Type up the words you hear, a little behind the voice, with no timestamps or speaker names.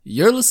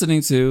You're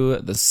listening to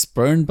the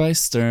Spurn by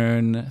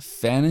Stern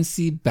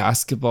Fantasy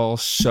Basketball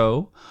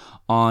Show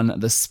on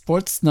the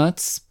Sports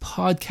Nuts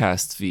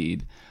podcast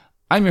feed.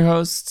 I'm your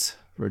host,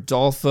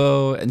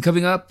 Rodolfo, and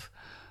coming up,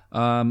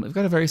 we've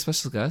got a very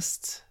special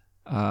guest.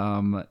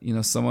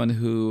 Someone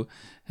who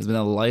has been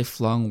a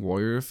lifelong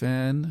Warrior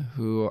fan,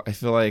 who I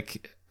feel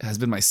like has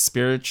been my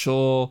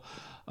spiritual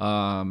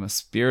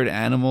spirit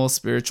animal,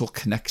 spiritual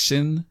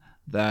connection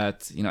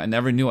that, I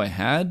never knew I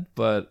had,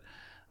 but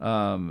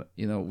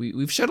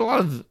we've shared a lot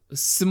of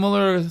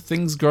similar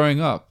things growing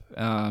up.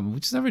 We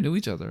just never knew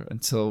each other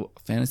until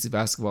fantasy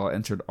basketball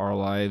entered our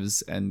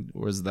lives and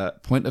was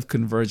that point of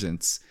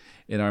convergence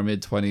in our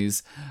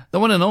mid-20s. The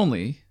one and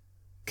only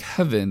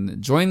Kevin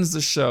joins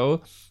the show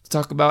to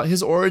talk about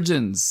his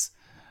origins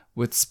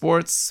with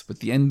sports, with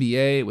the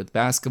NBA, with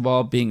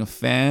basketball, being a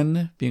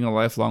fan, being a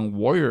lifelong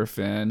Warrior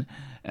fan,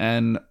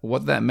 and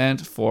what that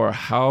meant for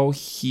how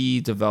he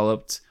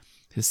developed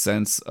his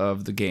sense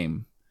of the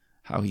game,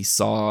 how he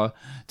saw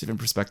different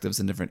perspectives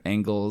and different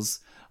angles,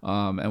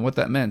 and what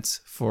that meant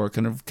for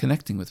kind of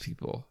connecting with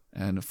people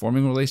and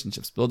forming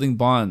relationships, building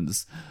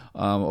bonds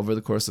over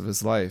the course of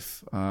his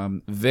life.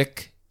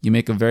 Vic, you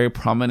make a very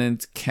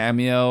prominent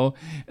cameo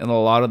in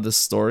a lot of the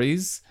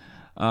stories,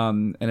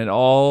 and it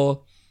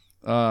all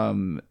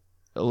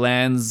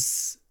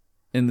lands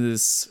in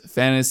this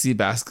fantasy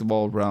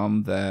basketball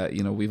realm that,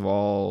 we've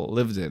all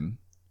lived in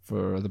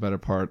for the better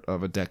part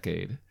of a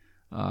decade.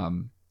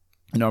 I'm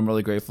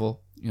really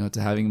grateful,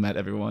 to having met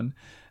everyone.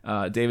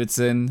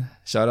 Davidson,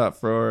 shout out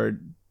for,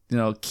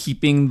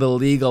 keeping the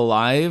league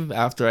alive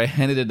after I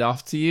handed it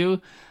off to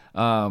you.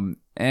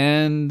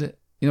 And,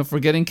 for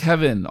getting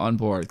Kevin on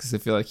board, because I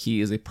feel like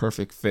he is a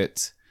perfect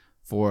fit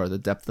for the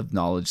depth of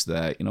knowledge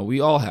that, we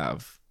all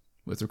have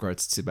with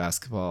regards to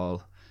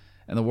basketball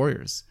and the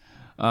Warriors.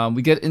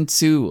 We get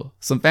into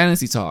some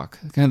fantasy talk,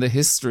 kind of the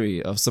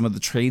history of some of the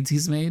trades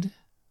he's made.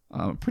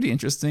 Pretty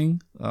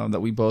interesting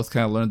that we both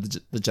kind of learned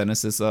the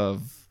genesis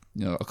of,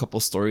 a couple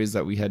stories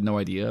that we had no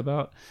idea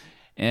about.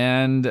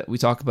 And we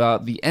talk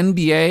about the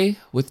NBA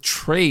with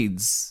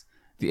trades,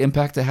 the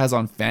impact it has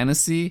on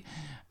fantasy.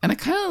 And I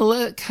kind of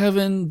let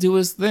Kevin do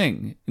his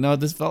thing.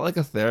 This felt like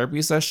a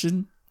therapy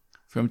session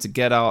for him to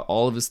get out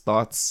all of his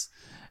thoughts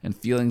and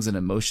feelings and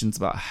emotions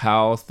about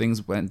how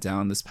things went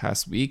down this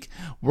past week.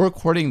 We're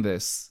recording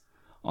this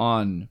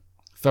on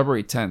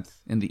February 10th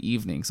in the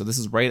evening. So this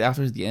is right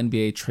after the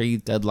NBA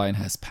trade deadline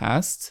has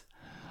passed.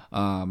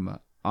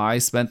 I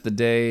spent the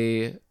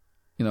day,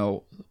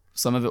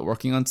 some of it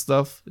working on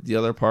stuff, the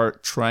other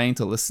part trying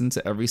to listen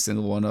to every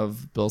single one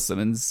of Bill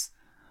Simmons'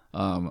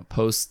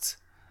 post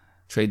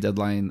trade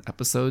deadline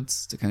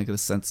episodes to kind of get a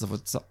sense of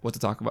what to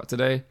talk about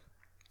today.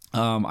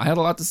 I had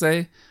a lot to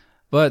say,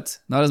 but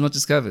not as much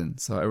as Kevin.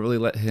 So I really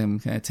let him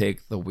kind of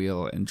take the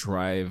wheel and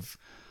drive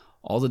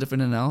all the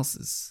different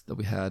analysis that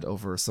we had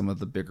over some of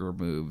the bigger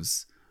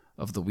moves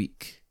of the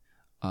week.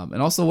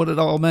 And also what it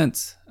all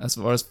meant as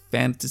far as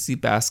fantasy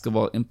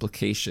basketball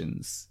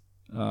implications,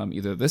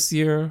 either this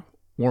year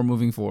or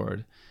moving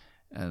forward.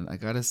 And I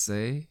gotta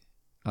say,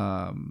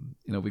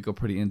 we go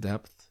pretty in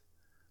depth,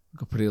 we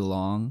go pretty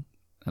long,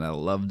 and I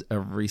loved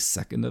every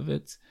second of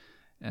it.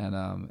 And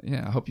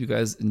I hope you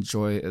guys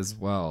enjoy as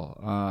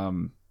well.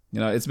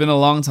 It's been a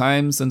long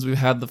time since we've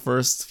had the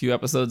first few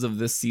episodes of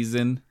this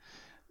season,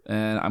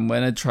 and I'm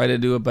going to try to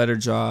do a better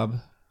job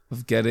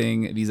of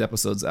getting these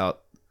episodes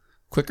out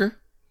quicker,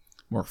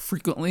 more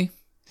frequently,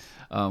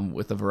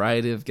 with a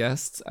variety of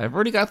guests. I've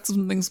already got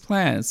some things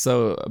planned,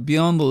 so be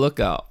on the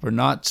lookout for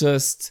not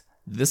just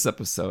this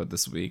episode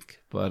this week,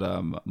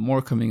 but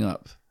more coming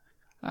up.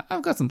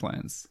 I've got some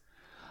plans.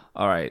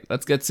 All right,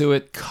 let's get to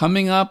it.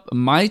 Coming up,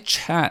 my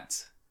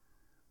chat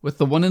with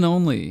the one and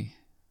only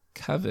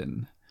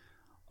Kevin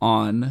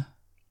on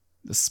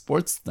the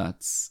Sports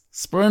Nuts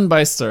Spurn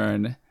by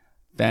Stern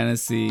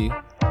Fantasy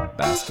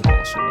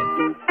Basketball Show.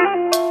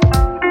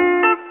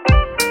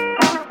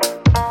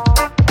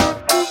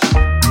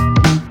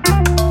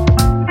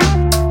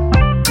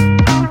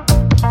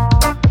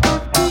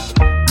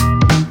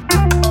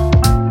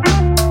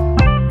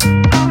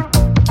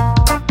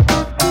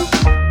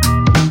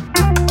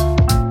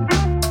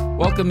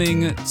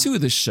 Welcoming to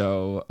the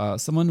show,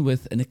 someone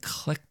with an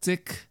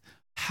eclectic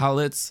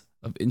palette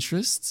of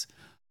interests.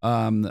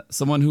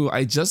 Someone who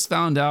I just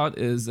found out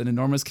is an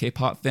enormous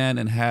K-pop fan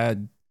and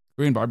had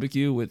Korean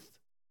barbecue with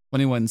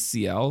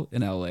 21CL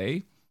in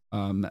LA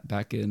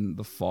back in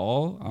the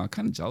fall.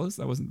 Kind of jealous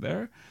I wasn't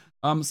there.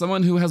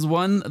 Someone who has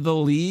won the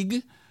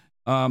league,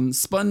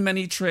 spun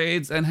many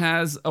trades, and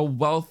has a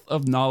wealth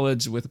of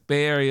knowledge with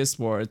Bay Area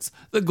sports,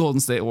 the Golden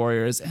State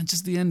Warriors, and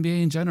just the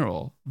NBA in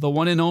general. The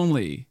one and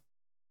only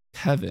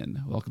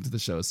Kevin. Welcome to the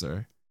show,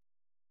 sir.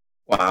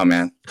 Wow,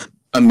 man.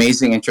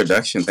 Amazing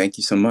introduction. Thank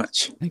you so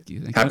much. Thank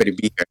you. Happy to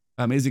be here.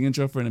 Amazing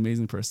intro for an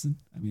amazing person.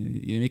 I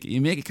mean,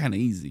 you make it kind of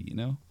easy,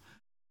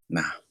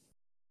 Nah.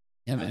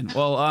 Yeah, man.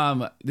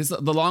 Well, this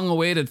the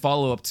long-awaited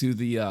follow-up to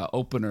the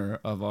opener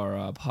of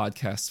our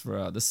podcast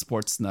for the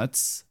Sports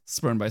Nuts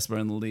Spurn by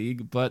Spurn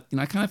League. But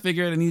I kind of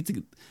figured I need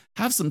to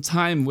have some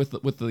time with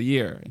the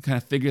year and kind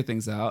of figure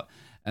things out.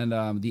 And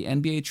the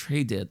NBA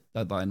trade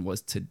deadline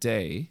was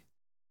today.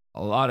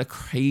 A lot of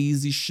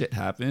crazy shit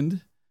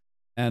happened.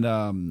 And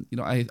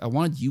I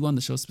wanted you on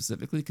the show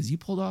specifically because you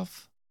pulled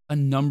off a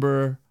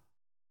number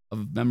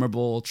of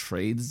memorable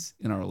trades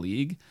in our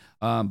league.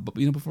 But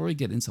before we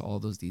get into all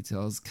those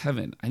details,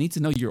 Kevin, I need to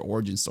know your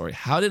origin story.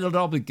 How did it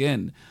all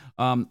begin?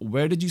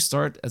 Where did you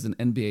start as an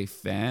NBA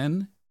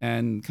fan?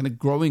 And kind of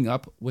growing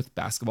up with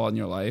basketball in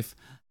your life,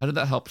 how did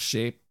that help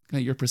shape kind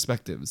of your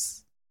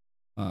perspectives?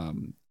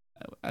 Your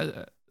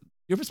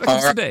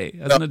perspectives today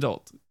as an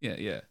adult.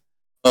 Yeah.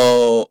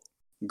 So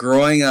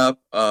growing up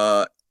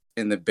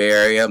in the Bay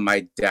Area,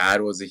 my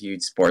dad was a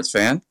huge sports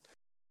fan.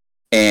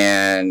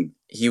 And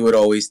he would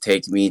always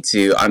take me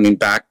to,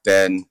 back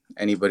then,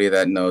 anybody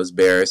that knows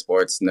Bay Area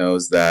sports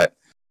knows that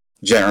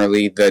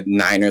generally the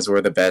Niners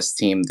were the best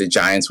team. The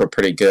Giants were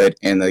pretty good,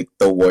 and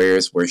the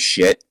Warriors were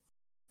shit.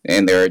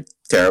 And they were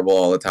terrible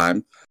all the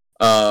time.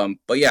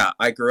 But yeah,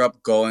 I grew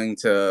up going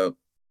to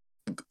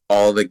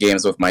all the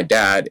games with my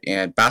dad,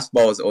 and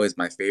basketball was always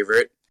my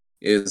favorite.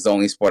 It was the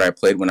only sport I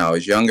played when I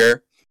was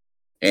younger.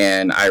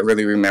 And I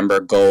really remember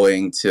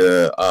going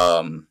to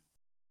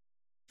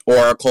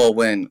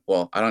Oracle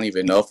I don't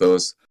even know if it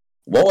was,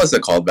 what was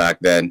it called back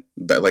then,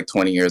 but like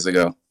 20 years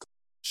ago?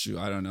 Shoot,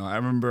 I don't know.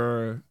 I don't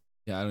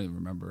even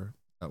remember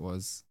what that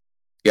was.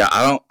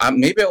 Yeah,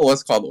 maybe it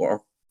was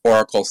called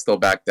Oracle still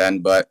back then,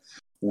 but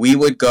we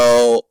would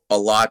go a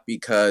lot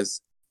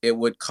because it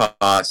would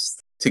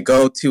cost to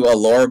go to a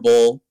lower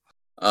bowl,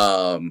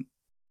 2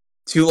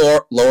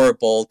 lower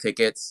bowl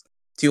tickets,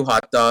 2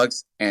 hot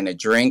dogs, and a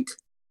drink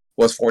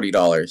was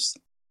 $40.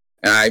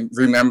 And I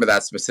remember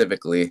that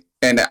specifically.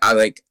 And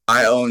I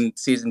own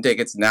season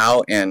tickets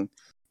now, and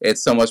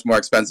it's so much more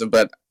expensive.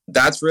 But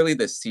that's really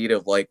the seed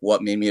of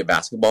what made me a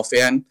basketball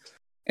fan.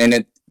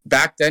 And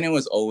back then it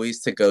was always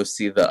to go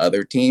see the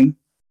other team.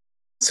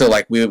 So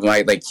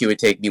he would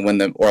take me when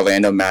the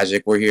Orlando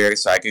Magic were here,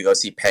 so I could go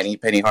see Penny.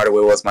 Penny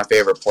Hardaway was my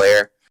favorite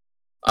player.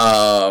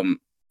 Saw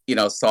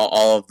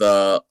all of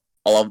the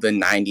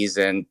 90s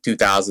and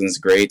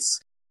 2000s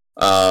greats.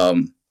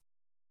 And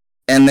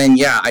then,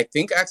 yeah, I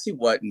think actually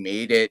what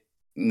made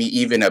me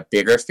even a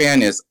bigger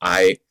fan is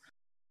I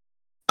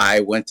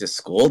went to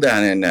school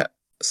down in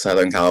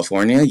Southern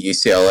California,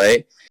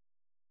 UCLA,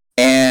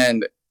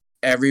 and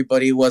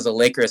everybody was a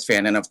Lakers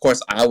fan. And of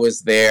course, I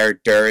was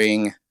there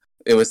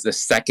it was the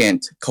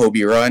second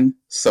Kobe run.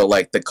 So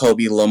the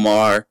Kobe,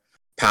 Lamar,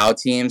 Powell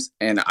teams.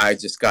 And I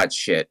just got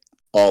shit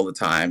all the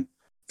time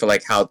for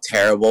how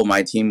terrible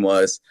my team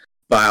was.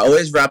 But I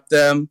always repped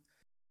them.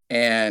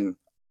 And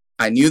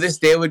I knew this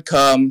day would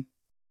come.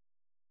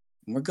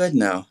 We're good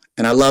now.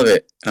 And I love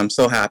it. And I'm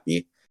so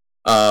happy.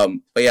 But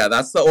yeah,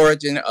 that's the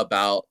origin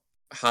about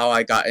how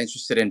I got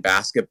interested in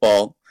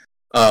basketball.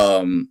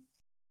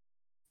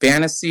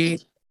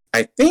 Fantasy,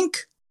 I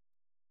think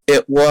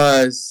it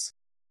was...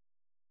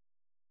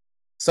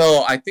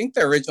 So I think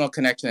the original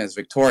connection is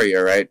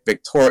Victoria, right?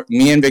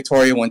 Me and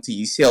Victoria went to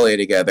UCLA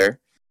together.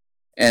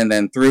 And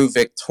then through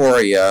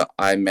Victoria,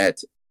 I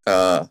met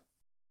Trenton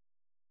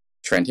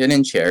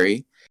and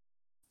Cherry.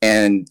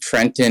 And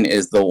Trenton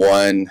is the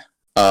one...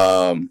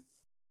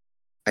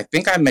 I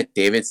think I met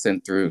Davidson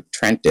through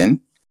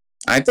Trenton.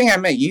 I think I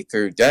met you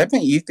through... Did I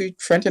meet you through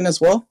Trenton as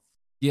well?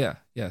 Yeah,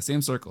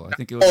 same circle. I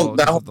think it was all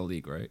because of the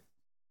league, right?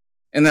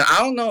 And then I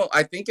don't know.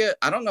 I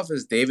don't know if it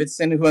was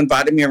Davidson who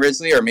invited me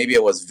originally, or maybe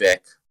it was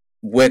Vic,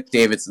 with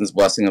Davidson's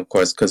blessing, of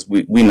course, because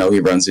we know he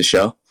runs the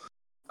show.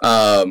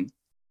 But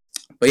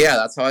yeah,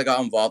 that's how I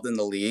got involved in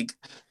the league,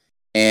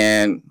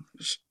 and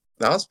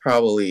that was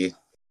probably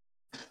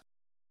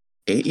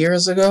 8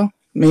 years ago,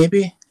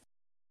 maybe.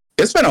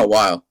 It's been a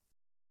while.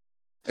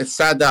 It's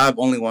sad that I've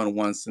only won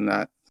once in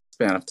that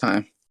span of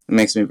time. It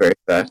makes me very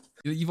sad.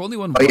 You've only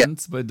won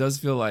once, but it does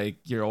feel like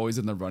you're always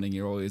in the running.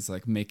 You're always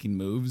making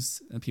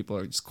moves, and people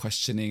are just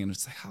questioning, and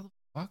it's how the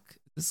fuck is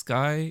this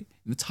guy in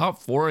the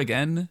top 4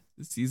 again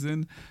this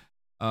season?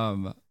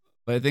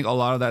 But I think a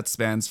lot of that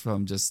spans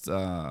from just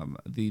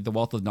the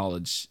wealth of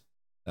knowledge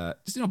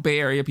that just Bay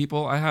Area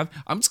people I have.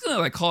 I'm just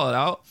gonna call it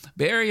out.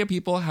 Bay Area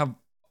people have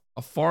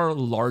a far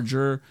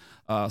larger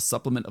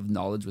supplement of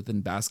knowledge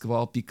within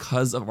basketball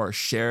because of our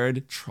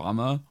shared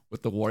trauma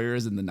with the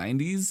Warriors in the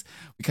 90s.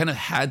 We kind of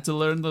had to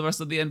learn the rest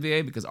of the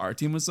NBA because our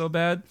team was so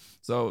bad.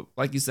 So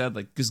like you said,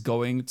 just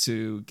going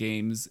to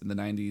games in the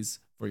 90s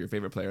for your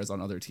favorite players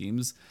on other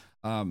teams,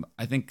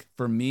 I think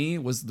for me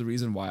was the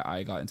reason why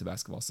I got into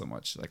basketball so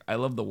much. I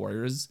love the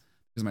Warriors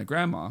because my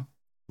grandma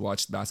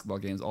watched basketball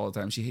games all the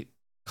time. She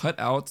cut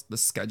out the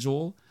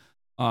schedule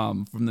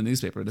from the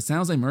newspaper, the San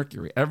Jose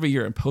Mercury, every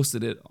year and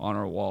posted it on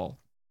our wall.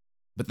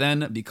 But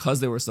then because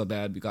they were so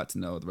bad, we got to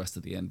know the rest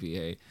of the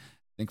NBA. I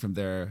think from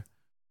there,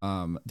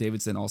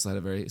 Davidson also had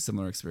a very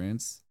similar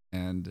experience.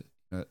 And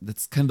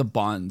that's kind of the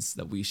bonds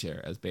that we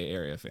share as Bay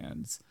Area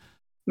fans.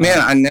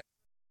 Man,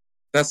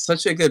 that's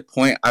such a good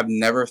point. I've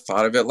never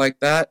thought of it like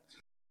that.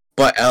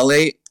 But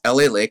LA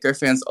Laker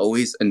fans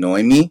always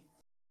annoy me.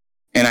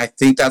 And I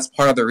think that's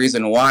part of the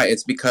reason why.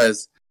 It's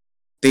because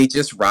they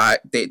just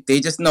they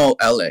just know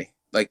LA.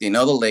 They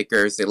know the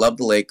Lakers. They love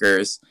the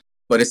Lakers.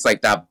 but it's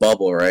like that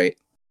bubble, right?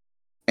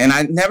 And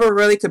I never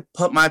really could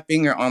put my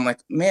finger on like,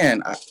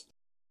 man,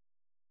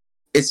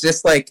 it's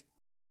just like,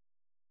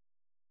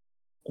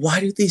 why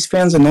do these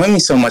fans annoy me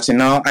so much? And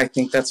now I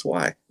think that's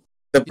why.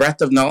 The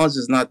breadth of knowledge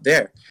is not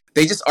there.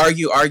 They just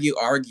argue,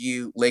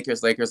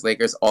 Lakers, Lakers,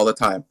 Lakers all the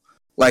time.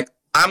 Like,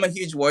 I'm a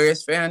huge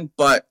Warriors fan,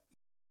 but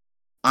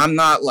I'm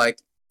not like,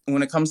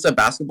 when it comes to a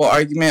basketball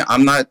argument,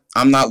 I'm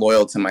not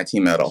loyal to my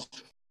team at all.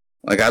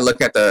 Like, I look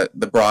at the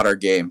broader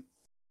game.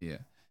 Yeah.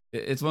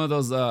 It's one of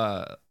those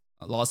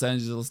Los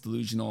Angeles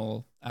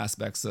delusional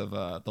aspects of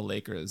the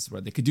Lakers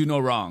where they could do no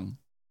wrong.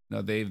 You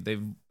know, they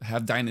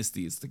have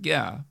dynasties. Like,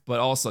 yeah, but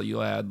also you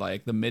had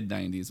like the mid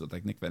 90s with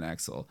like Nick Van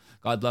Exel.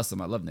 God bless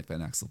him. I love Nick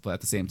Van Exel, but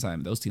at the same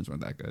time, those teams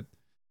weren't that good.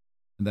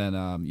 And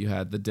then you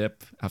had the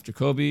dip after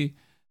Kobe.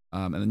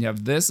 And then you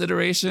have this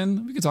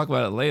iteration. We can talk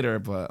about it later,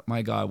 but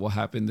my God, what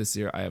happened this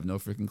year? I have no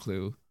freaking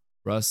clue.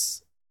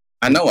 Russ.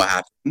 I know what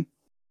happened.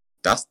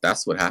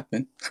 That's what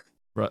happened.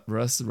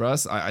 Russ.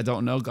 I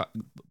don't know. God,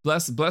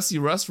 bless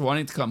you, Russ, for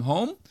wanting to come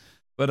home.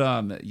 But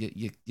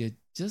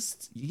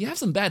you have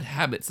some bad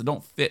habits that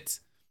don't fit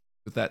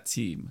with that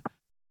team.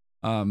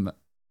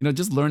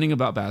 Just learning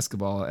about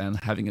basketball and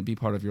having it be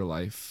part of your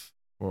life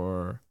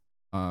for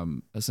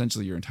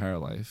essentially your entire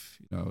life.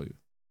 You know,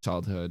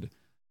 childhood,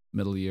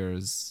 middle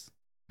years,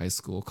 high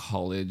school,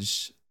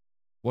 college.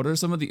 What are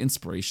some of the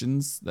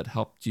inspirations that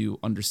helped you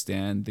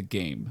understand the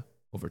game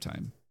over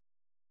time?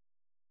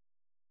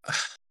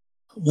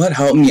 What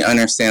helped me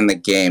understand the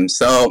game?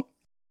 So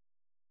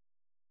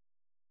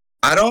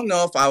I don't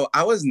know if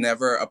I was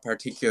never a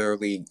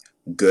particularly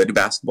good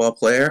basketball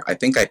player. I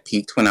think I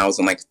peaked when I was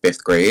in like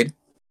 5th grade,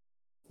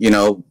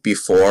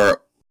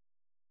 before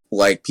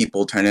like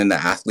people turn into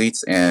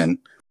athletes. And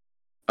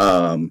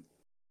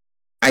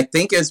I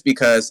think it's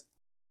because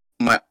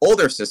my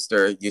older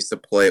sister used to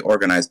play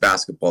organized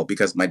basketball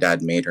because my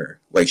dad made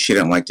her. Like, she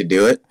didn't like to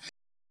do it.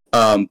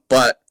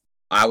 But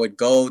I would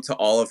go to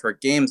all of her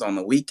games on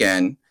the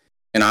weekend,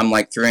 and I'm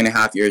like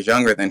 3.5 years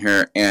younger than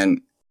her.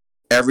 And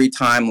every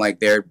time like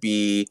there'd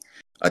be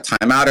a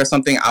timeout or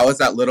something, I was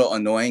that little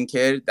annoying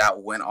kid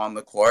that went on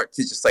the court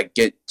to just like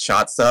get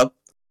shots up.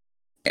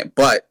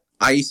 But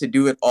I used to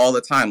do it all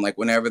the time. Like,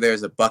 whenever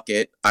there's a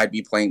bucket, I'd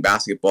be playing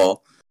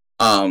basketball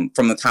from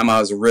the time I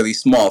was really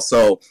small.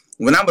 So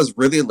when I was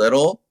really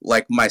little,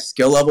 like, my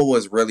skill level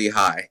was really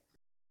high.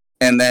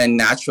 And then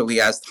naturally,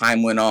 as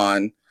time went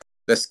on,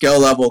 the skill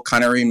level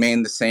kind of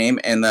remained the same,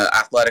 and the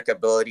athletic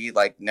ability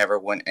like never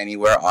went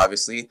anywhere,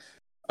 obviously.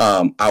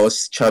 I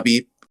was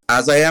chubby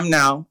as I am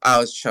now. I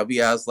was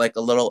chubby as like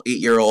a little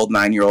 8-year-old,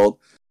 9-year-old.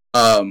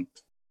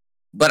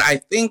 But I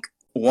think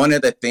one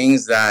of the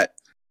things that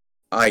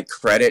I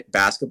credit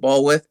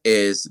basketball with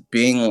is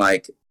being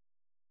like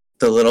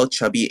the little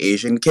chubby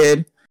Asian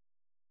kid.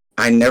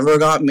 I never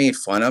got made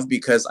fun of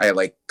because I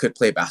like could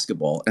play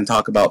basketball and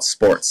talk about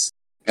sports.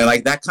 And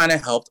like that kind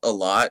of helped a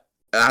lot.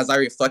 As I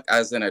reflect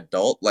as an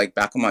adult, like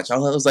back in my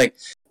childhood, I was like,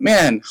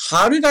 man,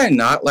 how did I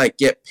not like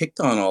get picked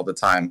on all the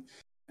time?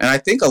 And I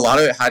think a lot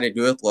of it had to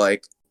do with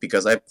like,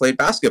 because I played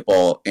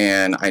basketball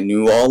and I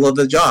knew all of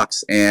the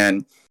jocks,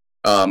 and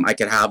I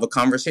could have a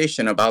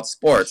conversation about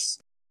sports.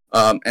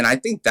 And I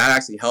think that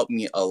actually helped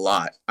me a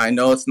lot. I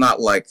know it's not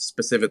like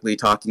specifically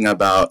talking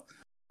about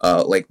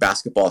like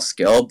basketball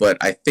skill, but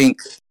I think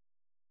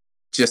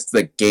just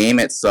the game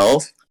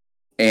itself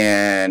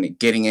and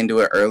getting into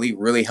it early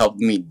really helped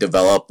me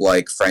develop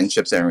like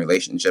friendships and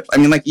relationships. I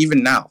mean, like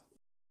even now,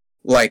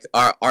 like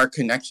our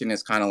connection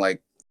is kind of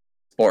like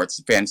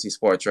sports, fantasy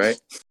sports, right?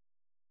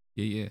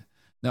 Yeah.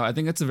 No, I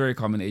think that's a very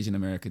common Asian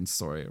American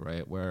story,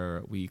 right?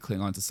 Where we cling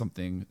on to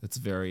something that's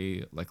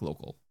very like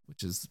local,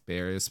 which is Bay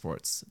Area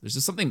sports. There's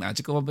just something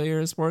magical about Bay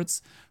Area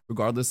sports,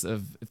 regardless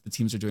of if the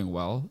teams are doing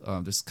well.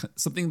 There's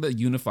something that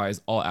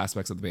unifies all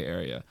aspects of the Bay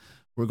Area,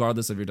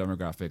 regardless of your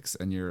demographics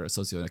and your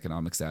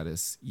socioeconomic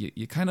status.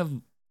 You kind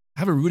of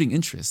have a rooting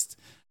interest.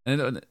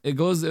 And it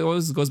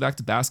always goes back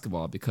to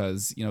basketball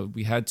because,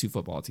 we had 2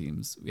 football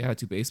teams. We had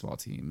 2 baseball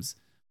teams.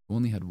 We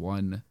only had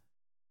 1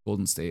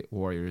 Golden State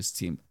Warriors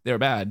team. They were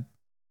bad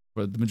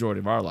for the majority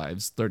of our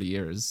lives, 30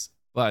 years,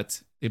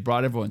 but it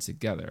brought everyone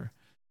together.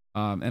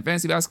 And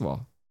fantasy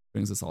basketball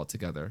brings us all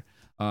together.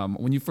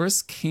 When you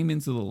first came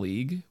into the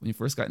league, when you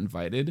first got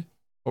invited,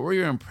 what were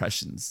your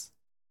impressions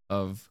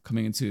of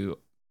coming into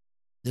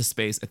this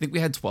space? I think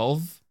we had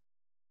 12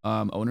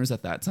 owners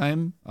at that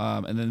time.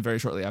 And then very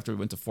shortly after we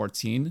went to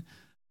 14.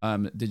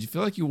 Did you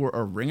feel like you were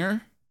a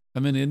ringer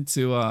coming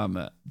into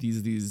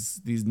these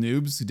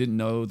noobs who didn't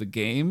know the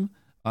game?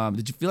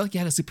 Did you feel like you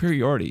had a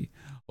superiority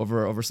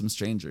over some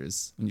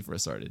strangers when you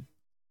first started?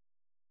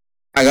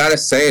 I gotta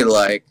say,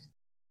 like,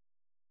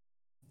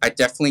 I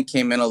definitely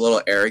came in a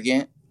little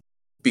arrogant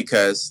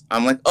because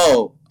I'm like,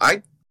 oh,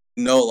 I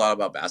know a lot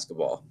about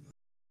basketball.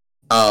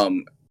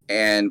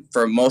 And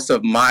for most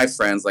of my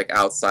friends, like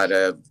outside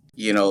of,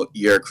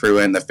 your crew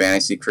and the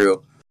fantasy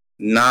crew,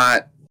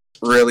 not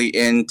really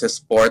into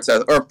sports,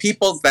 or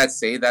people that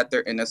say that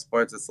they're into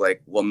sports, it's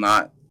like, well,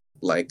 not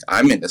like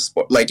I'm into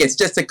sport. Like, it's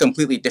just a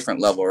completely different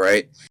level,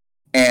 right?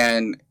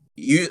 And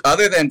you,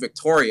 other than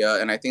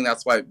Victoria, and I think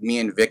that's why me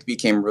and Vic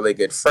became really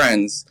good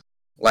friends.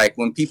 Like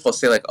when people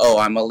say like, "Oh,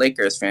 I'm a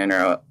Lakers fan,"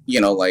 or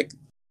like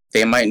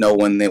they might know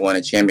when they won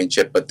a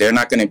championship, but they're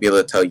not going to be able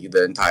to tell you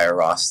the entire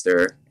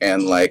roster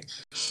and like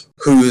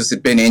who's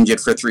been injured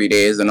for 3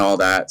 days and all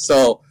that.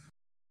 So,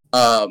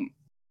 I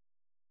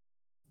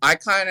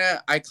kind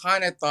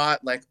of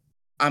thought like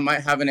I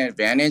might have an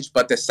advantage,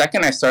 but the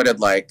second I started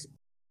like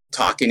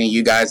talking to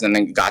you guys and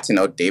then got to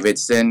know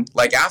Davidson,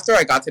 like after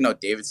I got to know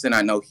Davidson,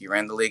 I know he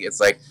ran the league.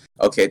 It's like,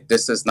 okay,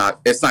 it's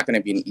not going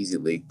to be an easy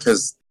league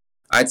because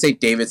I'd say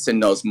Davidson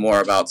knows more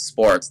about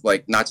sports,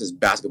 like not just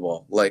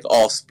basketball, like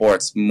all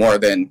sports more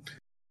than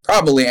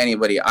probably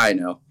anybody I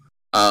know.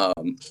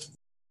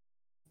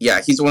 Yeah,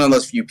 he's one of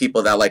those few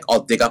people that like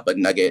I'll dig up a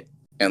nugget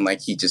and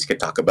like he just could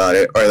talk about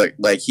it, or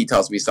like he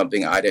tells me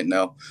something I didn't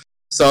know.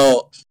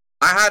 So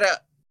I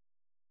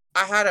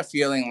had a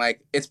feeling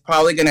like it's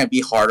probably going to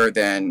be harder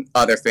than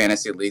other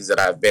fantasy leagues that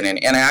I've been in,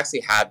 and I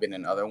actually have been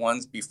in other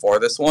ones before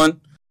this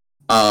one.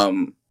 I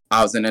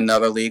was in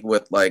another league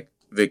with like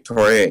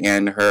Victoria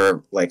and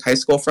her like high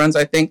school friends,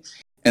 I think,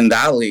 and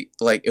that league,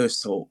 like it was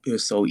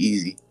so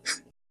easy.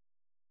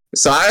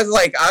 So I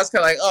was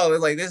kind of like, oh,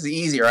 like this is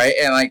easy, right?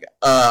 And like,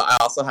 I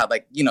also had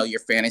like your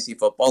fantasy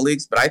football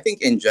leagues, but I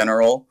think in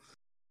general,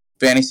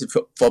 fantasy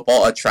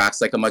football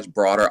attracts like a much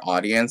broader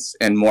audience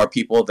and more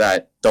people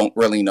that don't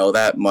really know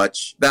that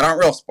much, that aren't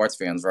real sports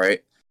fans,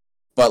 right?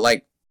 But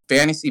like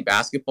fantasy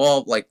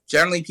basketball, like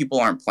generally people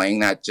aren't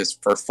playing that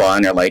just for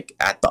fun or like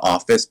at the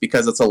office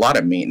because it's a lot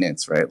of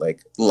maintenance, right?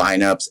 Like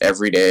lineups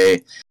every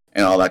day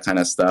and all that kind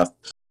of stuff.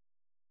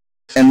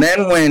 And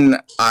then when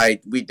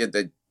we did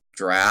the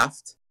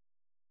draft,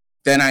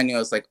 then I knew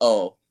it's like,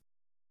 oh,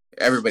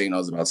 everybody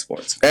knows about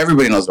sports.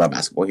 Everybody knows about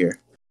basketball here.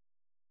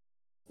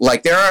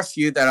 Like, there are a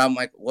few that I'm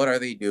like, what are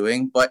they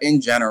doing? But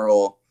in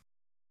general,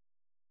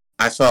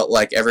 I felt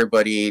like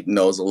everybody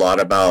knows a lot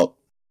about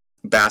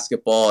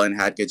basketball and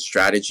had good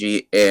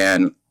strategy.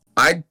 And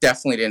I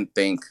definitely didn't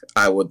think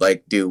I would,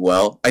 like, do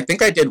well. I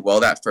think I did well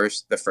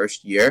the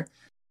first year.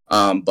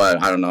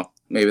 But I don't know.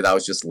 Maybe that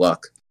was just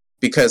luck.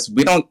 Because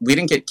we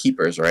didn't get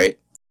keepers, right?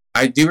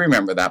 I do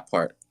remember that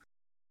part.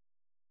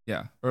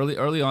 Yeah,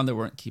 early on there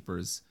weren't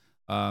keepers.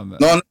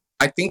 No,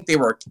 I think there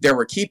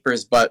were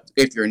keepers, but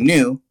if you're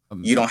new,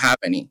 you don't have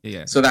any.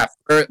 Yeah. So that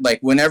like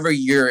whenever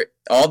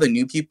all the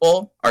new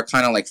people are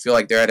kind of like feel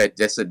like they're at a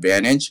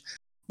disadvantage,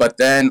 but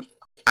then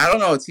I don't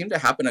know. It seemed to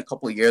happen a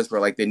couple of years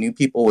where like the new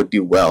people would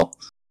do well.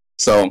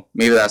 So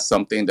maybe that's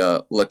something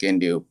to look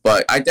into.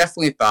 But I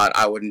definitely thought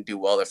I wouldn't do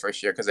well the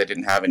first year because I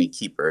didn't have any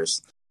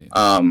keepers.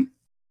 Yeah.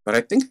 But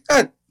I think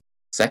I got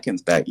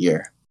second that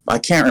year. I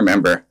can't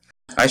remember.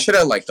 I should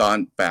have like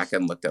gone back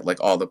and looked at like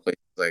all the places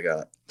I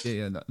got.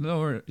 Yeah, no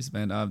worries,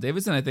 man.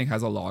 Davidson, I think,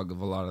 has a log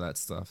of a lot of that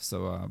stuff.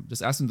 So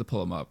just ask him to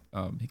pull him up.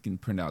 He can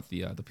print out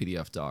the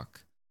PDF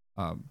doc.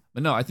 But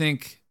no, I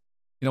think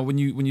when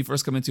you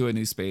first come into a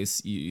new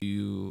space,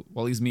 you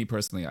well, at least me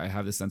personally, I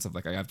have this sense of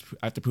like I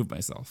have to prove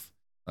myself.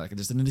 Like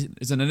it's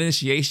an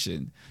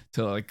initiation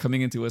to like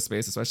coming into a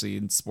space, especially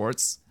in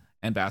sports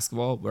and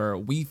basketball, where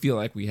we feel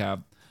like we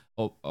have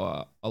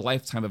a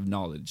lifetime of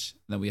knowledge,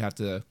 and then we have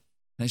to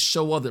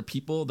show other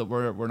people that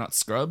we're not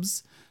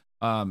scrubs.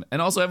 And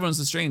also everyone's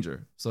a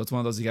stranger. So it's one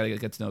of those you got to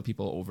get to know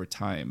people over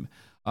time.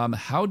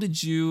 How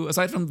did you,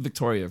 aside from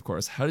Victoria, of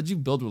course, how did you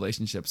build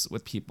relationships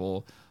with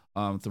people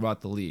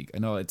throughout the league? I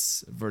know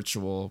it's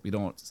virtual. We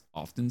don't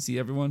often see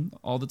everyone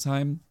all the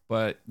time,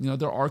 but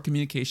there are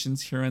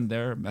communications here and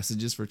there,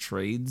 messages for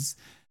trades,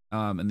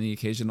 and the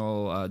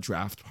occasional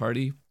draft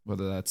party,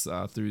 whether that's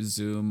through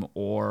Zoom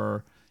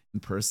or in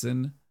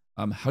person.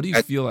 How do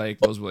you feel like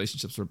those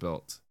relationships were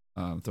built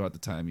throughout the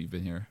time you've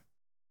been here?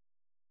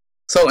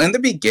 So in the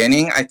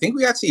beginning, I think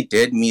we actually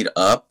did meet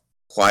up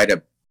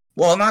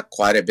not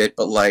quite a bit,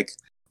 but like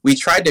we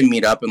tried to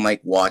meet up and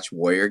like watch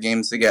Warrior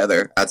games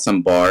together at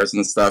some bars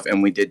and stuff,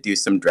 and we did do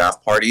some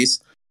draft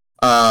parties.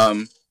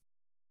 But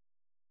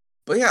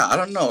yeah, I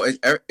don't know.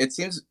 It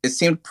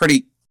seemed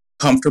pretty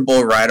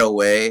comfortable right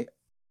away.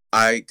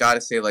 I gotta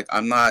say, like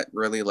I'm not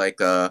really like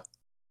a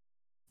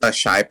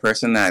shy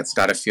person that's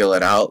got to feel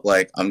it out.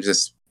 Like I'm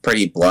just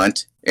pretty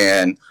blunt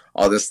and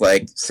I'll just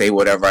like say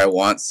whatever I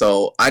want.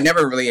 So I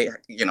never really,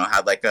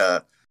 had like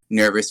a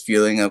nervous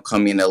feeling of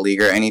coming in a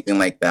league or anything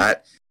like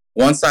that.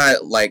 Once I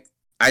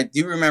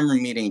do remember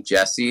meeting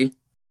Jesse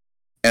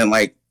and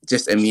like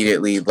just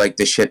immediately like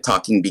the shit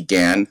talking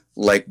began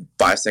like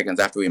 5 seconds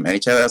after we met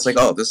each other. I was like,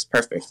 oh, this is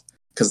perfect.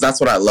 Cause that's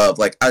what I love.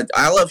 Like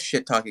I love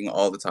shit talking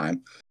all the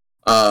time.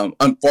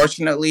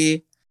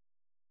 Unfortunately,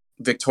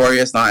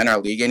 Victoria's not in our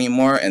league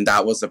anymore. And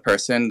that was the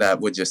person that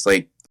would just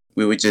like,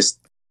 we would just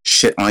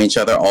shit on each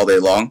other all day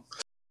long.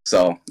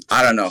 So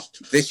I don't know.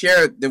 This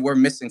year we're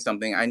missing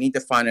something. I need to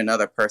find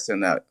another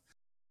person that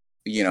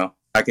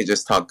I could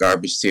just talk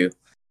garbage to.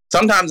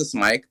 Sometimes it's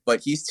Mike,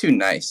 but he's too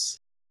nice.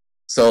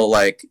 So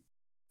like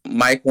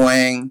Mike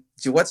Wang,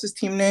 what's his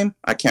team name?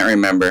 I can't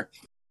remember.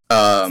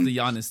 It's the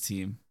Giannis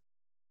team.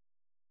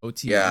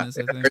 OT yeah, Giannis,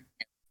 I think. A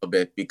little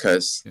bit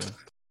because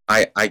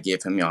I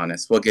gave him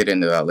Giannis. We'll get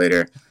into that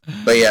later.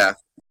 But yeah,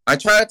 I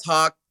try to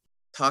talk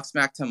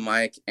smack to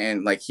Mike,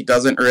 and like he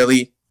doesn't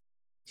really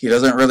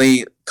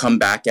come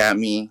back at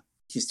me.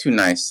 He's too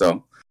nice,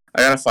 so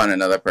I gotta find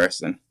another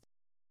person.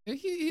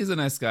 He's a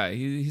nice guy.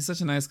 He's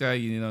such a nice guy.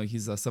 You know,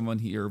 he's someone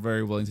you're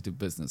very willing to do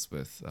business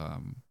with. I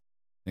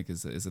think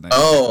is a nice thing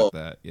like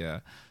that. Yeah.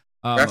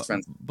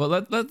 But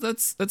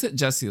let's hit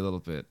Jesse a little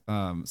bit.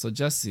 So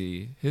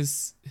Jesse,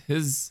 his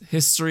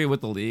history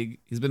with the league,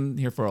 he's been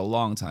here for a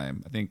long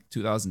time. I think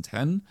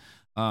 2010.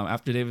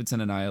 After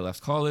Davidson and I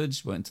left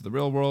college, went into the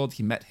real world.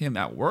 He met him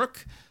at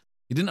work.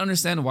 He didn't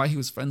understand why he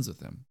was friends with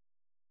him.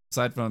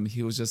 Aside from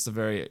he was just a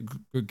very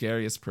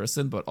gregarious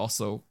person, but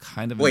also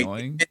kind of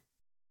annoying.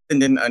 And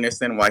didn't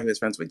understand why he was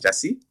friends with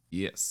Jesse?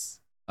 Yes.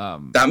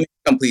 That makes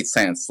complete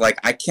sense. Like,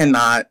 I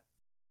cannot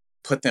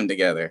put them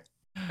together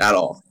at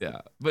all.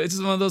 Yeah. But it's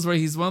just one of those where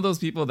he's one of those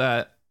people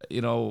that,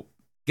 you know,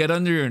 get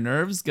under your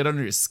nerves, get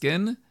under your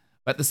skin,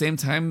 but at the same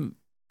time,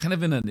 kind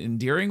of in an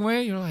endearing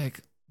way. You're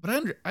like, but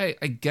I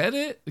get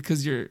it,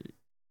 because you're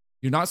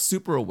not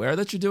super aware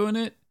that you're doing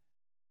it,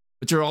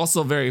 but you're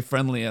also very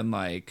friendly and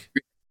like...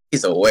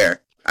 He's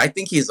aware. I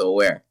think he's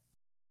aware.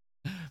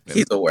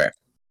 He's aware.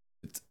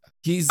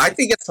 I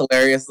think it's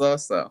hilarious though.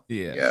 So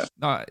yeah.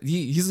 No,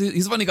 he's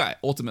a funny guy.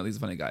 Ultimately, he's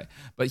a funny guy.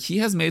 But he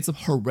has made some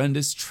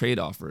horrendous trade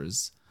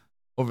offers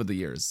over the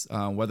years.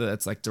 Whether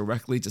that's like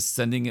directly just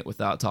sending it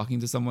without talking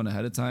to someone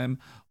ahead of time,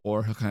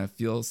 or he'll kind of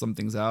feel some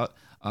things out.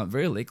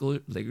 Very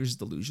Lakers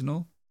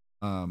delusional.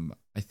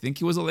 I think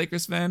he was a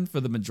Lakers fan for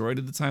the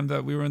majority of the time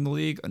that we were in the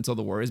league until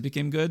the Warriors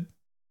became good.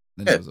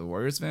 Then he was a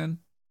Warriors fan,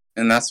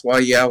 and that's why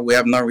we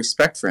have no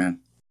respect for him.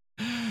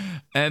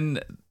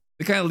 And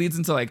it kind of leads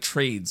into like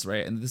trades,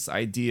 right? And this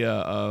idea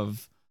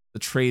of the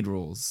trade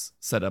rules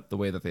set up the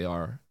way that they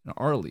are in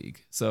our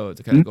league. So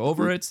to kind of go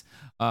over it,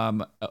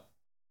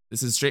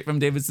 this is straight from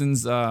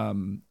Davidson's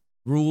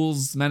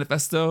rules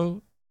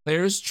manifesto.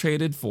 Players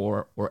traded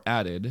for or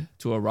added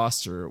to a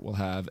roster will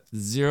have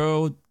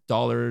 $0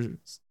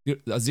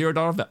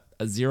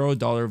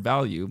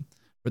 value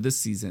for this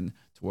season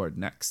toward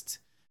next.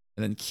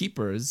 And then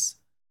keepers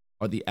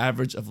are the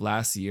average of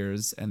last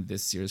year's and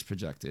this year's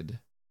projected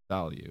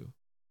value.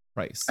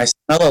 Price. I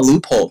smell a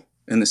loophole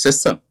in the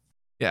system.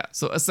 Yeah.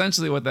 So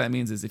essentially what that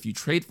means is if you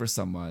trade for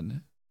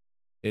someone,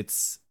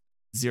 it's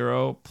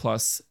 0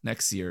 plus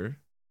next year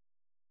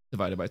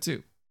divided by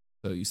 2.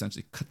 So you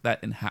essentially cut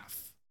that in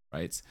half,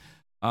 right?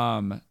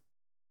 You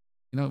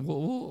know,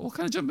 we'll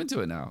kind of jump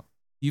into it now.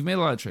 You've made a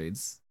lot of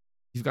trades.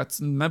 You've got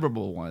some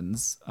memorable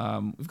ones.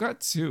 We've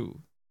got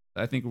 2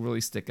 that I think will really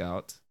stick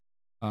out.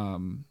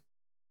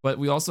 But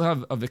we also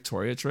have a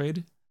Victoria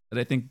trade that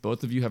I think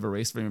both of you have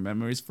erased from your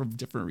memories for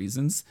different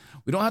reasons.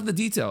 We don't have the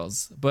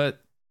details,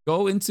 but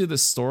go into the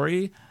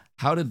story.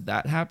 How did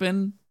that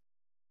happen?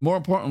 More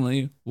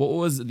importantly, what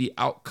was the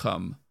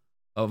outcome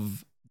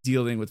of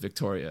dealing with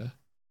Victoria?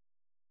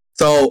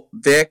 So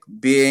Vic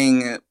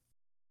being,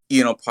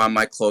 you know, probably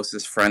my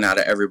closest friend out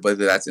of everybody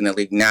that's in the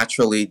league,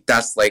 naturally,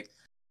 that's like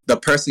the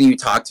person you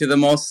talk to the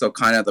most. So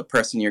kind of the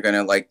person you're going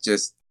to like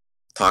just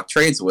talk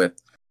trades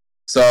with.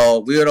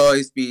 So we would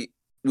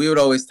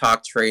always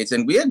talk trades,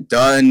 and we had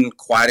done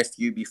quite a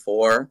few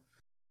before.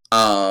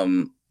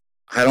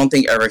 I don't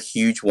think ever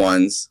huge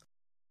ones,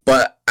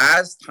 but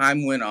as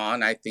time went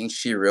on, I think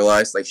she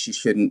realized like she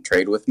shouldn't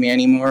trade with me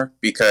anymore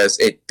because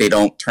they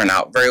don't turn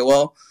out very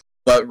well.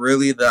 But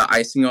really the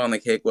icing on the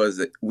cake was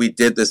that we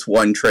did this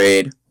one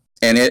trade,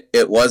 and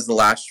it was the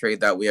last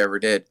trade that we ever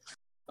did.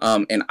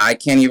 And I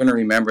can't even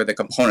remember the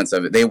components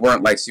of it. They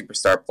weren't like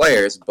superstar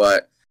players,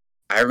 but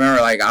I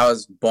remember like I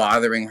was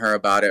bothering her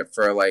about it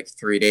for like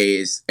 3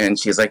 days, and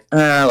she's like,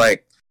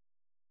 like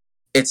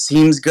it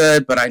seems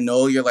good, but I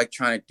know you're like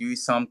trying to do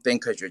something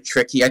because you're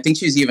tricky. I think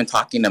she was even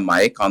talking to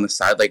Mike on the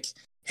side, like,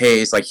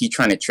 hey, it's like he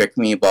trying to trick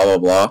me, blah blah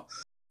blah.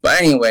 But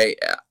anyway,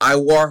 I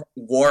wore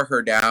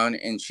her down,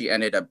 and she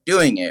ended up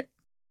doing it.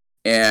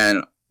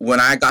 And when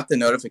I got the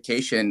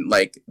notification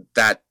like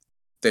that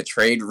the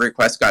trade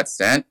request got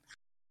sent,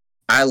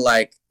 I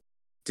like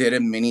did a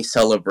mini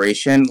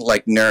celebration,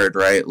 like nerd,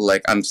 right?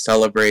 Like I'm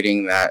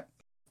celebrating that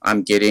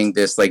I'm getting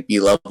this like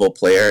B-level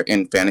player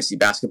in fantasy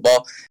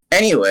basketball.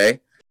 Anyway,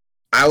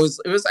 I think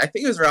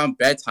it was around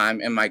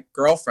bedtime, and my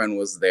girlfriend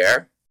was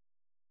there,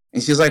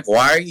 and she's like,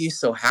 "Why are you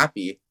so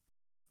happy?"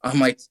 I'm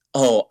like,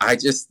 "Oh, I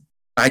just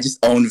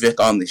own Vic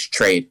on this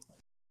trade."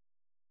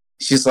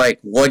 She's like,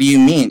 "What do you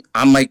mean?"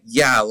 I'm like,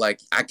 "Yeah, like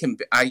I told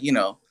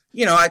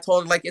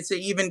her like it's an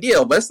even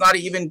deal, but it's not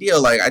an even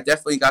deal. Like I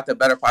definitely got the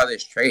better part of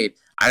this trade.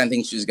 I didn't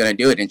think she was gonna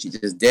do it, and she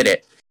just did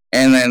it."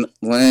 And then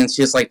when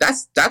she's like,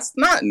 "That's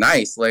not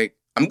nice. Like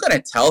I'm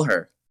gonna tell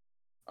her."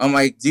 I'm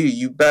like, "Dude,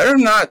 you better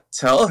not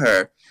tell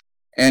her."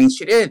 And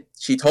she did.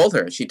 She told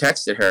her. She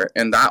texted her,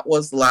 and that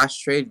was the last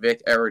trade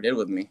Vic ever did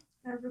with me.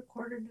 I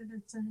recorded it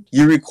and sent it.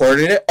 You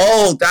recorded it?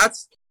 Oh,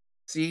 that's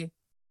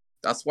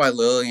why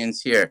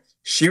Lillian's here.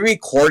 She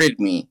recorded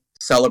me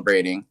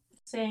celebrating.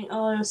 Saying,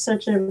 "Oh, it was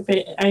such a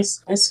bit. I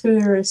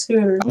screwed her.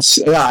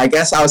 Yeah, I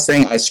guess I was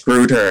saying I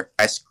screwed her.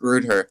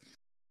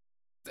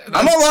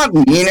 I'm a lot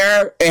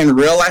meaner in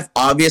real life,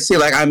 obviously.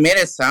 Like, I made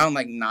it sound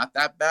like not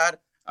that bad.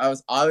 I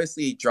was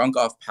obviously drunk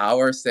off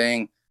power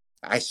saying,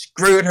 I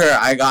screwed her.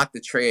 I got the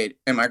trade.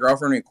 And my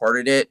girlfriend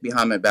recorded it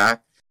behind my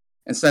back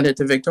and sent it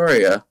to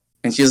Victoria.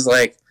 And she's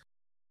like,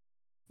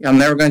 yeah, I'm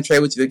never going to trade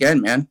with you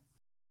again, man.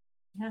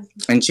 Yeah.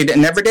 And she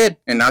never did.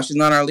 And now she's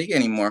not in our league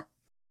anymore.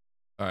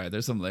 All right,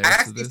 there's some layers I to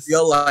actually this.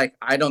 feel like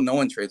I don't know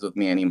one trades with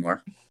me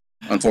anymore,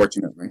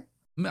 unfortunately.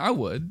 I mean, I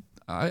would.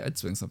 I'd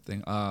swing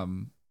something.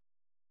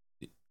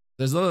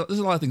 There's a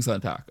lot of things to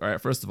unpack. All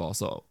right, first of all,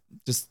 so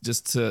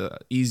just to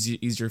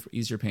ease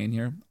your pain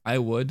here,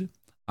 I'm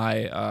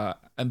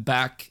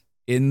back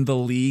in the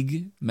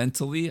league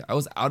mentally. I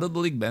was out of the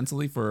league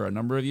mentally for a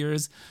number of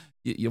years.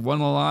 You won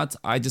a lot.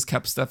 I just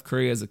kept Steph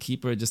Curry as a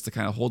keeper just to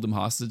kind of hold him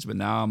hostage. But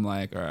now I'm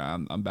like, all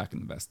right, I'm back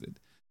invested.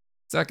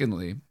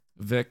 Secondly,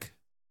 Vic,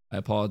 I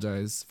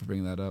apologize for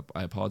bringing that up.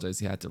 I apologize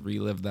he had to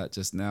relive that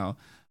just now.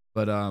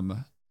 But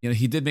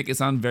he did make it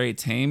sound very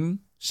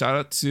tame. Shout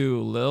out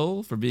to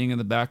Lil for being in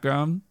the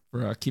background,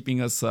 for keeping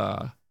us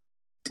And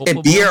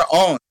be your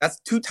own. That's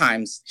 2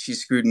 times she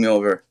screwed me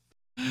over.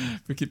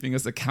 For keeping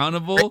us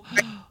accountable.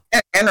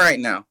 And right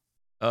now.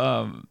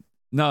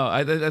 No,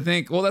 I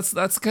think, well,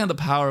 that's kind of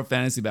the power of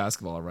fantasy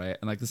basketball, right?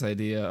 And like this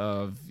idea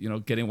of,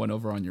 getting one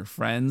over on your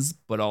friends,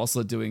 but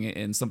also doing it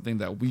in something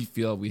that we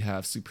feel we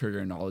have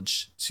superior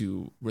knowledge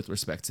to with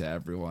respect to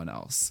everyone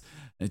else.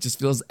 And it just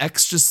feels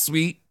extra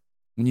sweet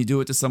when you do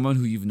it to someone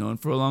who you've known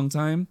for a long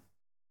time.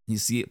 You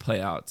see it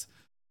play out.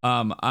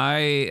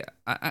 I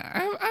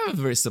have a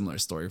very similar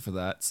story for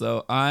that.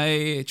 So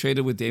I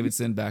traded with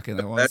Davidson back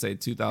in, I want to say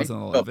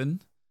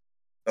 2011.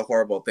 The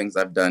horrible things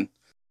I've done.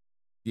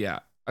 Yeah.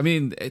 I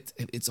mean,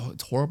 it's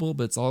horrible,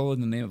 but it's all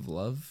in the name of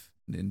love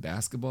in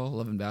basketball,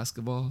 love and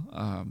basketball.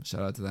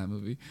 Shout out to that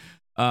movie.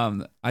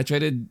 I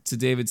traded to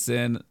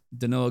Davidson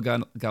Danilo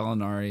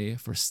Gallinari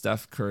for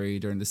Steph Curry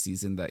during the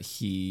season that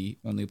he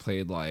only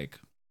played like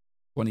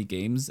 20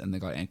 games and then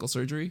got ankle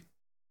surgery.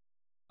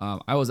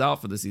 I was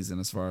out for the season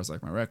as far as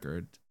like my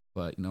record,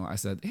 but I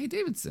said, hey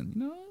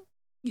Davidson,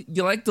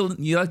 you like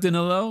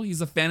Danilo?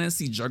 He's a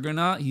fantasy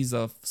juggernaut. He's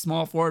a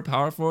small forward,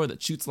 power forward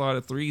that shoots a lot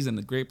of threes and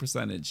a great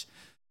percentage.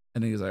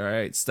 And he was like, all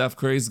right, Steph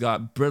Curry's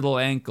got brittle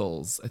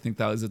ankles. I think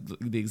that was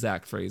the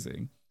exact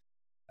phrasing.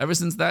 Ever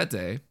since that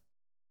day,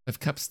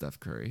 I've kept Steph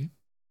Curry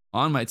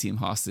on my team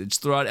hostage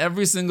throughout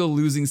every single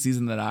losing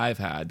season that I've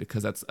had,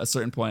 because at a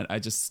certain point,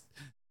 I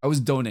was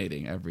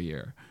donating every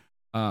year.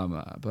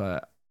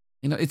 But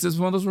it's just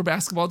one of those where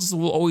basketball just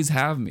will always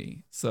have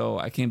me. So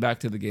I came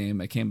back to the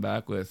game. I came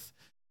back with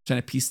trying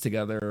to piece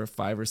together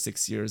 5 or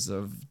 6 years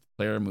of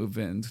player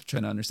movement,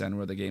 trying to understand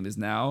where the game is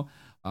now.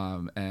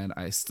 And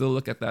I still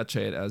look at that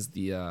trade as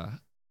the kind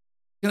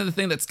of the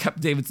thing that's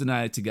kept Davidson and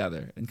I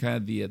together, and kind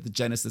of the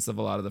genesis of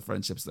a lot of the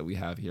friendships that we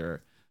have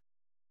here.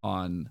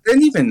 I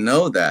didn't even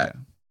know that.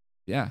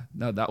 Yeah.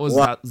 No, that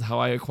was how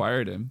I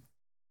acquired him.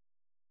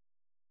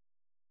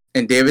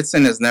 And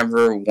Davidson has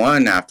never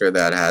won after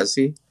that, has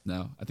he?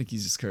 No, I think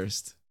he's just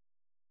cursed.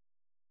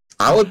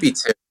 I would be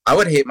too. I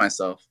would hate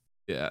myself.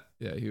 Yeah,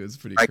 he was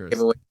pretty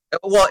cursed.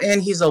 Well,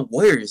 and he's a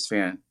Warriors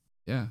fan.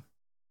 Yeah.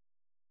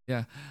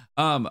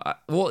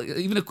 Well,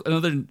 even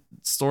another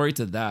story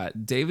to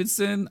that.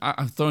 Davidson,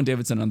 I'm throwing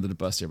Davidson under the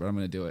bus here, but I'm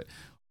going to do it.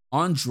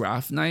 On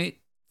draft night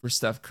for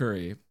Steph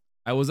Curry,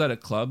 I was at a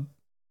club,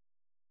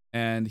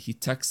 and he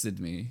texted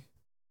me,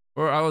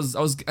 or I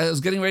was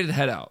getting ready to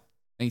head out,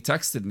 and he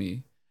texted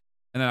me,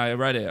 and then I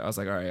read it. I was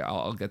like, all right,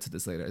 I'll get to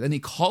this later. Then he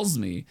calls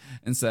me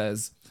and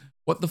says,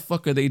 what the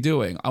fuck are they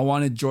doing? I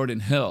wanted Jordan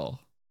Hill.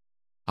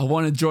 I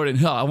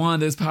wanted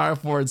this power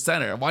forward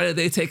center. Why did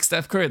they take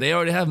Steph Curry? They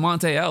already have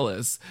Monte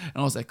Ellis. And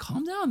I was like,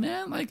 calm down,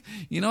 man. Like,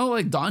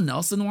 like Don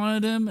Nelson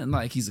wanted him, and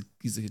like he's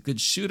a good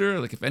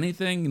shooter. Like, if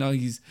anything,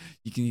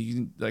 you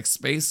can like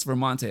space for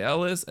Monte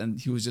Ellis,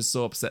 and he was just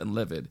so upset and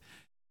livid.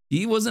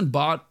 He wasn't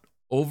bought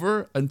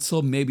over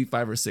until maybe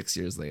 5 or 6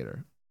 years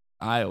later.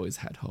 I always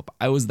had hope.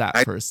 I was that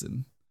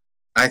person.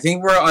 I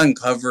think we're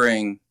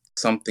uncovering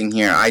something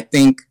here. I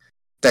think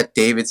that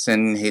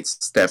Davidson hates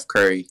Steph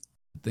Curry.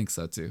 I think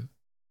so too.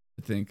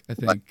 I think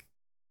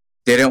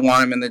didn't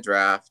want him in the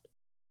draft.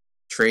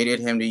 Traded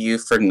him to you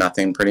for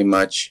nothing, pretty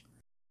much.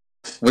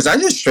 Was that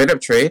just straight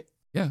up trade?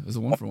 Yeah, it was a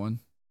 1-for-1.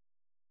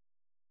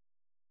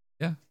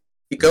 Yeah.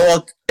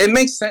 It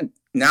makes sense.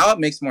 Now it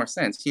makes more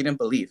sense. He didn't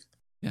believe.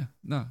 Yeah,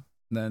 no.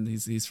 And then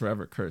he's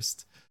forever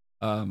cursed.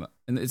 And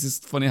it's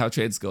just funny how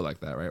trades go like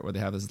that, right? Where they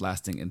have this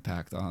lasting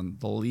impact on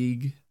the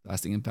league,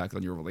 lasting impact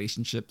on your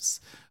relationships.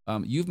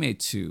 You've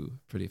made 2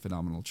 pretty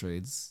phenomenal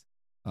trades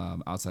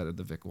outside of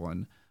the Vic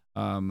one.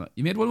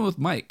 You made one with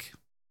Mike.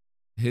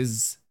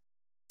 His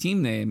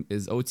team name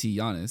is OT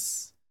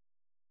Giannis.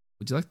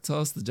 Would you like to tell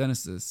us the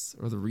genesis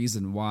or the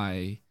reason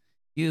why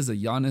he is a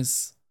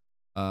Giannis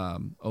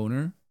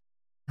owner,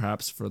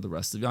 perhaps for the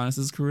rest of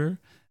Giannis's career,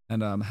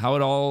 and how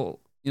it all,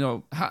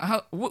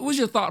 what was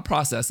your thought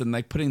process in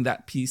like putting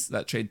that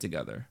trade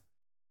together?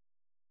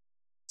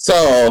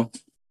 So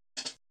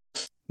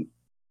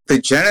the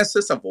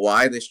genesis of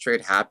why this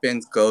trade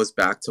happened goes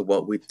back to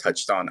what we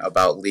touched on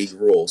about league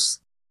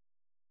rules.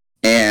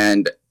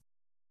 And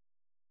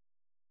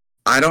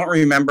I don't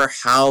remember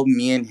how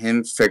me and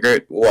him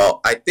figured. Well,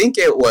 I think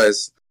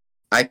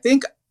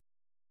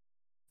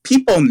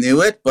people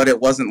knew it, but it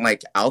wasn't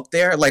like out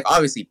there. Like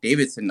obviously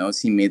Davidson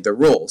knows he made the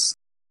rules.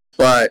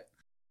 But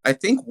I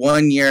think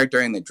one year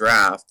during the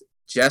draft,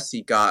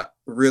 Jesse got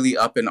really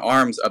up in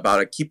arms about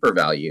a keeper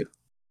value.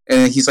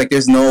 And he's like,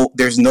 there's no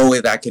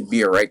way that could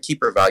be a right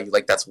keeper value.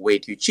 Like that's way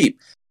too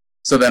cheap.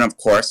 So then of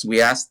course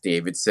we asked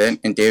Davidson,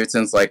 and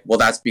Davidson's like, well,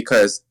 that's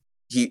because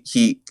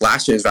he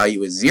last year's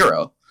value is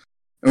 0.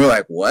 And we're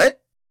like,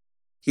 what?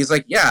 He's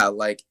like, yeah,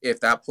 like if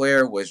that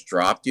player was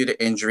dropped due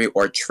to injury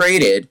or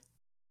traded,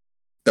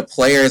 the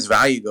player's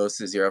value goes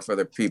to 0 for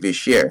the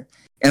previous year.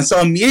 And so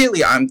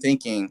immediately I'm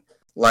thinking,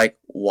 like,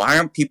 why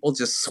aren't people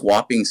just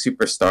swapping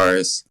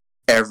superstars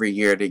every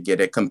year to get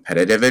a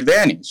competitive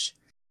advantage?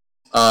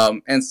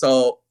 And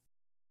so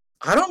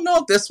I don't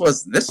know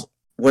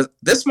if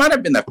this might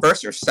have been the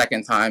first or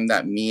second time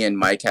that me and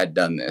Mike had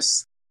done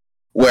this,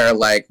 where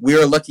like we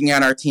were looking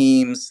at our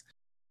teams.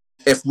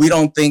 If we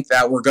don't think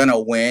that we're gonna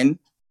win,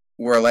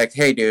 we're like,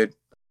 hey, dude,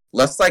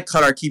 let's like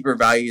cut our keeper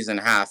values in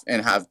half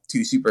and have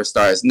 2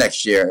 superstars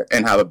next year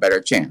and have a better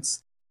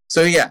chance.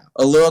 So yeah,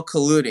 a little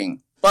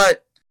colluding,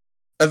 but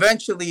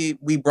eventually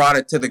we brought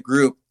it to the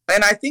group,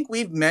 and I think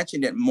we've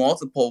mentioned it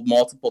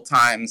multiple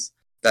times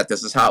that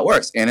this is how it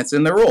works, and it's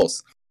in the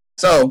rules.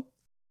 So,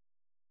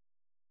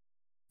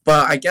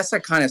 but I guess I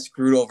kind of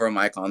screwed over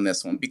Mike on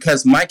this one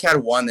because Mike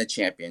had won the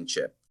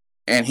championship,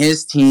 and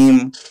his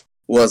team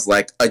was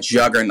like a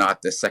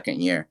juggernaut the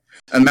second year.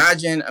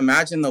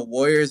 Imagine the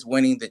Warriors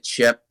winning the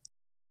chip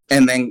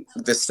and then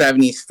the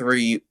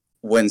 73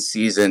 win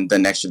season the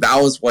next year. That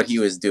was what he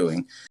was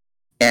doing.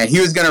 And he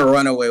was going to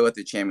run away with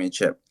the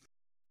championship.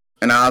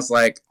 And I was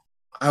like,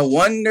 I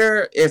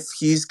wonder if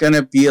he's going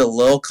to be a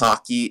little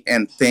cocky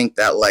and think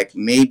that like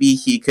maybe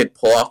he could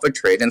pull off a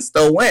trade and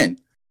still win.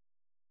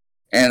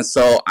 And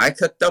so I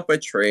cooked up a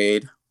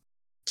trade.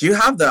 Do you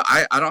have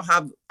I don't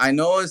have, I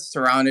know it's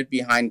surrounded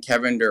behind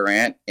Kevin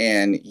Durant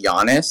and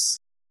Giannis,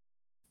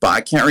 but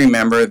I can't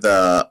remember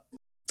the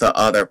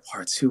other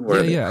parts. Who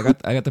were they? Yeah,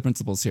 I got the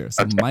principles here.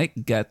 So okay.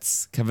 Mike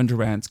gets Kevin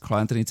Durant,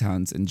 Karl Anthony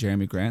Towns, and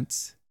Jeremy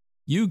Grant.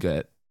 You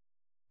get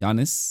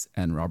Giannis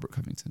and Robert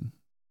Covington.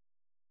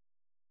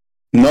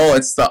 No,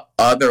 it's the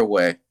other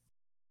way.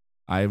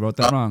 I wrote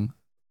that wrong.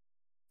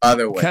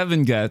 Other way.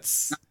 Kevin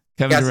gets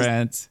Kevin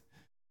Durant,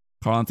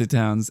 Karl Anthony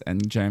Towns,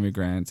 and Jeremy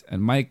Grant,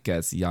 and Mike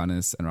gets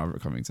Giannis and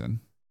Robert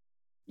Covington.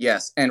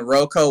 Yes, and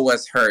Rocco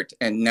was hurt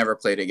and never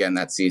played again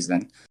that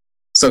season.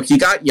 So he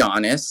got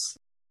Giannis.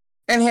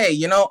 And hey,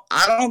 you know,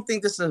 I don't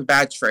think this is a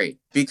bad trade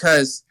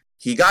because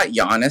he got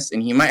Giannis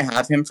and he might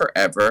have him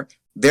forever.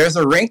 There's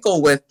a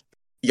wrinkle with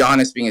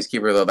Giannis being his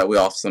keeper, though, that we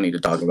also need to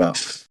talk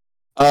about.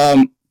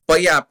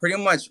 But yeah,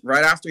 pretty much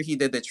right after he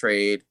did the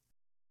trade,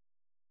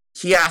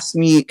 he asked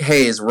me,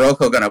 hey, is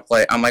Rocco going to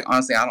play? I'm like,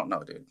 honestly, I don't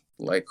know, dude.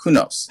 Like, who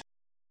knows?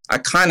 I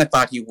kind of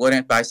thought he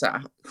wouldn't, but I said,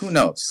 who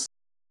knows?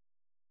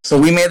 So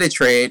we made the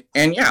trade,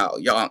 and yeah,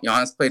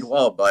 Giannis played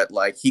well, but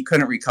like he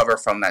couldn't recover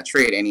from that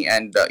trade, and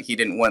he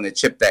didn't win the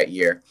chip that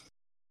year.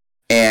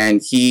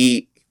 And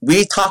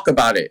we talk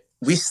about it.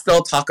 We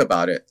still talk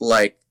about it,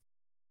 like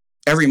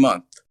every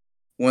month.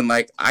 When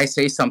like I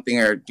say something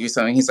or do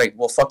something, he's like,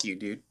 well, fuck you,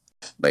 dude.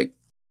 Like,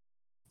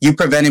 you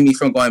prevented me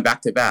from going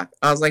back to back.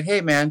 I was like,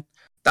 hey, man,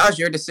 that was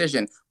your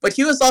decision. But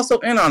he was also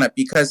in on it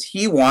because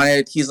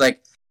he's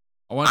like,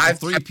 I want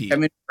the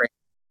 3P.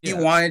 He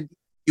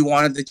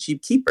wanted the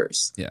cheap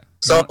keepers. Yeah.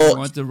 So I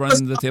want to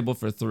run the table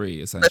for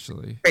 3,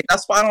 essentially.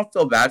 That's why I don't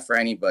feel bad for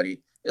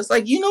anybody. It's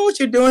like, you know what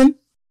you're doing.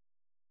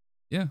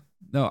 Yeah.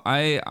 No,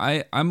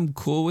 I'm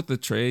cool with the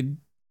trade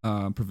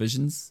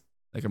provisions.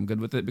 Like, I'm good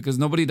with it because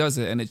nobody does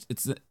it, and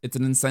it's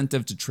an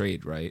incentive to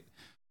trade, right?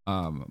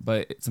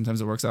 But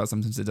sometimes it works out,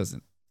 sometimes it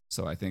doesn't.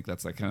 So I think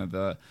that's like kind of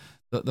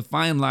the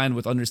fine line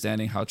with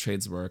understanding how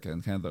trades work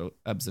and kind of the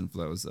ebbs and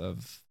flows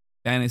of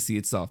fantasy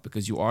itself,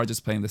 because you are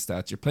just playing the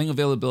stats. You're playing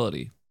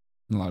availability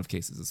in a lot of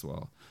cases as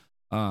well.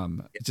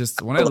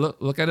 Just when I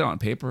look at it on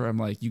paper, I'm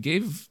like, you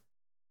got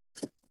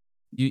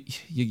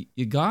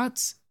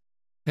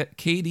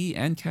KD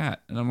and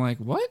Cat, and I'm like,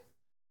 what?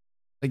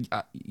 Like,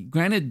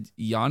 granted,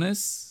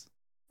 Giannis,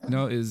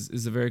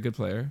 is a very good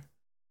player,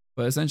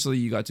 but essentially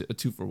you got a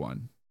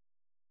 2-for-1.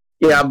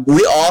 Yeah,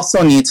 we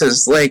also need to,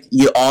 like,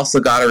 you also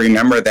got to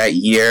remember that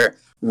year,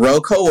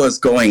 Rocco was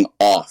going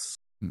off.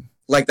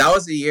 Like, that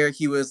was the year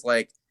he was,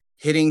 like,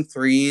 hitting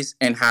threes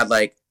and had,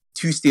 like,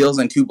 2 steals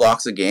and 2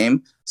 blocks a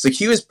game. So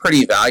he was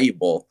pretty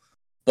valuable.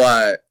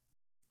 But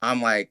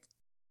I'm like,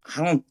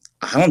 I don't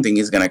think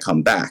he's going to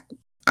come back.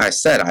 I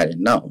said I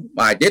didn't know.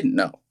 I didn't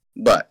know.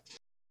 But,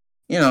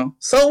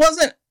 so it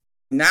wasn't,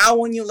 now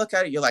when you look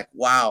at it, you're like,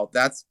 wow,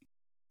 that's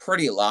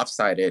pretty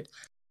lopsided.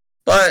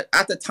 But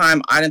at the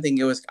time, I didn't think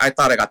it was, I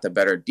thought I got the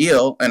better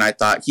deal, and I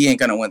thought he ain't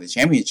going to win the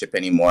championship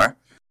anymore,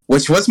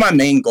 which was my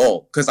main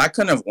goal, because I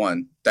couldn't have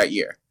won that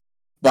year.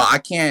 But I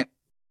couldn't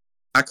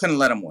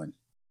let him win.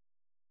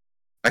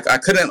 I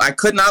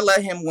could not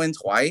let him win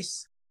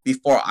twice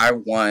before I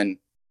won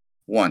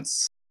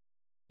once.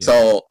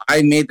 So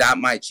I made that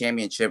my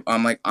championship.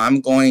 I'm like,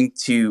 I'm going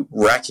to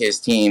wreck his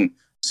team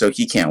so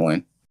he can't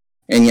win.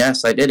 And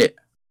yes, I did it.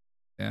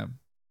 Yeah.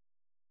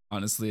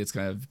 Honestly, it's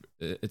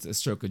a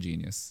stroke of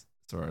genius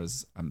as far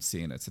as I'm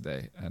seeing it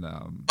today. And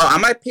I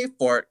might pay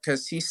for it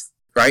because he's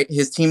right.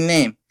 His team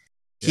name,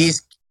 he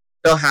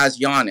still has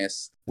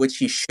Giannis, which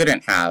he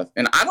shouldn't have.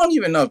 And I don't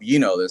even know if you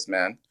know this,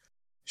 man.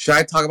 Should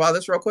I talk about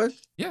this real quick?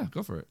 Yeah,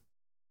 go for it.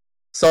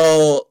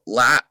 So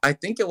I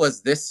think it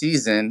was this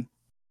season.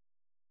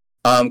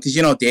 Because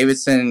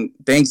Davidson,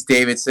 thanks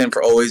Davidson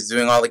for always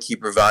doing all the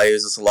keeper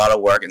values. It's a lot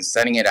of work and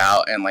sending it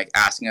out and like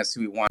asking us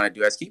who we want to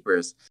do as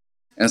keepers.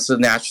 And so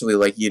naturally,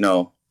 like,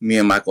 me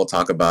and Michael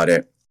talk about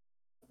it.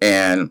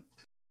 And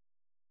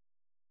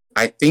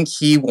I think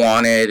he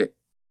was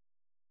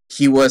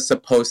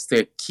supposed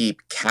to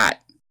keep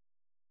Cat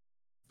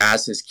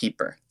as his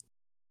keeper.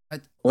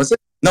 Was it?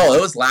 No,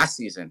 it was last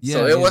season. Yeah,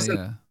 so it wasn't.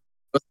 Yeah.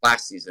 It was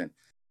last season.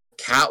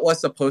 Cat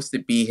was supposed to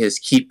be his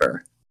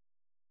keeper,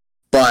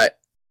 but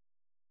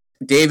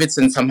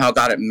Davidson somehow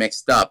got it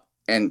mixed up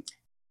and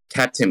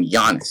kept him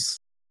Giannis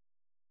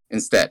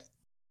instead.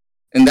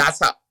 And that's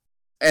how.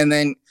 And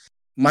then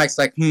Mike's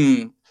like,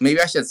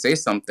 maybe I should say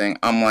something.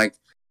 I'm like,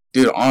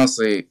 dude,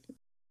 honestly,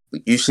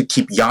 you should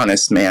keep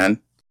Giannis, man.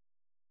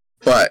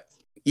 But,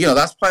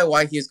 that's probably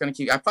why he's going to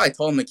keep. I probably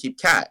told him to keep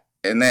Cat.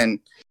 And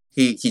then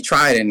he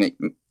tried and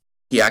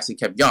he actually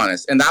kept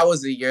Giannis. And that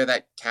was the year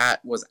that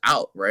Cat was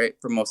out, right?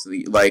 For most of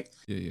the,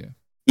 Yeah.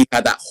 He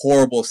had that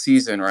horrible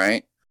season,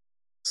 right?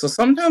 So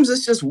sometimes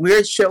it's just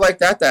weird shit like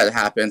that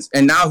happens.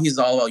 And now he's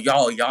all about,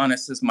 y'all,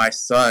 Giannis is my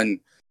son.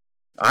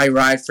 I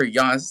ride for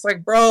Giannis. It's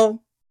like,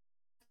 bro,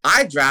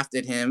 I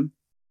drafted him.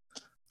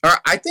 Or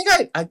I think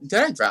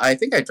I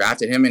think I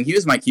drafted him, and he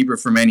was my keeper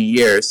for many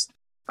years.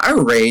 I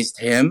raised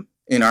him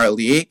in our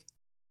league.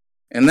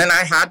 And then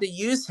I had to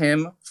use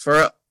him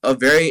for a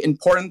very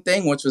important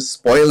thing, which was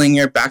spoiling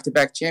your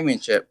back-to-back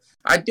championship.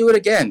 I'd do it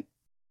again.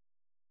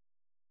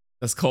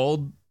 That's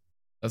cold.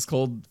 That's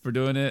cold for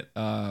doing it.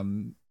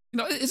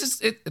 It's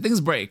just things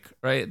break,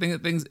 right?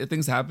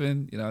 Things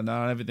happen.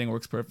 Not everything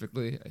works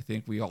perfectly. I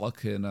think we all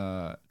can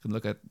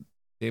look at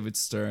David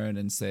Stern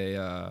and say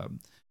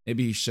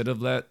maybe he should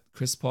have let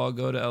Chris Paul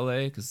go to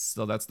LA because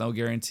still that's no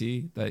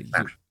guarantee that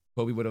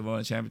Kobe would have won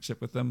a championship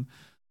with them.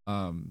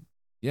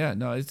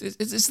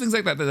 It's things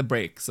like that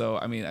break. So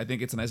I mean, I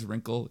think it's a nice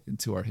wrinkle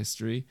into our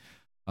history.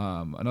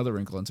 Another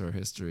wrinkle into our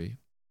history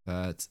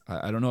that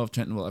I don't know if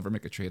Trenton will ever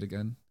make a trade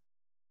again,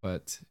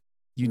 but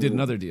you did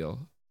another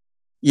deal.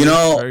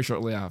 Very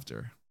shortly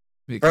after.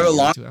 For a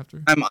long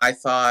time, I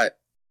thought,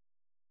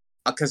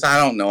 because I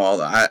don't know all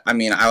that. I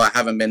mean, I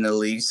haven't been in the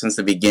league since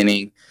the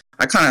beginning.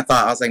 I kind of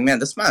thought, I was like, man,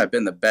 this might have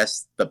been the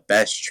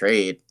best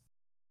trade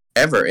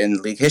ever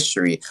in league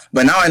history.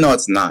 But now I know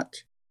it's not,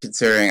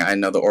 considering I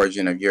know the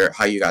origin of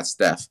how you got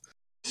Steph.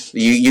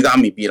 You got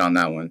me beat on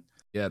that one.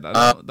 Yeah,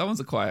 that one's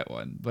a quiet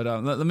one. But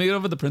let me go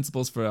over the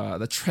principles for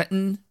the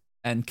Trenton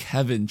and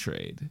Kevin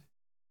trade.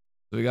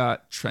 So we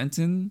got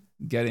Trenton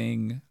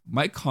getting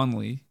Mike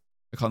Conley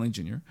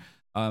Jr.,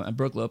 and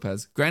Brook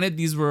Lopez. Granted,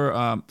 these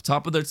were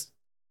top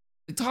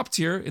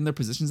tier in their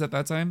positions at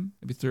that time,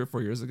 maybe 3 or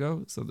 4 years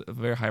ago. So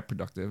very high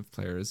productive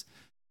players.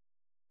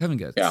 Kevin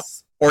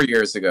gets 4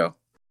 years ago.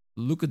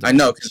 Luka. I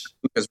know because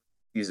Luka's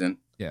season.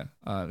 Yeah,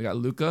 we got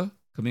Luka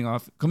coming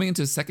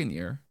into his second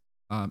year,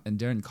 and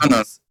Darren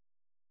Collins.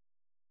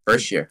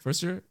 First year.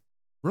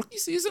 Rookie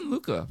season,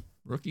 Luka.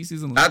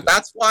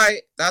 That's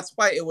why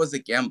it was a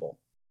gamble.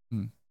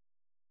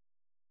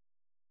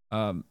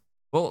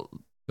 Well,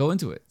 go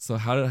into it. So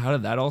how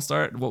did that all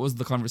start? What was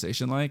the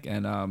conversation like,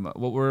 and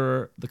what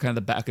were the kind of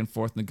the back and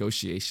forth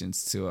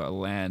negotiations to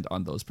land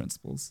on those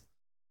principles?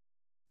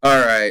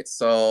 All right,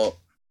 so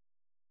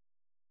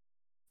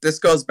this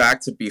goes back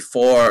to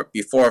before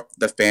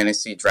the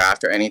fantasy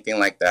draft or anything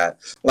like that.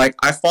 Like,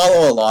 I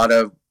follow a lot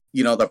of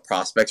the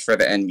prospects for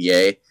the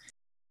NBA,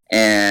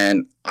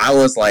 and I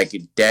was like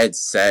dead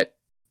set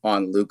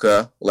on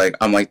Luka. Like,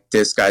 I'm like,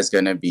 this guy's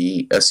gonna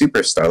be a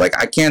superstar.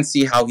 Like, I can't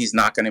see how he's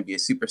not gonna be a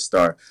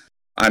superstar.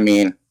 I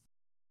mean,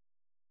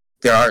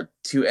 there are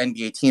 2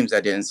 NBA teams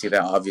that didn't see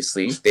that,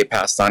 obviously. They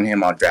passed on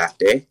him on draft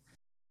day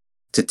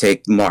to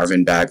take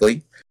Marvin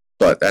Bagley,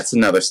 but that's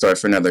another story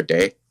for another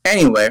day.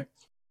 Anyway,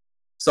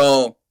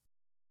 so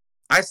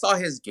I saw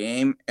his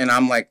game, and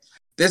I'm like,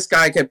 this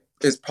guy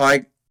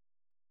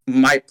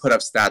might put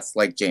up stats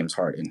like James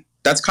Harden.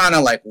 That's kind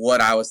of like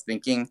what I was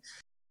thinking.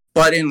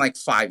 But in like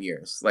 5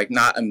 years, like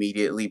not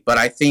immediately. But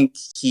I think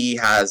he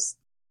has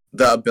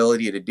the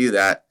ability to do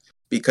that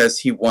because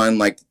he won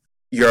like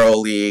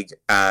EuroLeague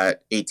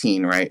at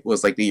 18, right?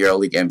 Was like the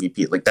EuroLeague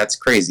MVP. Like, that's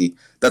crazy.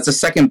 That's the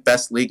second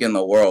best league in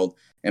the world.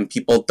 And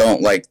people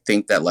don't like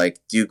think that like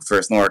Duke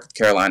versus North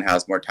Carolina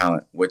has more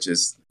talent, which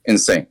is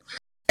insane.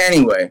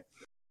 Anyway,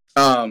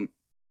 I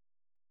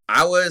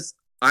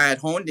had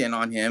honed in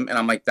on him, and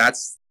I'm like,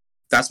 that's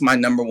my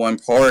number one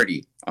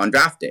priority on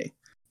draft day.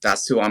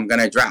 That's who I'm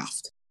gonna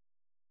draft.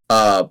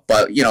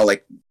 But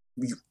like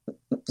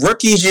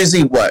rookies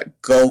usually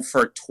go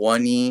for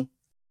 20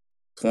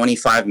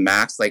 25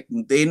 max. Like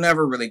they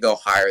never really go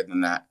higher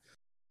than that.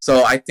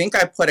 So I think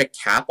I put a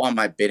cap on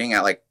my bidding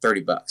at like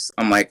 $30.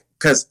 I'm like,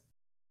 because,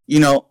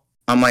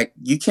 I'm like,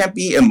 you can't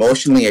be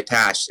emotionally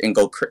attached and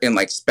go and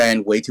like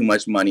spend way too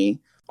much money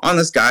on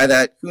this guy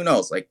that who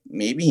knows, like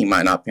maybe he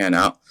might not pan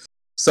out.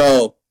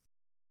 So,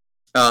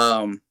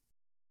 and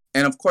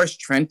of course,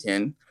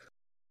 Trenton.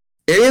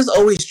 It is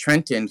always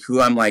Trenton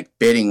who I'm like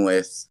bidding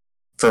with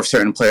for a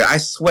certain player. I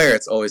swear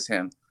it's always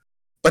him.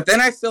 But then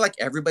I feel like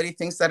everybody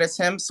thinks that it's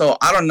him. So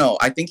I don't know.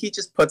 I think he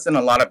just puts in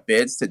a lot of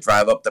bids to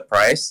drive up the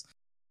price.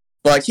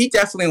 But he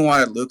definitely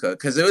wanted Luka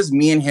because it was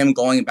me and him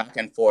going back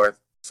and forth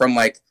from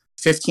like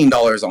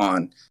 $15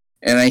 on.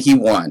 And then he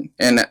won.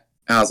 And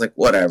I was like,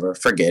 whatever,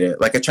 forget it.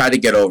 Like I tried to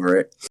get over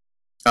it.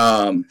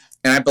 And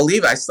I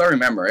believe, I still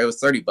remember, it was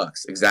 $30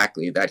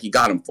 exactly that he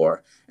got him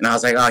for. And I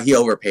was like, oh, he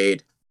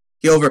overpaid.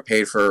 He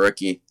overpaid for a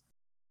rookie.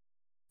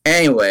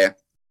 Anyway,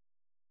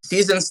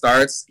 season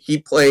starts.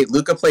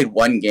 Luka played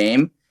one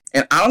game.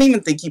 And I don't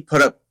even think he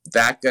put up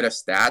that good of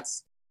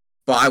stats.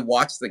 But I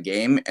watched the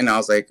game and I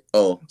was like,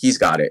 oh, he's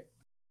got it.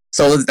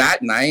 So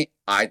that night,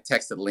 I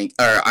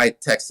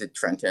texted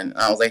Trenton. And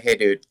I was like, hey,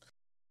 dude,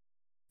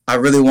 I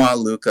really want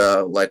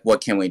Luka. Like,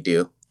 what can we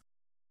do?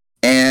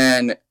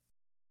 And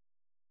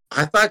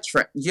I thought,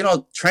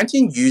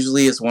 Trenton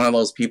usually is one of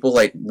those people,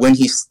 like, when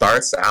he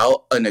starts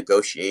out a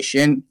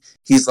negotiation,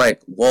 he's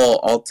like, well,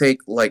 I'll take,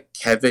 like,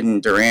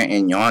 Kevin Durant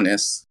and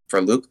Giannis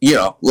for Luka.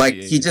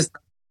 He just,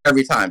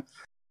 every time.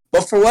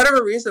 But for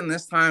whatever reason,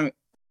 this time,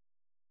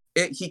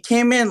 he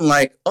came in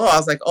like, I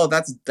was like, oh,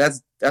 that's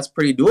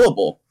pretty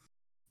doable.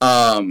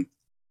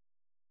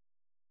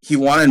 He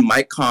wanted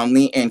Mike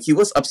Conley, and he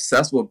was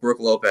obsessed with Brook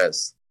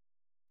Lopez,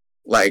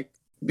 like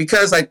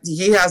because like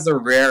he has the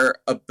rare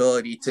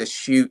ability to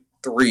shoot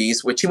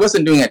threes, which he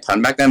wasn't doing a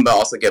ton back then, but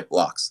also get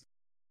blocks.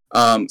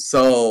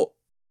 So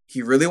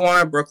he really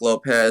wanted Brook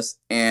Lopez,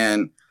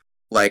 and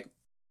like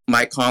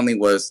Mike Conley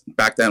was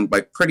back then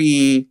like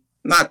pretty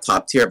not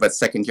top tier, but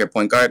second tier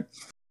point guard.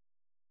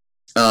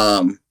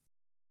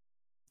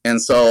 And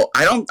so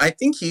I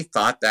think he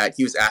thought that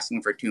he was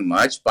asking for too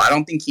much, but I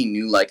don't think he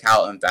knew like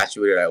how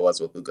infatuated I was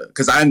with Luka.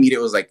 Because I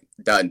immediately was like,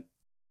 done.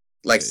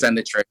 Like, send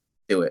the trick,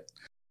 do it.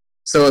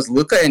 So it was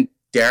Luka and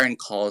Darren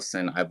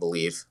Collison, I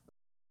believe,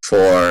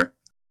 for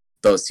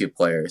those two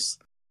players.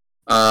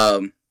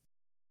 And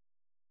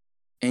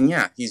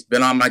yeah, he's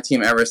been on my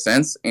team ever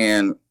since,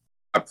 and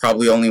I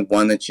probably only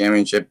won the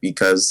championship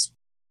because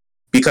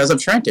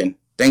of Trenton.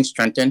 Thanks,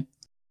 Trenton.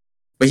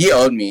 But he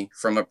owed me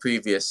from a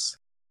previous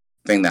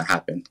thing that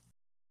happened.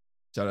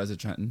 Shout out to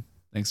Trenton.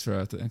 Thanks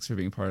for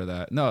being part of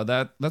that. No,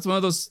 that's one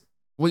of those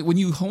when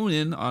you hone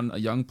in on a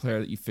young player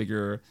that you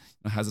figure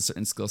has a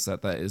certain skill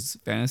set that is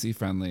fantasy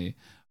friendly.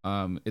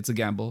 It's a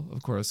gamble,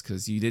 of course,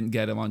 because you didn't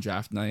get him on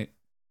draft night.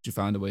 You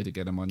found a way to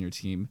get him on your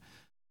team.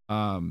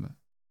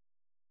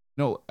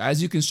 No,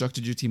 as you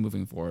constructed your team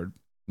moving forward,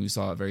 you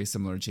saw a very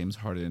similar James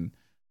Harden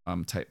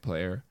type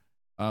player.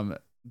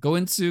 Go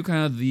into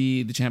kind of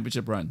the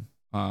championship run.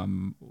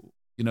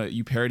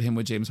 You paired him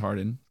with James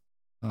Harden.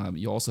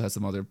 You also had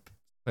some other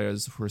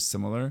players who are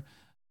similar.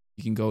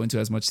 You can go into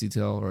as much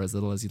detail or as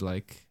little as you'd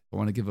like. I don't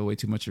want to give away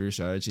too much of your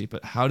strategy,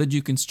 but how did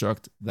you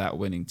construct that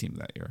winning team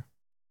that year?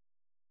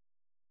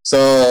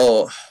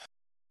 So,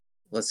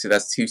 let's see,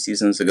 that's 2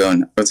 seasons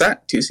ago. Was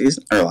that 2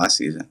 seasons or last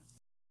season?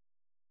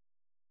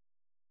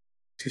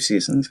 2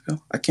 seasons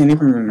ago? I can't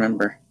even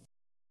remember.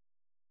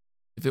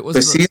 If it was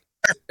it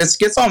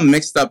gets all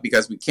mixed up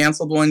because we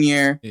canceled 1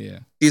 year. Yeah.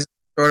 Season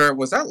shorter.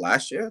 Was that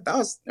last year?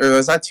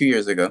 Was that 2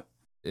 years ago?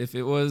 If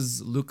it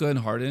was Luka and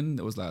Harden,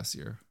 it was last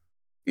year.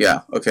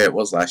 Yeah, okay, it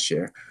was last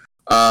year.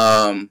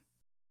 I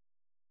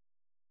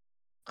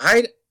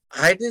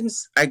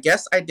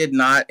guess I did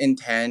not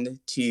intend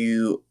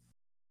to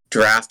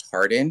draft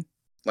Harden.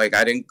 Like,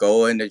 I didn't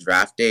go into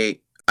draft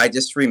day. I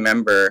just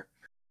remember.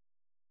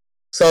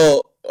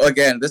 So,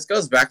 again, this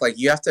goes back, like,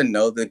 you have to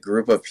know the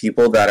group of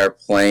people that are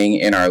playing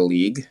in our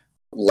league.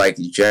 Like,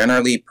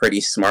 generally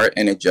pretty smart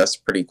and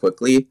adjust pretty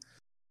quickly.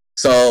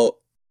 So,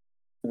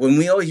 when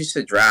we always used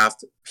to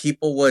draft,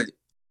 people would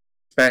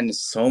spend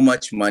so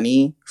much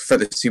money for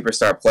the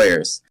superstar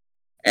players.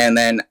 And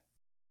then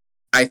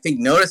I think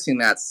noticing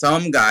that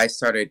some guys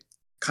started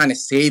kind of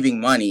saving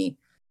money.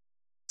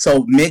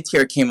 So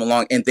mid-tier came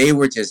along and they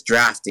were just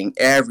drafting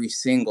every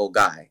single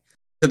guy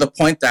to the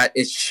point that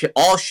it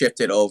all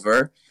shifted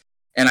over.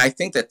 And I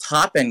think the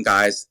top end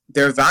guys,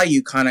 their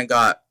value kind of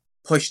got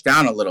pushed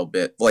down a little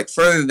bit, like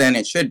further than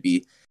it should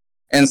be.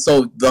 And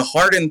so the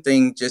Harden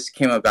thing just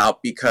came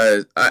about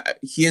because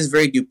he is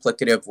very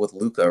duplicative with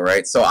Luka,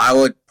 right? So I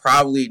would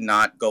probably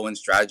not go in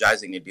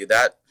strategizing to do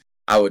that.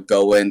 I would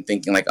go in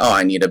thinking like, oh,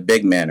 I need a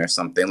big man or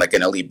something, like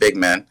an elite big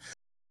man.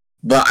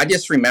 But I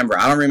just remember,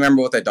 I don't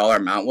remember what the dollar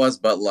amount was,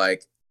 but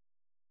like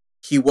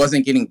he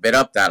wasn't getting bid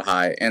up that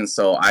high. And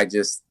so I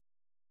just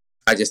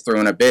threw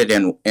in a bid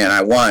and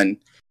I won.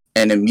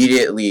 And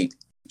immediately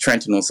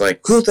Trenton was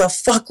like, who the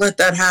fuck let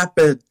that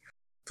happen?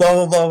 Blah,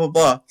 blah, blah, blah,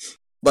 blah.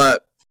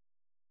 But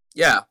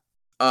yeah.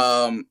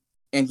 And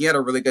he had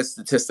a really good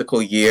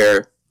statistical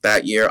year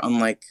that year,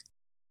 unlike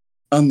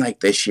unlike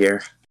this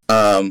year.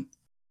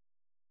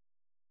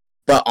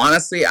 But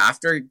honestly,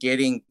 after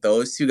getting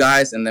those two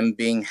guys and them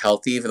being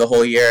healthy for the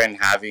whole year and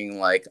having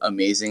like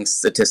amazing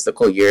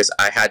statistical years,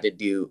 I had to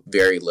do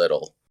very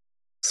little.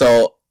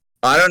 So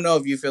I don't know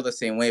if you feel the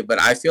same way, but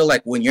I feel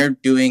like when you're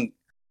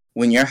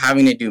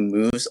having to do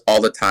moves all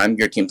the time,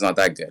 your team's not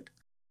that good.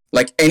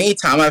 Like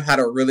anytime I've had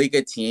a really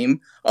good team,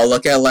 I'll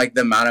look at like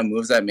the amount of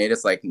moves I made,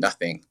 it's like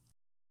nothing.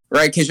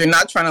 Right? Because you're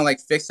not trying to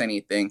like fix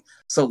anything.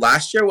 So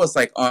last year was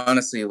like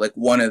honestly like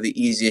one of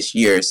the easiest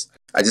years.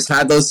 I just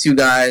had those two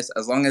guys.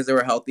 As long as they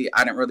were healthy,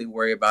 I didn't really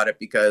worry about it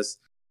because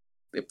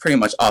they pretty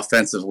much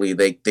offensively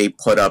they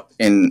put up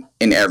in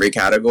every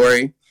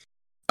category.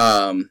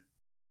 And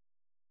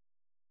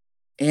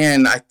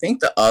I think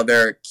the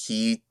other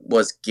key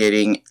was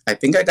I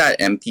think I got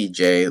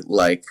MPJ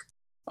like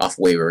off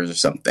waivers or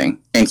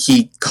something, and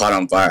he caught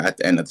on fire at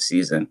the end of the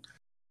season.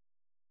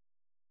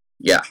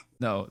 Yeah.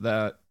 No,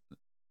 that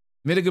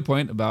made a good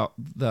point about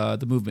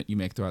the movement you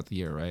make throughout the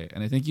year, right?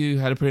 And I think you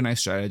had a pretty nice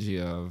strategy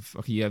of,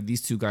 okay, you have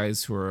these two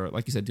guys who are,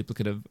 like you said,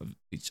 duplicative of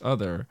each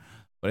other,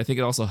 but I think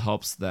it also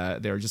helps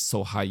that they're just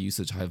so high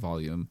usage, high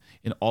volume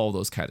in all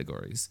those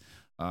categories.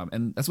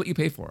 And that's what you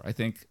pay for. I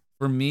think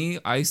for me,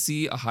 I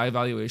see a high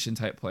valuation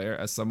type player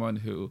as someone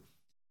who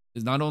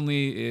is not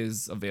only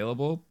is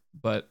available,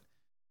 but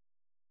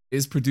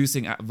is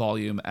producing at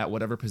volume at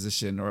whatever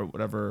position or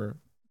whatever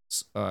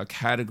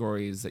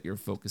categories that you're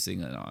focusing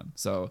in on.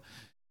 So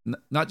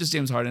not just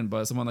James Harden,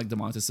 but someone like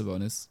Domantas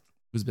Sabonis,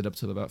 who's been up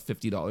to about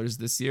 $50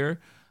 this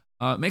year.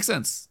 Makes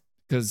sense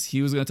because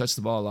he was going to touch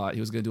the ball a lot. He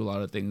was going to do a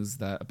lot of things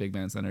that a big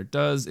man center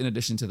does, in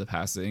addition to the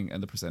passing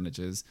and the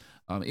percentages.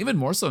 Even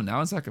more so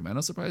now in Sacramento,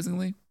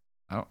 surprisingly.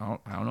 I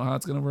don't know how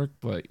it's going to work,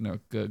 but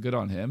good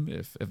on him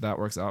if that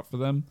works out for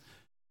them.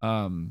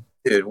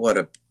 Dude, I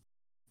guess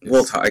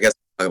we'll talk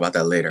about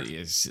that later.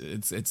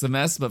 It's a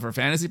mess, but for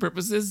fantasy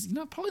purposes,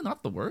 probably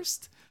not the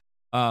worst.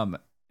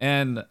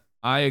 And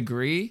I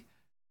agree.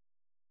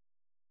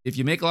 If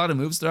you make a lot of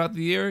moves throughout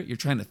the year, you're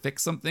trying to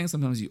fix something.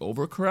 Sometimes you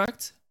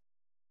overcorrect.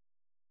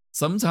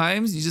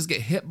 Sometimes you just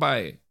get hit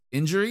by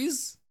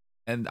injuries.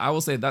 And I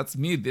will say that's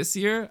me this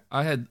year.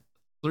 I had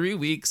 3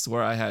 weeks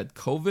where I had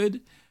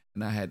COVID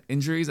and I had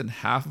injuries and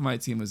half of my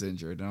team was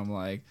injured. And I'm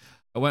like,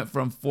 I went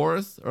from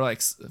fourth or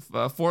like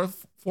four,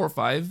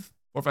 five,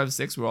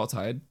 six. We're all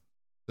tied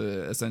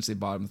to essentially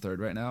bottom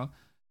third right now.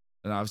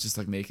 And I was just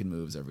like making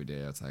moves every day.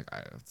 It's like,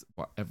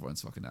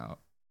 everyone's fucking out.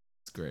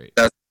 It's great.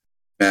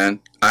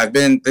 Man,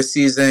 this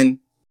season,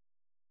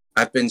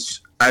 I've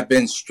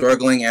been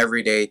struggling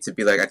every day to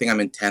be like, I think I'm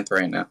in 10th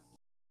right now.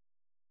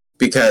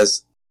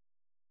 Because,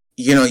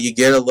 you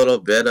get a little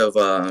bit of,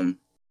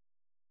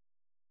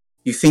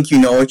 you think you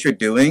know what you're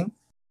doing.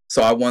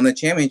 So I won the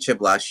championship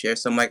last year.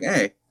 So I'm like,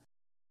 hey,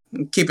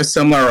 keep a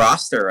similar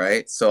roster,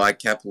 right? So I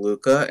kept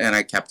Luka and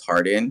I kept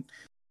Harden.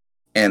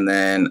 And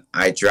then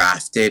I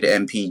drafted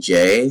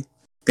MPJ.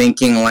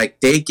 Thinking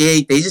like they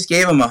just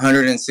gave him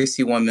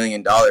 $161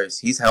 million.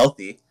 He's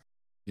healthy.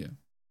 Yeah.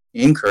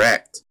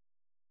 Incorrect.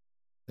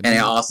 And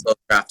I also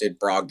drafted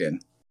Brogdon.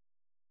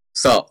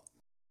 So.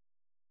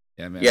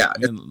 Yeah, man. Yeah.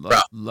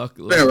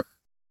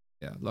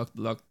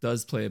 Luck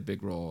does play a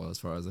big role as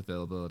far as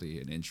availability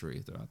and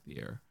injury throughout the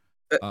year.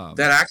 That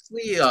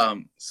actually,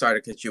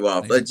 sorry to cut you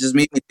off. It just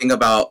made me think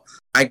about.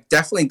 I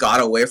definitely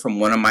got away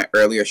from one of my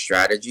earlier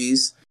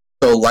strategies.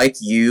 So like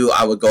you,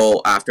 I would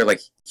go after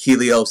like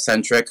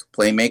heliocentric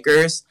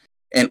playmakers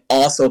and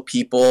also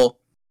people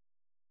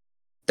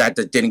that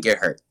didn't get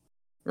hurt,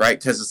 right?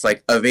 Because it's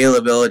like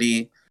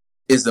availability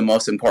is the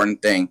most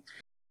important thing.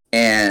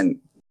 And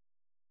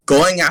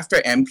going after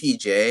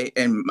MPJ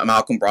and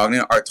Malcolm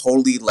Brogdon are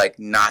totally like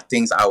not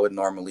things I would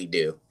normally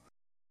do.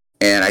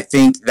 And I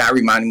think that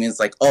reminded me, it's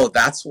like, oh,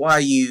 that's why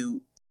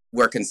you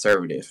were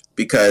conservative.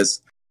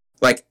 Because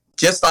like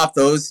just off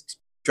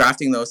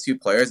drafting those two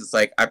players, it's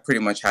like I pretty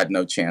much had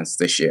no chance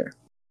this year,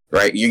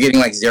 right? You're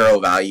getting like zero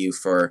value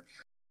for,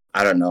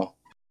 I don't know,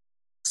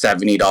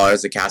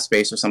 $70 a cap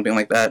space or something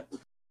like that.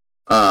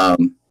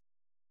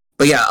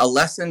 But yeah, a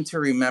lesson to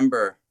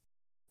remember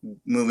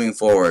moving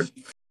forward,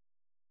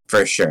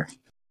 for sure.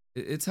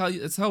 It's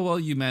how well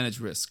you manage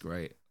risk,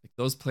 right? Like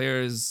those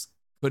players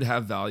could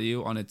have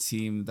value on a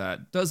team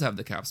that does have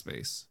the cap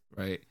space,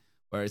 right?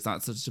 Where it's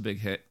not such a big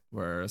hit.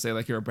 Where say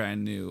like you're a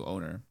brand new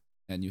owner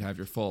and you have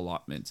your full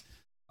allotment.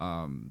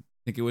 I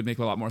think it would make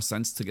a lot more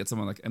sense to get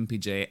someone like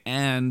MPJ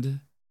and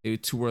maybe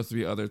 2 or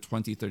 3 other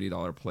 $20,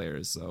 $30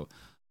 players. So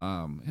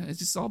it's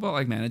just all about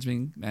like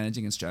managing and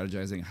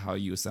strategizing how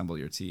you assemble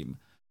your team.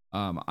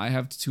 I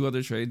have 2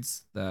 other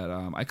trades that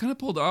I kind of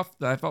pulled off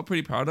that I felt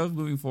pretty proud of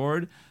moving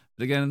forward.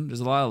 But again, there's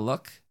a lot of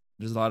luck.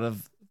 There's a lot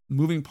of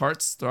moving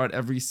parts throughout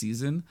every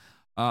season.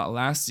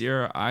 Last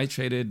year, I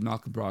traded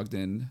Malcolm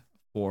Brogdon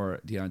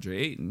for DeAndre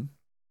Ayton.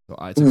 So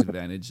I took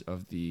advantage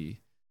of the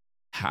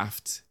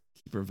halved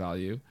keeper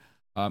value.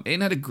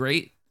 Ayton had a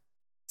great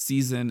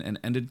season and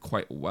ended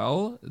quite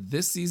well.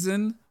 This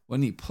season,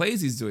 when he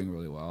plays, he's doing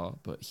really well,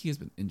 but he has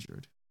been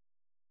injured.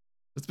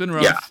 It's been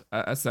rough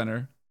at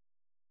center.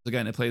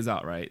 Again, it plays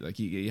out, right? Like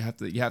you have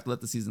to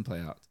let the season play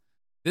out.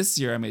 This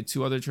year I made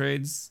 2 other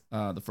trades.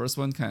 The first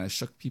one kind of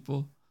shook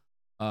people.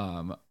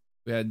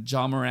 We had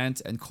John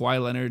Morant and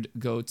Kawhi Leonard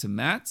go to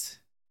Matt.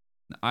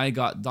 I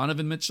got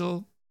Donovan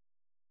Mitchell.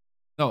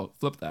 No,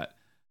 flip that.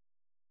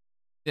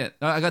 Yeah,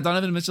 I got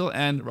Donovan Mitchell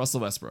and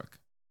Russell Westbrook.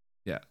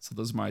 Yeah, so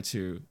those are my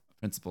 2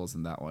 principals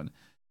in that one.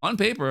 On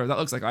paper, that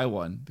looks like I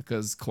won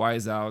because Kawhi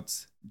is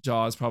out.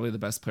 Ja is probably the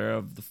best player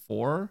of the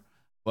 4,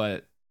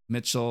 but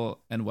Mitchell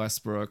and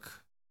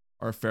Westbrook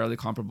are fairly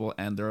comparable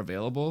and they're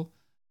available.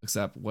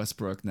 Except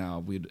Westbrook now,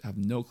 we have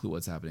no clue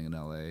what's happening in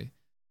LA.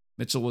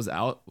 Mitchell was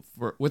out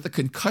with a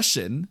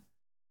concussion,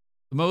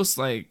 the most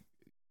like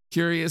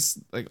curious,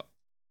 like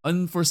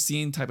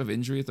unforeseen type of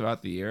injury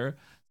throughout the year.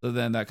 So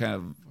then that kind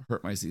of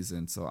hurt my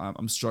season. So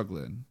I'm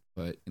struggling,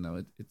 but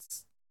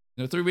it's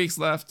 3 weeks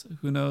left.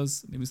 Who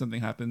knows? Maybe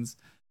something happens.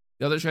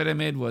 The other trade I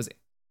made was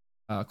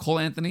Cole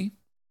Anthony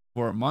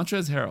for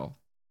Montrezl Harrell,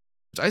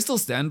 which I still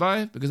stand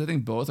by because I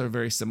think both are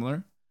very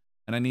similar,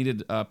 and I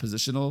needed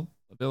positional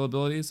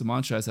availability. So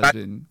Montrezl has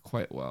been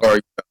quite well. Or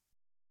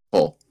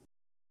Cole.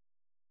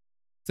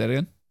 Say it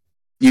again.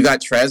 You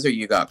got Trez or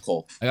you got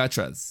Cole? I got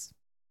Trez.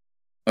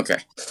 Okay.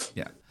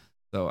 Yeah.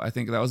 So I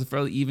think that was a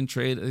fairly even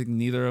trade. I think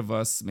neither of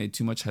us made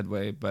too much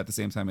headway, but at the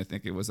same time, I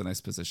think it was a nice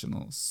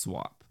positional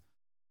swap.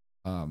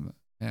 And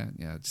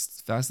yeah,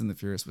 just Fast and the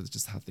Furious with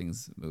just how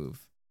things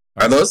move.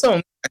 Are those the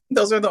only? I think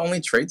those are the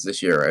only trades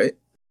this year, right?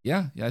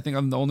 Yeah. I think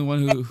I'm the only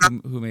one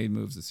who made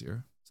moves this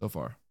year so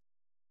far.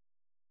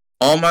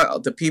 All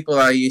the people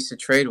I used to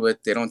trade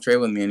with, they don't trade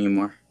with me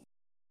anymore.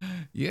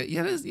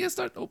 Yeah,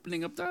 start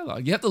opening up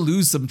dialogue. You have to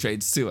lose some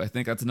trades too. I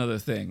think that's another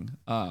thing.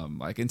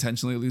 Like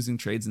intentionally losing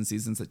trades in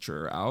seasons that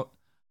you're out.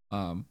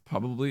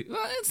 Probably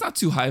it's not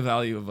too high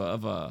value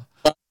of a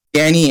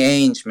Danny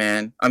Ainge,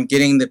 man. I'm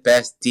getting the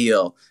best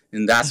deal,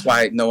 and that's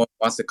why no one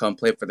wants to come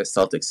play for the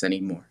Celtics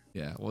anymore.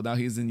 Yeah, well now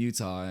he's in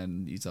Utah,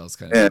 and Utah's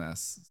kind of a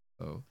mess.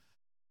 So,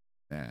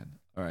 man,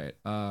 all right.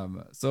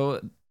 So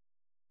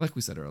like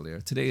we said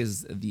earlier, today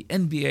is the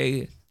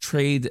NBA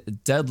trade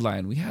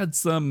deadline. We had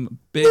some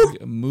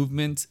big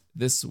movement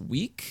this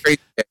week.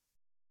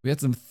 We had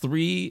some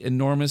 3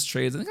 enormous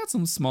trades, and I got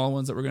some small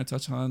ones that we're going to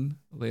touch on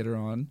later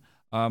on.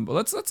 But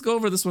let's go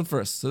over this one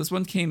first. So this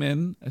one came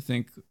in, I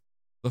think,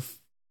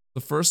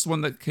 the first one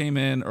that came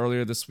in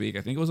earlier this week.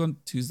 I think it was on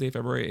Tuesday,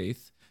 February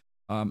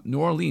 8th. New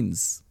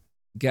Orleans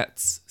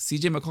gets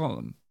CJ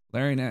McCollum,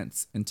 Larry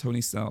Nance, and Tony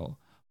Snell.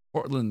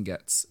 Portland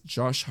gets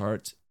Josh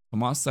Hart,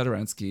 Tomas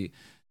Satoransky,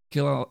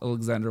 Kill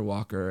Alexander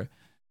Walker,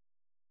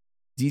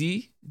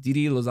 Didi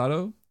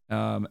Lozado,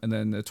 and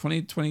then the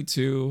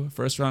 2022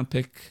 first round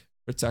pick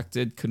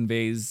protected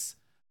conveys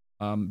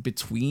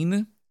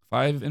between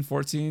 5 and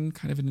 14,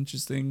 kind of an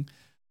interesting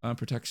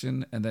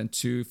protection, and then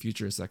 2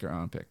 future second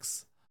round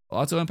picks. A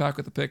lot to unpack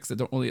with the picks that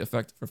don't really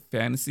affect for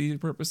fantasy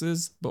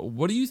purposes, but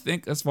what do you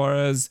think as far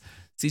as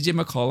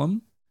CJ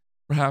McCollum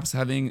perhaps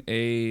having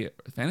a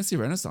fantasy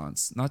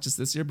renaissance, not just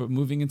this year, but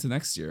moving into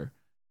next year?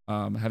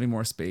 Having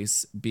more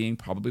space, being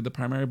probably the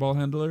primary ball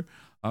handler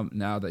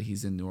now that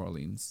he's in New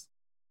Orleans.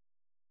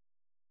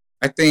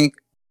 I think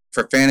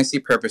for fantasy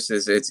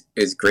purposes,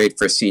 it's great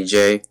for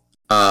CJ.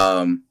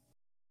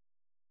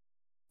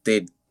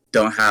 They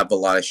don't have a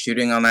lot of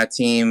shooting on that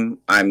team.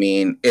 I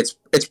mean, it's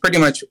pretty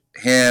much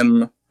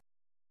him,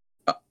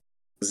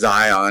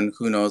 Zion,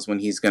 who knows when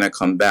he's going to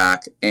come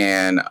back,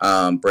 and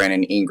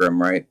Brandon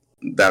Ingram, right?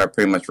 That are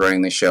pretty much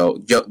running the show.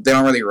 They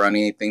don't really run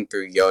anything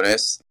through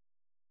Jonas.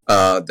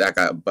 That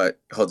guy, but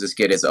he'll just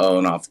get his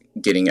own off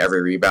getting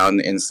every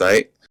rebound in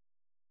sight.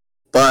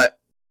 But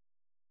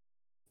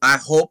I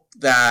hope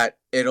that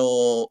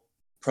it'll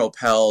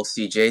propel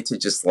CJ to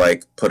just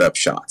like put up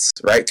shots,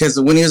 right? Because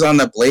when he was on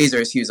the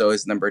Blazers, he was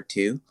always number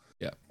 2.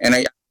 Yeah,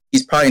 and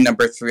he's probably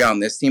number 3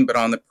 on this team. But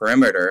on the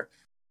perimeter,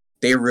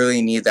 they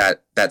really need that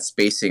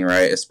spacing,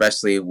 right?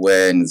 Especially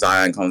when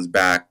Zion comes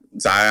back.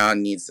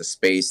 Zion needs the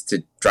space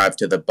to drive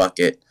to the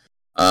bucket.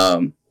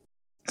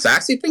 So I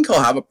actually think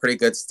he'll have a pretty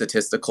good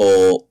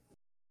statistical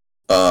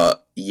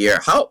year.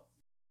 How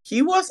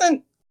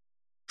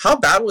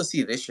bad was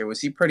he this year?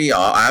 Was he pretty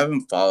off? I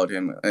haven't followed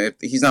him.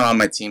 He's not on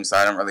my team, so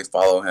I don't really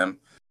follow him.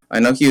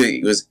 I know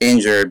he was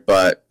injured,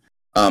 but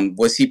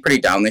was he pretty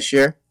down this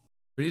year?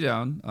 Pretty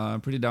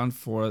down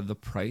for the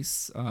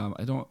price.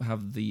 I don't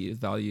have the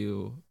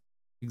value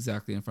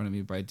exactly in front of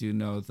me, but I do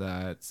know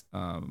that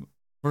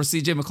for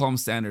CJ McCollum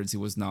standards, he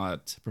was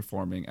not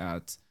performing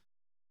at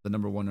the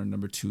number 1 or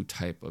number 2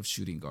 type of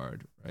shooting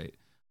guard, right?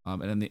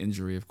 And then the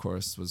injury, of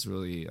course, was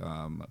really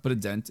put a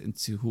dent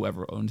into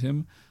whoever owned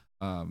him.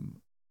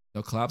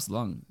 Collapsed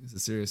lung is a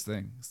serious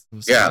thing.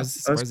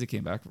 Surprised he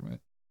came back from it.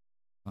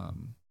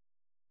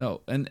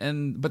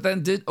 But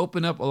then did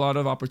open up a lot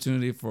of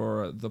opportunity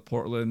for the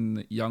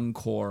Portland young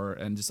core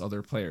and just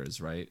other players,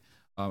 right?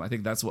 I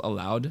think that's what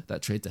allowed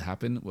that trade to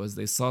happen was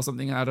they saw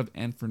something out of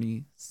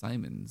Anthony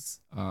Simons.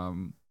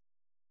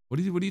 What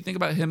do you think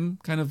about him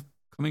kind of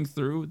coming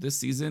through this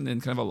season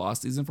and kind of a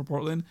lost season for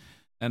Portland?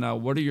 And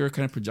what are your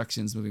kind of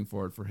projections moving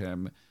forward for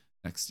him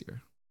next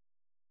year?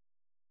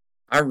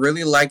 I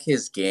really like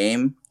his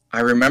game.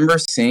 I remember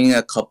seeing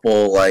a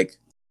couple like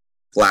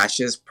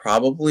flashes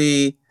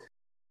probably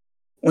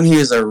when he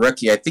was a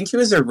rookie. I think he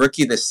was a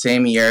rookie the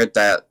same year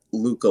that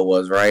Luka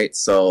was, right?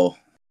 So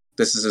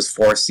this is his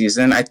fourth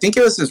season. I think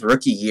it was his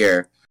rookie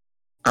year.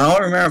 I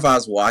don't remember if I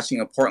was watching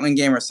a Portland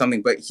game or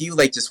something, but he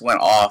like just went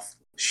off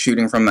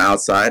shooting from the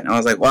outside. And I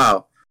was like,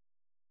 wow.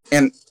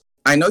 And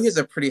I know he's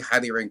a pretty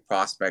highly ranked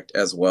prospect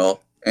as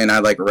well. And I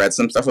like read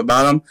some stuff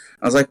about him.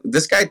 I was like,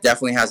 this guy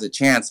definitely has a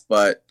chance,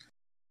 but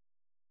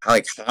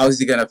like, how is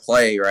he going to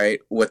play, right?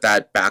 With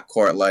that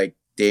backcourt, like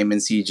Dame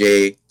and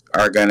CJ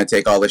are going to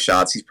take all the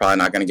shots. He's probably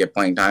not going to get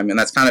playing time. And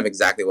that's kind of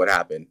exactly what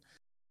happened.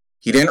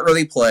 He didn't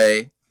really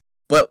play.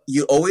 But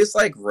you always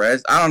like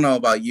read, I don't know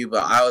about you,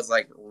 but I was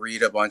like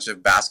read a bunch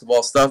of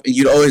basketball stuff, and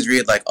you'd always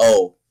read like,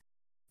 oh,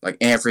 like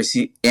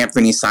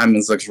Anthony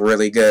Simons looks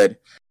really good.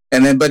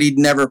 And then, but he'd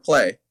never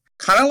play.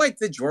 Kind of like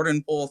the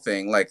Jordan Poole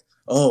thing. Like,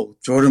 oh,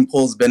 Jordan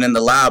Poole's been in the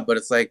lab, but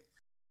it's like,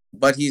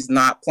 but he's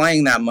not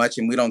playing that much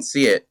and we don't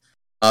see it.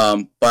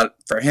 But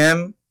for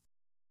him,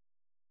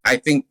 I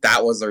think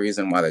that was the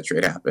reason why the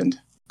trade happened.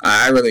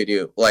 I really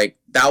do. Like,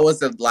 that was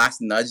the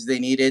last nudge they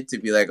needed to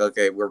be like,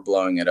 okay, we're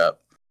blowing it up.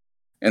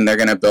 And they're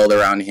gonna build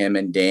around him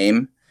and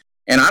Dame.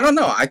 And I don't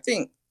know. I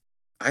think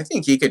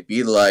he could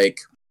be like,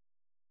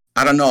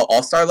 I don't know,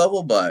 all-star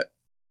level, but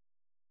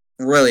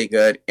really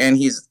good. And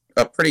he's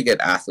a pretty good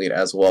athlete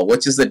as well,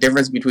 which is the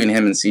difference between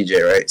him and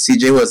CJ, right?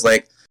 CJ was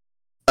like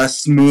a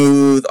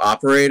smooth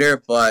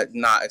operator, but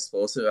not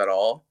explosive at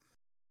all.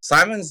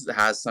 Simons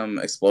has some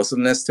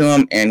explosiveness to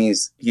him, and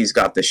he's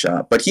got the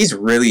shot, but he's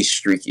really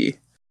streaky.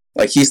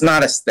 Like, he's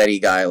not a steady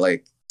guy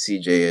like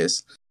CJ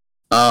is.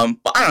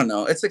 But I don't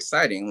know. It's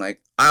exciting.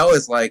 Like, I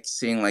always like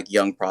seeing like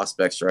young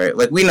prospects, right?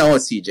 Like, we know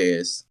what CJ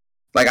is.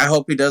 Like, I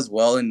hope he does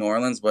well in New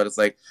Orleans, but it's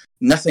like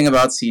nothing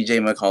about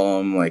CJ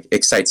McCollum like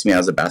excites me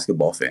as a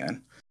basketball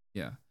fan.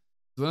 Yeah,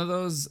 one of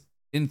those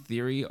in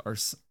theory are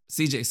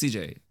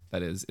CJ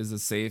that is a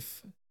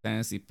safe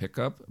fantasy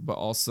pickup, but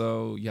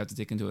also you have to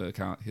take into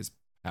account his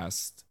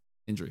past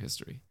injury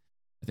history.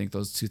 I think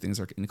those two things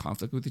are in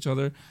conflict with each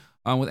other.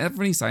 With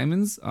Anthony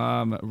Simons,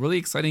 really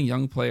exciting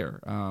young player.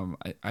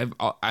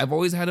 I've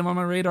always had him on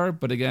my radar,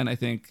 but again, I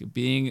think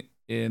being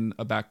in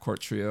a backcourt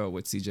trio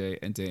with CJ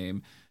and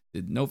Dame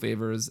did no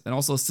favors, and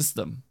also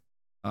system.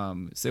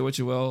 Say what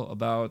you will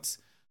about,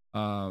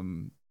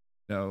 I'm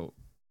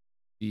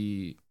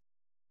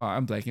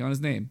blanking on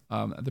his name.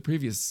 The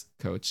previous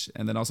coach,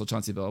 and then also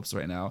Chauncey Billups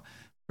right now.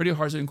 Pretty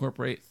hard to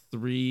incorporate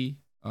three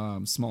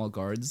small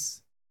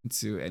guards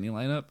into any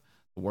lineup.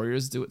 The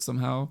Warriors do it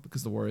somehow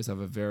because the Warriors have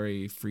a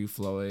very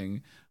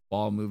free-flowing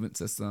ball movement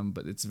system,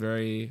 but it's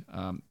very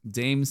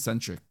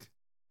Dame-centric.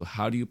 So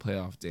how do you play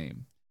off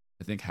Dame?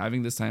 I think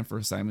having this time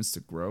for Simons to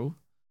grow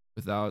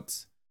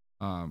without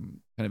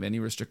kind of any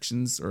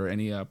restrictions or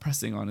any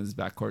pressing on his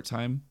backcourt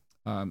time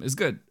is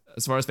good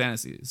as far as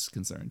fantasy is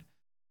concerned.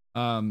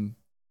 I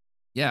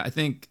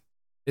think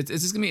it's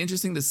just going to be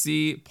interesting to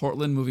see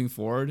Portland moving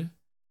forward,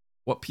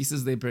 what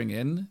pieces they bring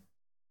in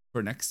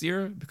for next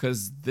year,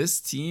 because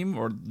this team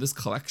or this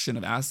collection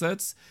of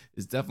assets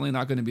is definitely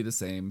not going to be the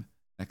same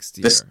next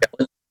year.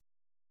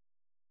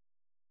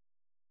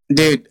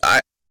 Dude,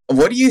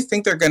 what do you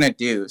think they're gonna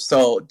do?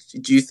 So,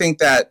 do you think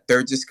that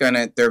they're just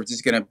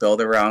gonna build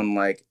around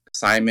like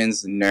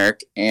Simons,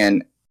 Nurk,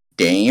 and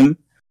Dame?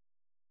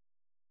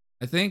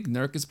 I think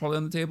Nurk is probably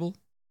on the table.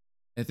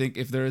 I think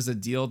if there is a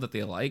deal that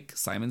they like,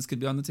 Simons could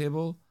be on the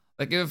table.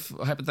 Like if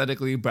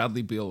hypothetically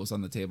Bradley Beal was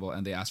on the table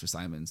and they asked for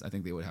Simons, I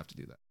think they would have to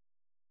do that.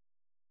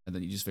 And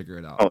then you just figure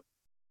it out. Oh,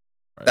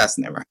 right? That's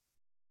never.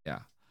 Yeah.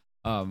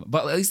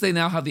 But at least they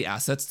now have the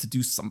assets to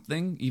do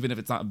something, even if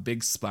it's not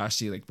big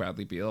splashy like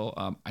Bradley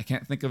Beal. I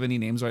can't think of any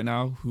names right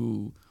now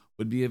who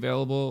would be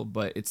available,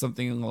 but it's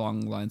something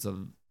along the lines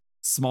of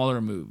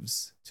smaller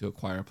moves to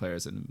acquire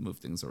players and move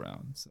things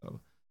around. So,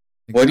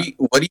 what do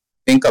you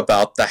think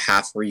about the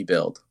half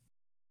rebuild?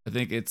 I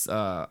think it's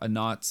I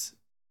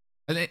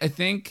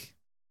think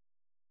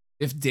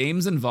if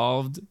Dame's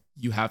involved,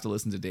 you have to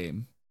listen to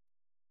Dame.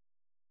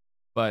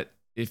 But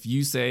if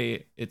you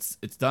say it's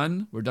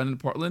done, we're done in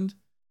Portland,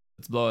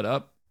 let's blow it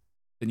up,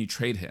 then you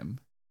trade him.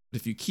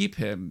 But if you keep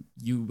him,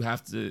 you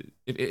have to.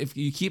 If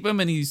you keep him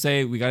and you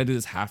say we got to do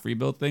this half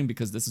rebuild thing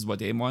because this is what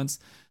Dame wants,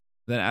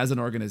 then as an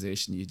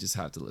organization, you just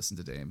have to listen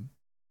to Dame.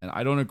 And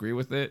I don't agree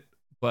with it,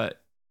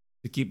 but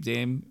to keep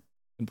Dame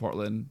in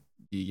Portland,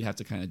 you have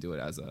to kind of do it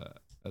as a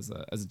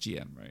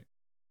GM, right?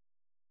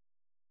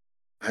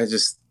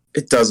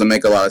 It doesn't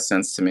make a lot of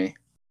sense to me.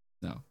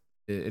 No,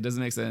 it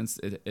doesn't make sense.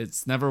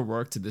 It's never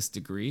worked to this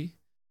degree,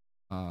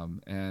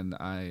 and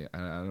I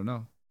don't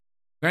know.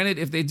 Granted,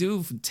 if they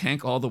do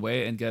tank all the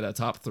way and get a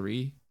top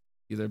three,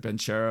 either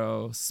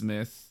Banchero,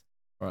 Smith,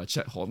 or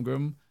Chet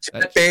Holmgren,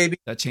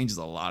 that changes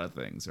a lot of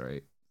things,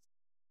 right?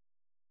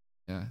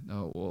 Yeah,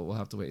 no, we'll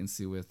have to wait and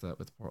see with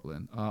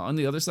Portland. On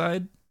the other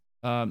side,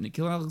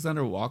 Nickeil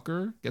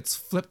Alexander-Walker gets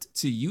flipped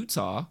to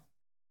Utah.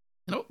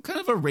 Kind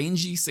of a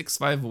rangy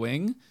 6'5"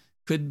 wing,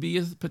 could be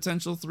a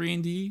potential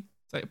 3-and-D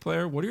type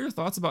player. What are your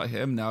thoughts about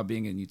him now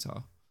being in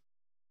Utah?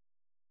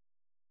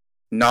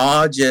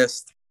 No,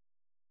 just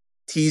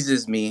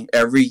teases me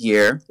every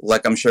year,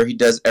 like I'm sure he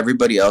does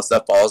everybody else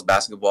that follows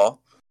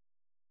basketball.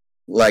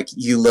 Like,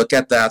 you look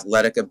at the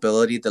athletic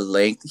ability, the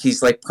length,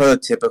 he's like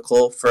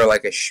prototypical for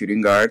like a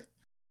shooting guard,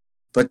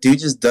 but dude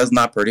just does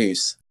not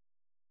produce.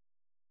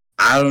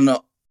 I don't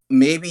know.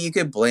 Maybe you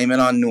could blame it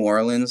on New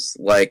Orleans.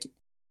 Like,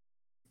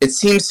 it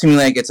seems to me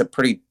like it's a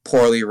pretty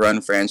poorly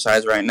run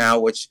franchise right now,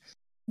 which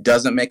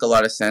doesn't make a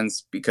lot of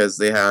sense because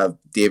they have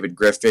David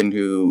Griffin,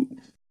 who,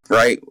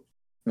 right,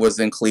 was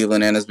in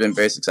Cleveland and has been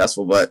very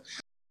successful. But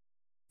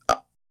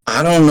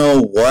I don't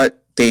know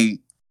what they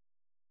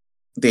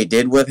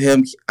did with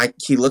him.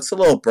 He looks a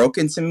little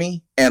broken to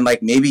me, and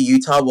like maybe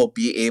Utah will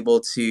be able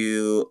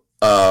to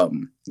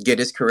get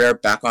his career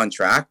back on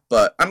track.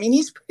 But I mean,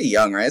 he's pretty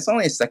young, right? It's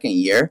only his second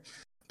year.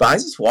 But I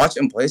just watch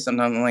him play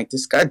sometimes. I'm like,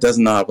 this guy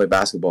doesn't know how to play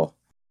basketball,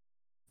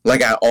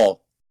 like at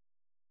all.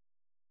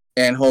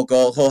 And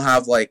he'll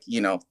have like, you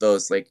know,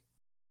 those like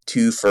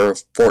 2 for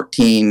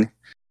 14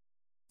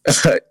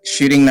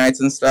 shooting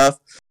nights and stuff.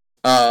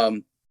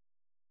 But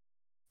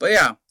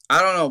yeah,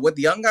 I don't know. With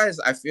the young guys,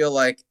 I feel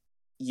like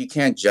you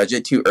can't judge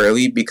it too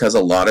early because a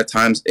lot of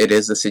times it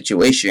is a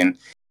situation.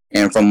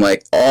 And from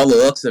like all the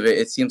looks of it,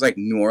 it seems like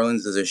New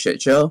Orleans is a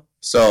shit show.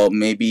 So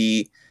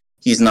maybe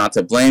he's not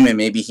to blame, and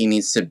maybe he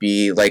needs to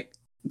be like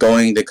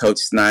going to Coach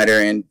Snyder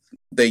and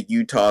the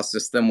Utah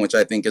system, which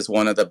I think is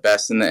one of the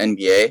best in the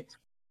NBA.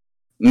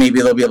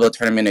 Maybe they'll be able to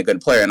turn him into a good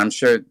player. And I'm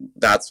sure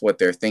that's what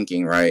they're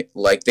thinking, right?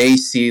 Like, they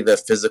see the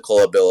physical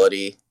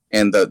ability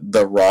and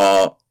the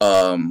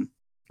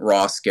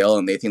raw skill,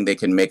 and they think they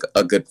can make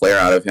a good player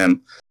out of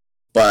him.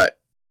 But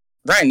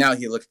right now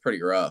he looks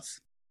pretty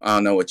rough. I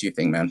don't know what you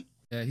think, man.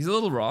 Yeah, he's a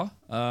little raw.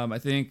 I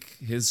think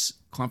his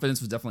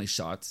confidence was definitely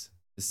shot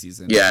this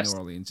season. Yes. In New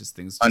Orleans, just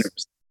things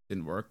 100%.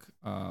 didn't work.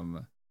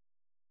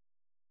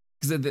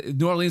 Because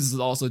New Orleans is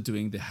also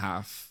doing the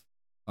half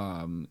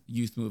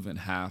youth movement,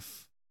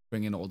 half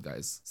bring in old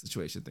guys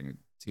situation thing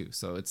too.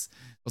 So it's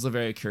also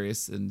very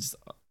curious and just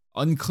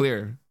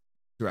unclear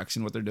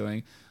direction what they're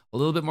doing. A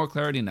little bit more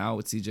clarity now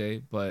with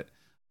CJ, but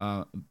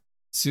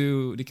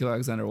to Nickeil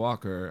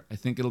Alexander-Walker, I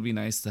think it'll be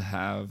nice to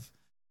have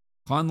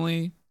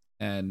Conley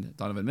and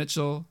Donovan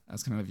Mitchell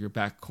as kind of your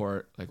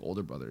backcourt, like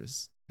older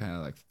brothers, kind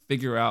of like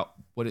figure out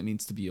what it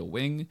means to be a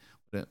wing,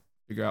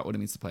 figure out what it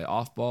means to play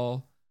off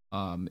ball.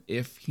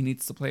 If he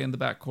needs to play in the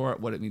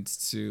backcourt, what it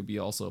means to be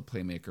also a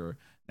playmaker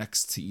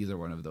next to either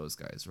one of those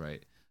guys,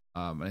 right?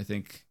 And I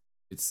think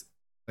it's,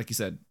 like you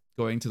said,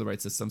 going to the right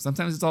system.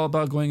 Sometimes it's all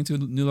about going to a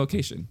new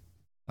location.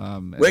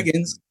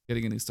 Wiggins.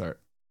 Getting a new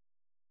start.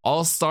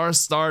 All-star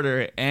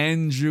starter,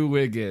 Andrew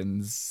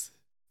Wiggins.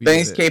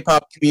 Thanks,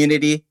 K-pop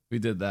community. We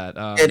did that.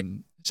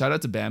 Shout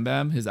out to Bam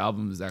Bam. His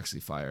album is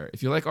actually fire.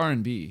 If you like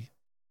R&B,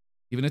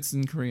 even if it's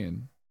in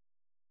Korean,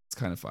 it's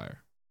kind of fire.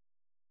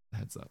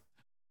 Heads up.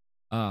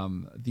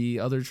 The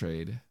other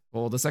trade,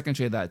 well, the second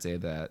trade that day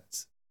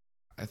that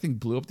I think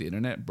blew up the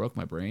internet, broke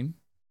my brain.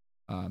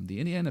 The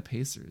Indiana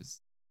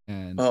Pacers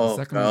and the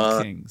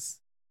Sacramento Kings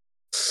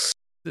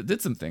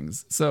did some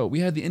things. So we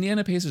had the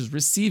Indiana Pacers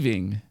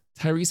receiving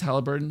Tyrese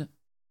Halliburton,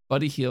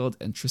 Buddy Hield,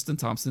 and Tristan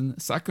Thompson.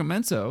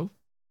 Sacramento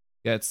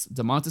gets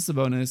Domantas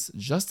Sabonis,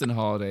 Justin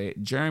Holiday,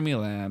 Jeremy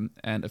Lamb,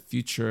 and a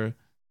future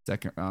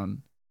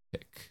second-round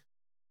pick.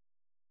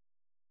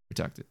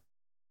 Protected.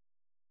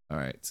 All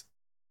right.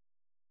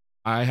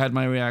 I had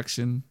my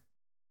reaction.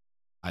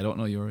 I don't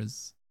know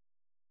yours.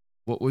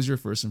 What was your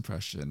first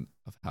impression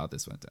of how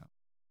this went down?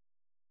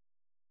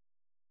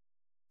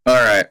 All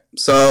right.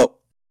 So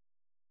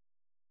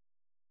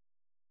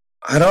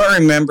I don't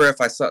remember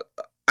if I saw.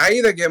 I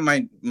either get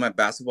my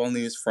basketball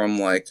news from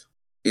like,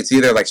 it's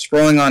either like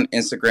scrolling on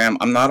Instagram.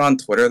 I'm not on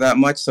Twitter that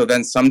much. So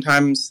then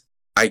sometimes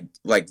I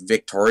like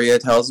Victoria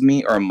tells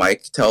me or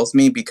Mike tells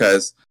me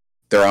because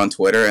they're on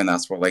Twitter and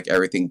that's where like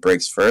everything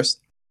breaks first.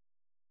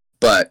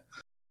 But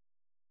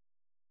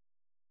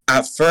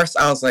at first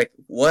I was like,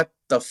 what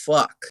the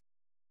fuck?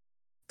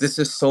 This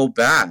is so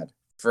bad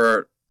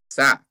for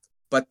Sac.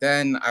 But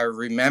then I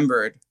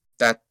remembered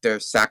that they're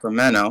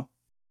Sacramento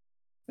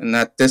and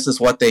that this is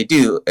what they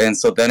do. And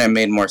so then it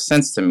made more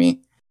sense to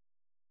me.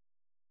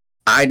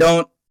 I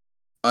don't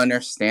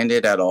understand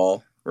it at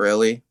all,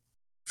 really,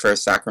 for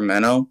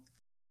Sacramento.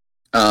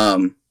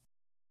 I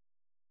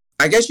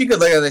guess you could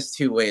look at this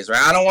two ways,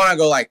 right? I don't want to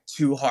go like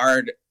too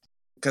hard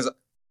because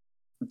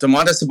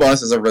Domantas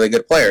Sabonis is a really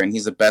good player and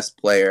he's the best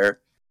player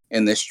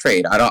in this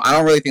trade. I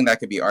don't really think that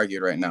could be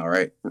argued right now,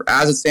 right?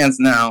 As it stands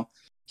now,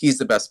 he's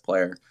the best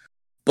player.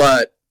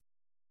 But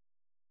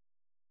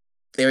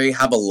they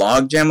have a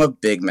logjam of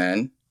big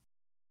men.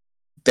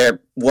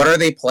 What are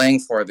they playing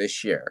for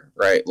this year,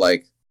 right?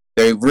 Like,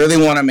 they really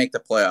want to make the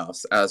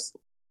playoffs, as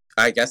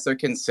I guess they're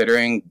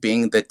considering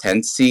being the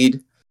 10th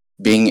seed,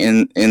 being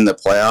in the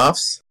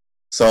playoffs.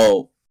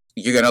 So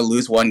you're going to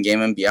lose one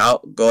game and be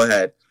out? Go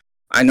ahead.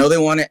 I know they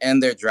want to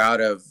end their drought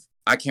of,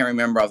 I can't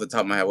remember off the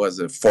top of my head, was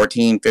it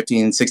 14,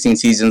 15, 16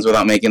 seasons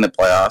without making the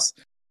playoffs?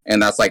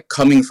 And that's like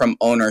coming from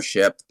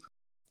ownership.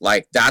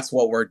 Like, that's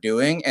what we're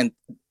doing. And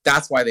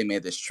that's why they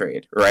made this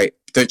trade, right?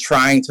 They're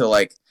trying to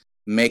like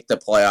make the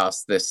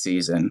playoffs this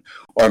season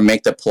or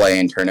make the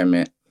play-in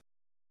tournament.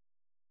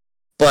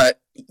 But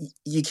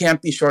you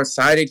can't be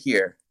short-sighted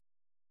here.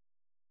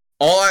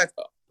 All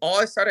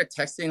I started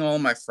texting all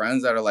my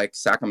friends that are like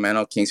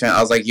Sacramento Kings fans,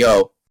 I was like,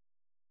 yo,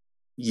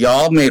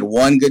 y'all made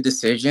one good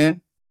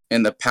decision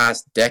in the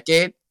past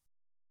decade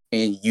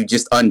and you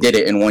just undid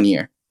it in 1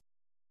 year.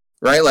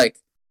 Right? Like,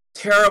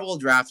 terrible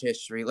draft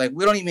history. Like,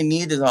 we don't even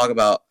need to talk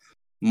about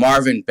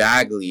Marvin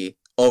Bagley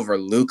over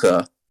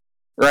Luka.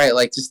 Right?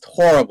 Like, just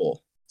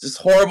horrible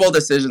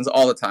decisions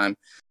all the time.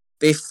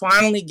 They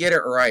finally get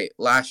it right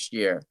last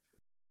year.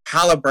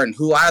 Halliburton,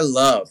 who I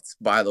loved,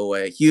 by the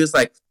way, he was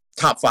like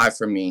top 5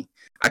 for me.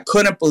 I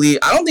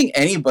don't think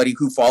anybody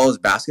who follows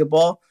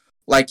basketball,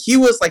 like, he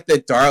was like the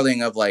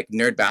darling of like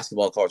nerd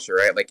basketball culture,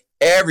 right? Like,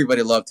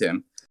 everybody loved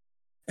him.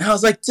 And I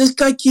was like, this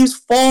guy keeps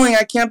falling.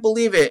 I can't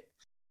believe it.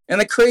 And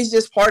the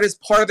craziest part is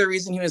part of the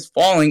reason he was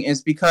falling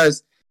is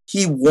because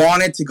he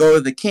wanted to go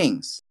to the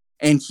Kings.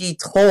 And he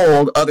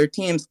told other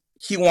teams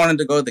he wanted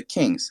to go to the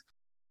Kings.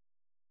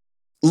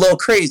 A little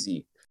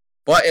crazy.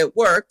 But it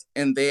worked,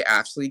 and they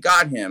actually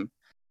got him.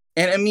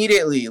 And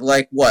immediately,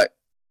 like,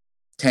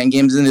 10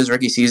 games in his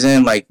rookie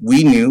season, like,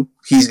 we knew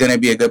he's going to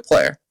be a good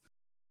player.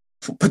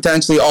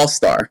 Potentially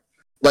all-star.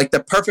 Like,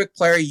 the perfect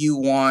player you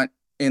want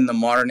in the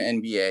modern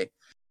NBA.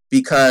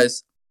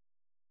 Because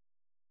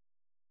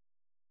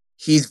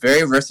he's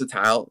very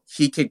versatile.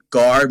 He could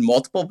guard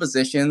multiple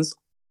positions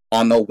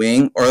on the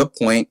wing or the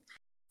point,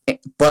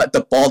 but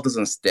the ball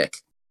doesn't stick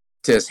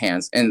to his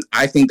hands. And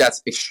I think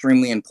that's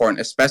extremely important,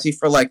 especially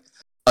for, like,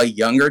 a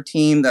younger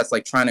team that's,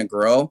 like, trying to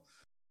grow.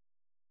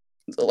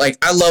 Like,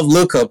 I love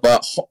Luka,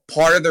 but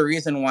part of the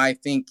reason why I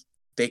think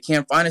they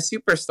can't find a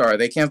superstar,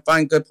 they can't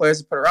find good players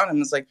to put around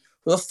him, is like,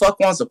 who the fuck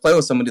wants to play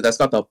with somebody that's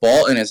got the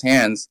ball in his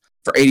hands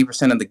for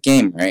 80% of the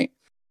game, right?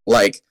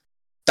 Like,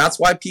 that's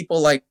why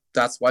people like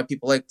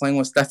playing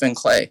with Steph and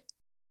Clay.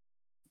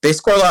 They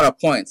score a lot of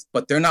points,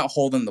 but they're not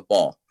holding the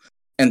ball.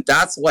 And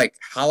that's like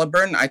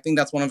Halliburton, I think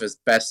that's one of his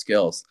best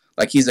skills.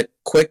 Like, he's a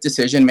quick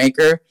decision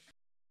maker.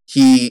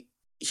 He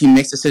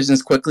makes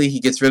decisions quickly. He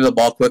gets rid of the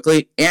ball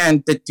quickly.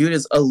 And the dude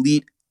is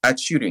elite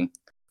at shooting.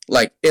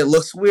 Like, it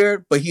looks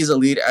weird, but he's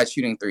elite at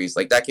shooting threes.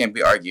 Like, that can't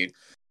be argued.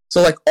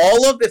 So, like,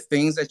 all of the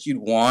things that you'd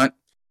want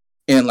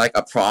in, like,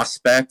 a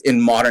prospect in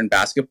modern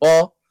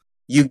basketball,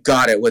 you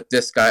got it with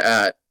this guy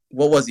at,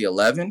 what was he,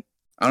 11?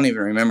 I don't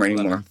even remember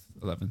anymore.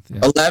 11th, yeah.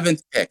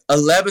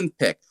 11th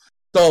pick.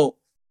 So,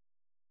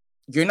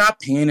 you're not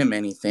paying him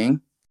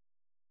anything.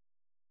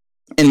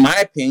 In my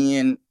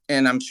opinion,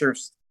 and I'm sure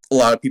a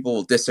lot of people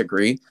will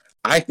disagree,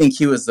 I think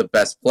he was the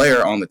best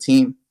player on the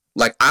team.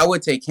 Like, I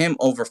would take him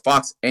over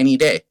Fox any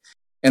day.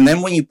 And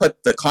then when you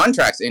put the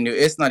contracts into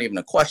it, it's not even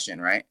a question,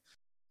 right?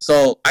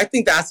 So I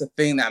think that's the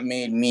thing that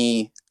made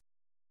me...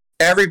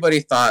 Everybody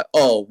thought,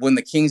 oh, when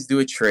the Kings do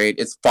a trade,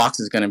 it's Fox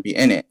is going to be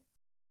in it.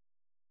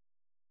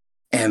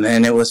 And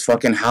then it was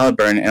fucking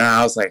Halliburton. And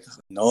I was like,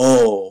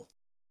 no.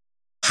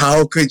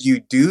 How could you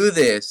do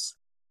this?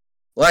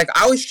 Like,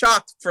 I was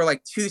shocked for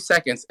like 2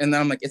 seconds. And then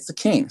I'm like, it's the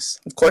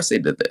Kings. Of course they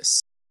did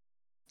this.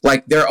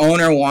 Like, their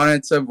owner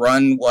wanted to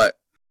run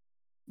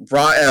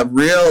brought a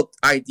real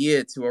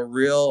idea to a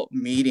real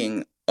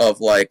meeting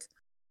of like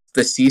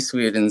the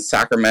C-suite in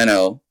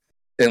Sacramento.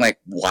 And like,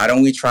 why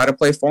don't we try to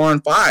play 4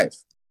 on 5?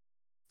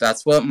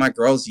 That's what my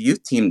girls'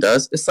 youth team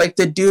does. It's like,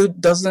 the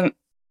dude doesn't...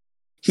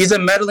 He's a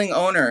meddling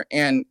owner,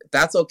 and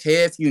that's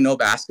okay if you know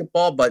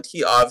basketball, but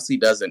he obviously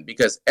doesn't,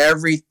 because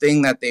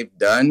everything that they've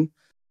done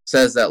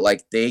says that,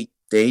 like, they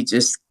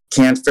just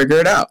can't figure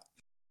it out.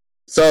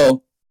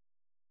 So,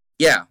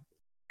 yeah.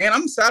 And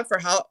I'm sad for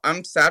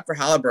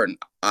Halliburton.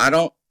 I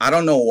don't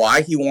know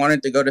why he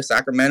wanted to go to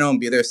Sacramento and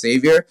be their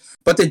savior,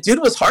 but the dude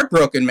was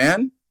heartbroken,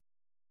 man.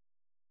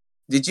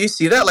 Did you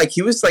see that? Like,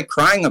 he was like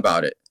crying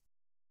about it.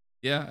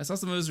 Yeah, I saw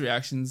some of his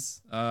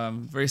reactions.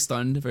 Very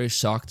stunned, very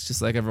shocked,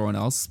 just like everyone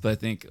else. But I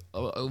think,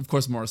 of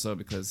course, more so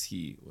because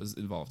he was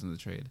involved in the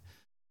trade.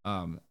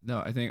 No,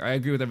 I think I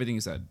agree with everything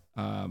you said.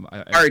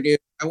 Sorry, dude.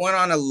 I went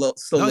on a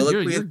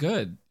soliloquy. No, you're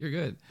good. You're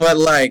good. But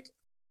like,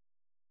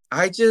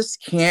 I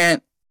just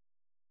can't.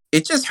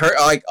 It just hurt.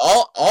 Like,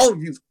 all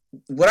of you.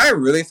 What I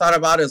really thought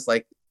about is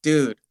like,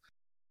 dude,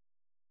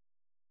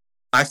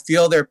 I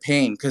feel their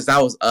pain because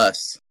that was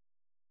us.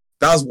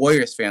 That was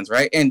Warriors fans,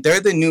 right? And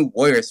they're the new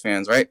Warriors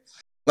fans, right?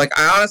 Like,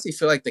 I honestly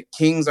feel like the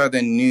Kings are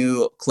the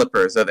new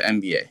Clippers of the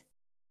NBA.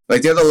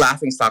 Like, they're the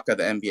laughingstock of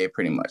the NBA,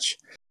 pretty much.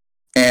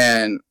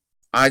 And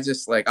I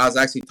just, like, I was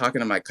actually talking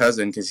to my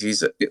cousin because he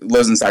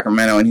lives in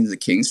Sacramento and he's a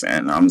Kings fan.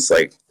 And I'm just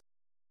like,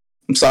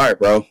 I'm sorry,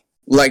 bro.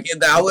 Like,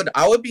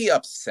 I would be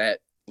upset.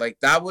 Like,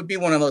 that would be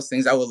one of those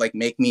things that would, like,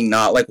 make me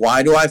not, like,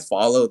 why do I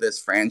follow this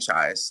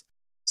franchise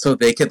so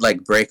they could,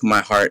 like, break my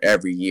heart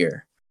every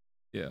year?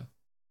 Yeah.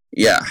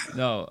 Yeah.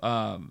 No,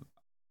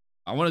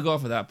 I want to go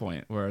off of that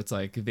point where it's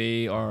like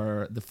they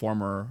are the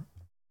former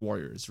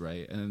Warriors,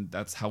 right? And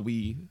that's why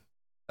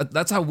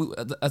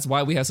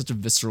we have such a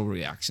visceral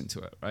reaction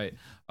to it, right?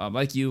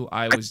 Like you,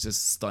 I was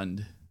just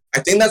stunned. I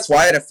think that's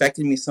why it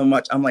affected me so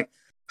much. I'm like,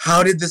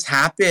 how did this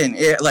happen?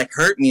 It like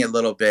hurt me a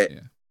little bit.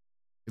 Yeah.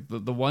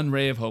 The one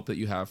ray of hope that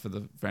you have for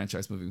the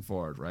franchise moving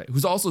forward, right?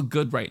 Who's also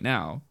good right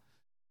now,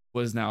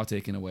 was now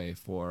taken away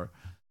for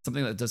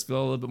something that does feel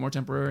a little bit more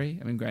temporary.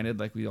 I mean, granted,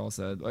 like we all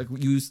said, like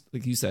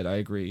you said, I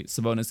agree.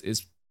 Sabonis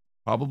is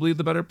probably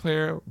the better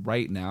player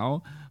right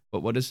now,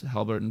 but what does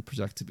Haliburton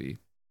project to be?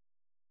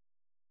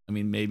 I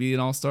mean, maybe an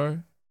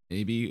all-star,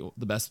 maybe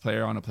the best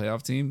player on a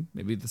playoff team,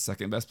 maybe the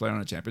second best player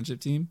on a championship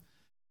team.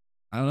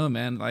 I don't know,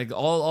 man. Like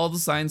all the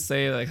signs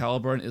say like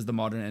Haliburton is the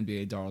modern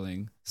NBA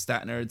darling.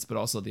 Stat nerds, but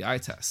also the eye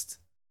test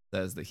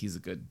says that he's a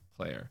good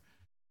player.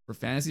 For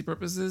fantasy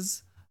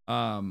purposes,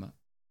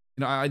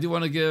 I do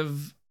want to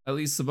give at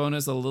least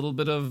Sabonis a little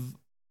bit of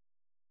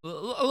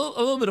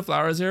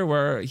flowers here,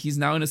 where he's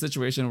now in a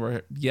situation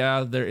where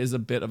there is a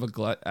bit of a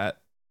glut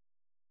at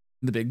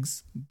the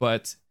bigs,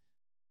 but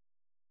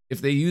if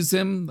they use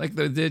him like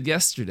they did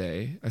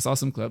yesterday, I saw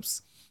some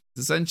clips.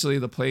 It's essentially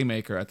the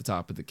playmaker at the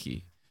top of the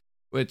key.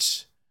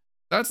 Which,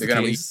 that's the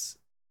case,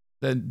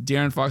 then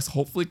De'Aaron Fox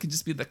hopefully could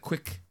just be the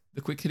quick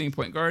hitting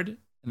point guard,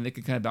 and they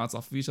can kind of bounce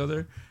off of each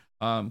other.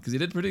 Because he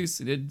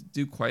did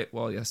do quite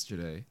well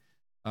yesterday.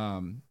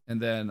 And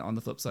then on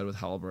the flip side with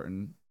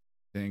Haliburton,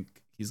 I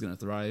think he's gonna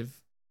thrive.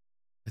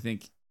 I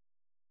think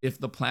if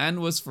the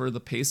plan was for the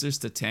Pacers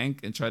to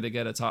tank and try to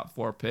get a top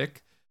 4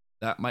 pick,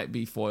 that might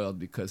be foiled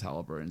because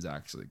Haliburton's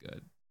actually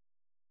good.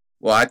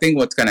 Well, I think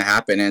what's gonna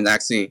happen, and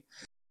actually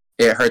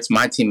it hurts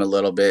my team a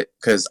little bit,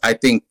 because I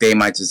think they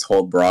might just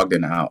hold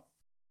Brogdon out.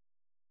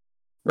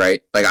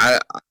 Right? Like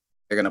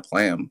they're gonna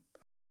play him.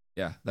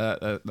 Yeah,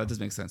 that does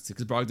make sense too,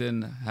 because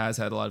Brogdon has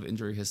had a lot of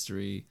injury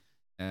history,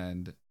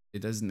 and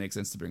it doesn't make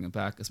sense to bring him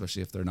back,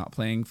 especially if they're not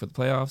playing for the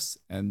playoffs,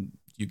 and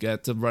you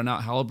get to run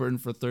out Haliburton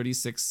for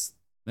 36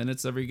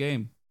 minutes every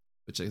game,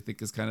 which I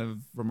think is kind of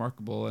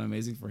remarkable and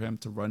amazing for him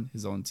to run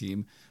his own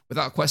team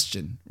without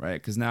question, right?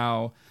 Because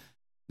now,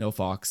 no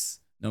Fox,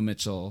 no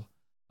Mitchell,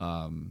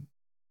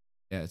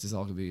 it's just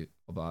all gonna be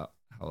about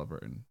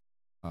Haliburton,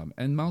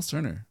 and Miles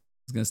Turner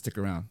is gonna stick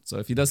around. So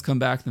if he does come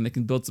back, then they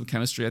can build some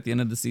chemistry at the end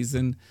of the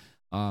season,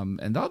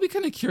 and that'll be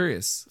kind of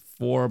curious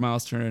for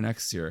Miles Turner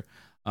next year.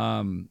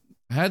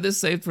 I had this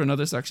saved for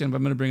another section, but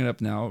I'm gonna bring it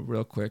up now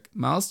real quick.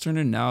 Miles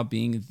Turner now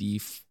being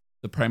the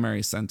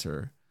primary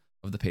center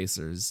of the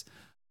Pacers,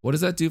 what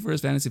does that do for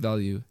his fantasy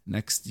value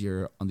next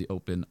year on the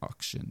open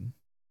auction?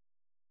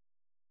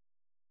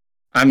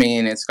 I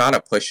mean, it's got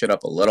to push it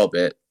up a little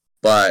bit,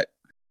 but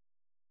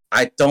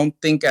I don't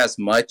think as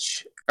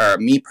much, or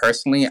me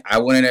personally, I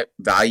wouldn't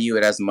value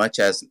it as much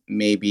as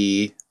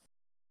maybe,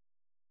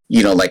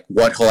 like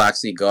what he'll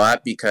actually go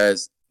at,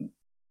 because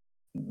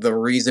the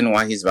reason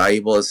why he's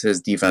valuable is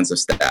his defensive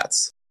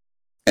stats.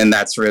 And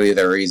that's really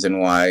the reason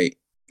why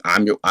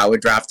I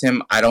would draft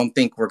him. I don't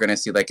think we're going to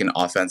see like an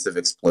offensive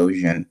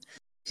explosion.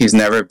 He's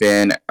never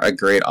been a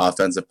great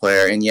offensive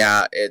player. And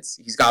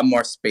he's got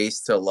more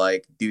space to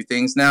like do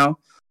things now,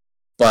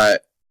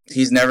 but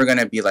he's never going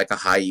to be like a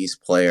high use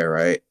player,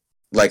 right?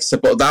 Like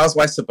that was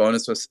why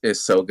Sabonis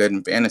is so good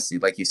in fantasy.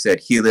 Like you said,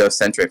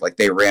 heliocentric. Like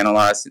they ran a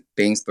lot of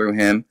things through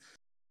him.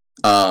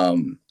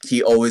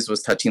 He always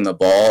was touching the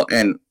ball,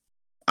 and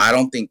I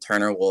don't think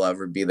Turner will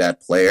ever be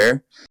that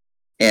player.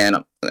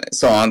 And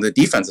so on the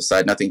defensive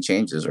side, nothing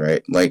changes,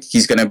 right? Like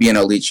he's going to be an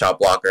elite shot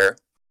blocker.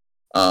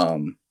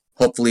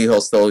 Hopefully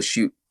he'll still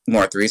shoot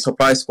more threes. He'll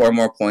probably score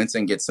more points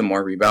and get some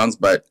more rebounds.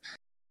 But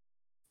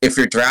if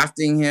you're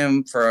drafting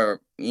him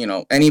for,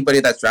 anybody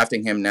that's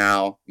drafting him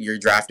now, you're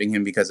drafting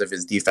him because of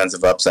his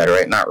defensive upside,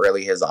 right? Not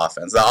really his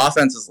offense. The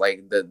offense is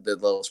like the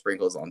little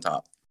sprinkles on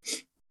top.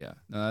 Yeah,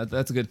 no,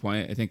 that's a good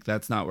point. I think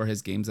that's not where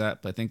his game's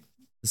at, but I think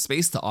the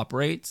space to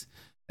operate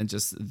and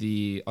just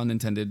the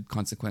unintended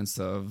consequence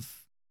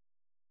of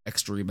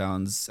extra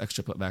rebounds,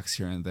 extra putbacks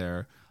here and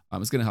there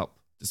is going to help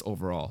just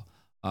overall.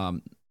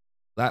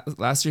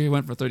 Last year he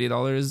went for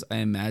 $38. I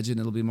imagine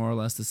it'll be more or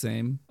less the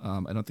same.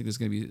 I don't think there's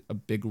going to be a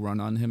big run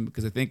on him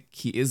because I think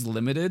he is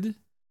limited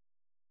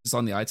just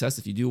on the eye test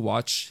if you do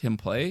watch him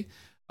play,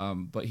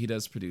 but he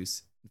does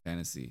produce in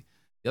fantasy.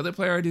 The other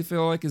player I do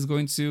feel like is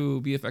going to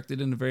be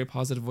affected in a very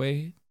positive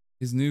way,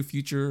 his new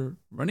future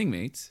running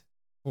mate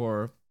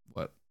for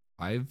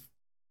 5,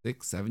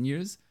 6, 7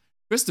 years,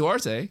 Chris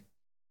Duarte. I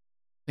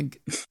think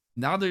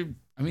now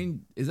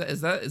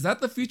is that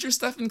the future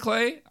Stephen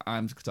Clay?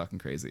 I'm talking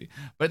crazy,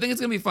 but I think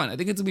it's gonna be fun. I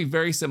think it's gonna be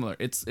very similar.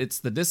 It's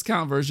the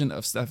discount version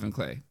of Stephen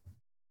Clay.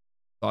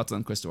 Thoughts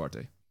on Chris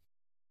Duarte?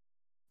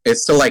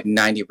 It's still like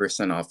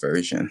 90% off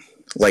version,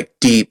 like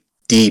deep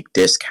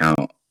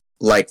discount,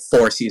 like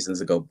 4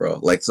 seasons ago, bro.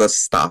 Like let's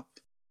stop.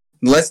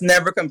 Let's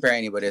never compare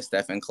anybody to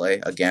Stephen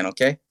Clay again.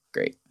 Okay,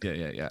 great.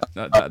 Yeah.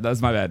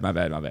 That's my bad.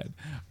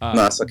 No,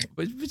 that's okay.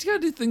 But you gotta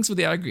do things with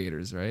the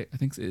aggregators, right? I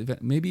think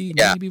maybe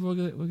we'll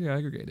get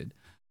aggregated.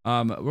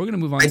 We're gonna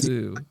move on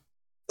to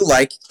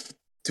like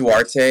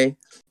Duarte.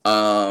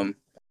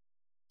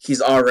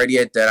 He's already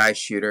a dead-eye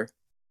shooter.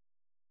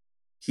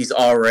 He's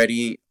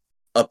already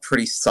a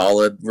pretty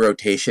solid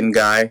rotation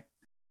guy,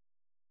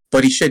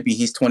 but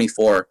he's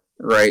 24,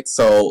 right?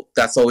 So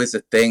that's always a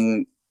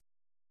thing.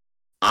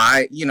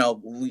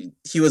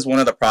 He was one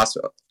of the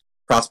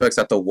prospects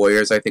that the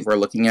Warriors I think we're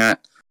looking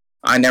at.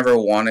 I never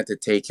wanted to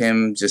take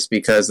him just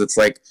because it's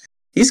like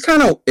he's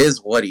kind of is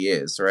what he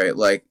is, right?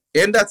 Like,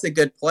 and that's a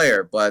good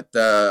player, but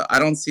I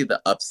don't see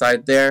the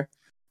upside there.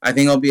 I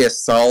think he'll be a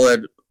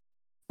solid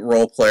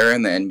role player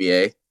in the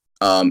NBA.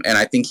 And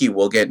I think he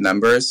will get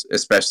numbers,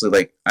 especially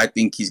like I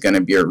think he's going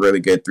to be a really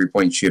good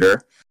 3-point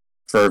shooter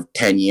for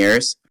 10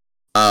 years.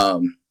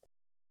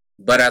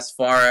 But as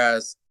far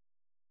as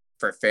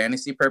for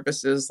fantasy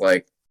purposes,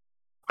 like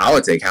I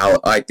would take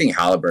I think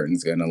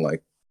Halliburton's going to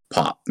like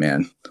pop,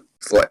 man.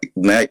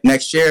 Like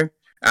next year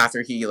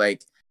after he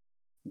like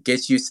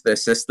gets used to the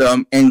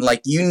system and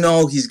like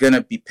he's going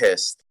to be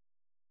pissed.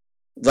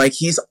 Like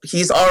he's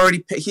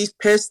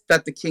pissed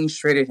that the Kings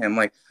traded him.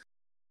 Like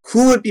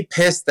who would be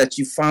pissed that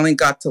you finally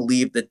got to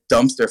leave the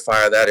dumpster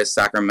fire that is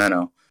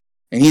Sacramento?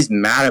 And he's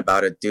mad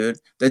about it, dude.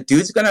 The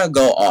dude's gonna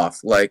go off.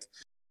 Like,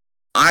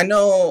 I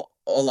know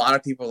a lot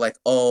of people are like,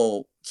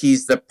 oh,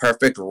 he's the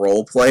perfect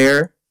role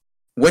player,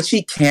 which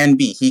he can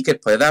be. He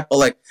could play that, but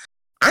like,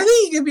 I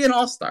think he could be an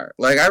all-star.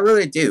 Like, I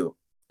really do.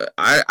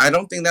 I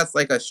don't think that's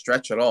like a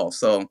stretch at all.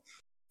 So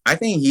I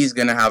think he's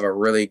gonna have a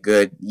really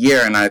good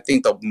year, and I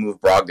think they'll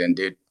move Brogdon,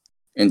 dude.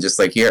 And just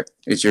like, here,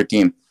 it's your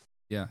team.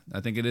 Yeah,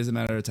 I think it is a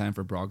matter of time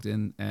for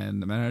Brogdon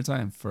and a matter of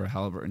time for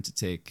Halliburton to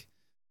take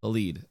the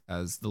lead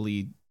as the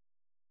lead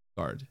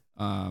guard.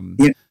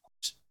 Yeah.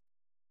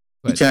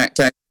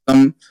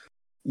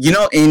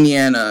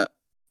 Indiana,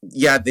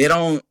 yeah, they're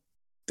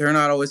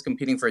not always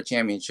competing for a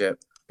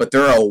championship, but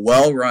they're a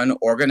well-run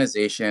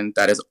organization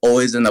that is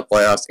always in the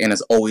playoffs and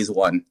has always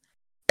won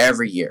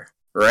every year,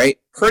 right?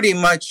 Pretty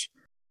much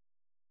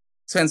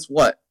since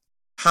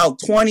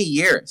 20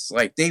 years?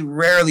 Like, they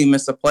rarely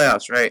miss the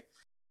playoffs, right?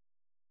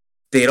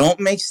 They don't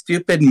make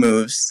stupid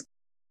moves.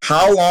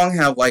 How long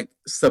have like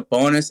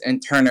Sabonis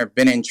and Turner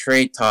been in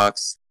trade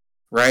talks,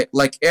 right?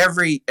 Like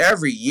every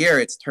year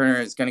it's Turner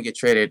is going to get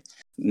traded.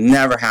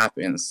 Never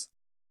happens.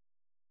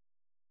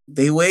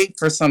 They wait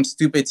for some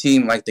stupid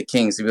team like the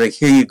Kings to be like,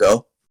 here you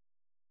go.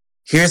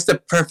 Here's the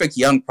perfect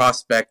young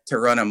prospect to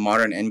run a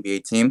modern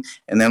NBA team.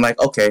 And then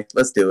like, okay,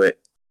 let's do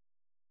it.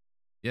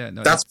 Yeah,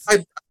 no, that's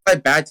why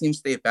bad teams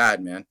stay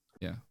bad, man.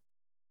 Yeah.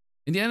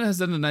 Indiana has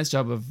done a nice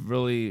job of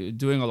really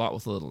doing a lot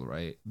with little,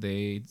 right?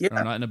 They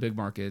are not in a big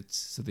market,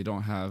 so they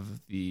don't have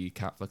the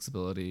cap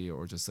flexibility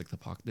or just like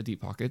the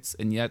deep pockets,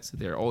 and yet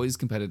they're always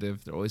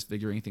competitive. They're always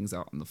figuring things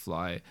out on the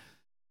fly,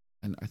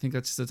 and I think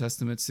that's just a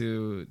testament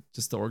to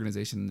just the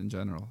organization in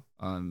general.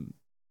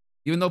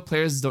 Even though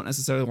players don't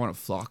necessarily want to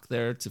flock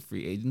there to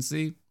free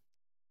agency,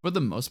 for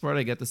the most part,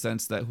 I get the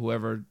sense that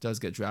whoever does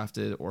get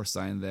drafted or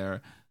signed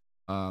there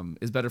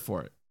is better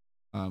for it,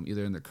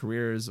 either in their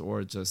careers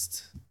or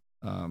just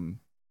in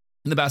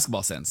the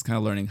basketball sense, kind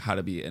of learning how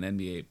to be an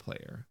NBA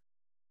player.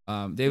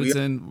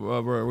 Davidson,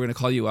 we're going to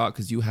call you out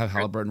because you have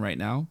Halliburton right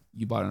now.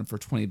 You bought him for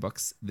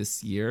 $20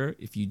 this year.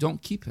 If you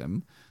don't keep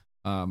him,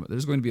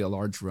 there's going to be a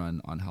large run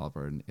on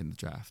Halliburton in the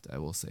draft. I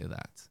will say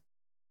that.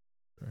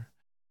 Sure.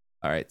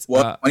 All right.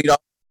 Well, $20.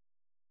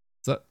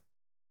 So,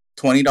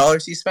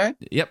 $20 he spent?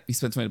 Yep, he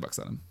spent $20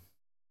 on him.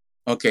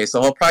 Okay,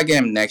 so he'll probably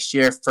get him next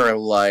year for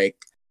like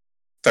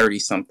 30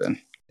 something.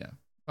 Yeah,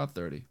 about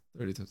 30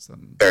 to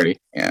something. 30,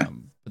 yeah.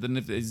 But then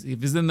if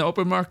he's in the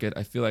open market,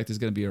 I feel like there's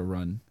going to be a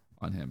run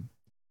on him.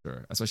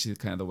 Sure. Especially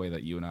kind of the way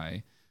that you and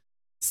I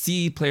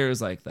see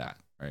players like that,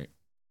 right?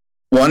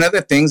 One of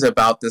the things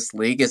about this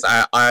league is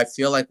I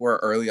feel like we're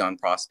early on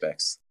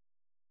prospects.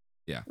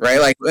 Yeah. Right?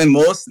 Like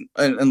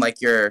in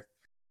like your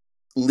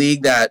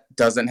league that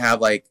doesn't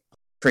have like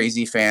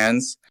crazy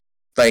fans,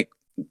 like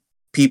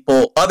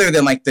people other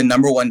than like the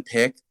number one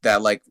pick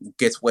that like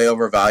gets way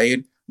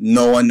overvalued,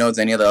 no one knows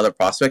any of the other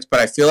prospects. But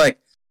I feel like,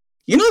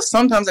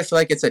 sometimes I feel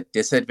like it's a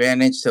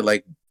disadvantage to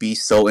like be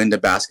so into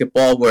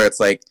basketball where it's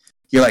like,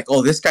 you're like,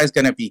 oh, this guy's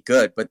going to be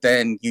good. But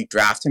then you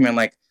draft him and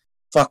like,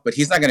 fuck, but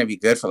he's not going to be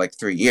good for like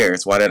 3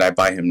 years. Why did I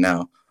buy him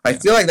now? I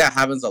feel like that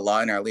happens a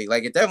lot in our league.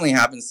 Like it definitely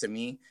happens to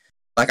me.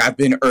 Like I've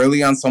been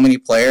early on so many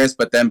players,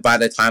 but then by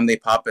the time they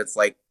pop, it's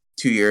like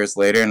 2 years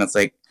later. And it's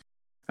like,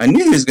 I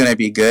knew he was going to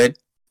be good,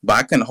 but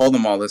I couldn't hold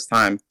him all this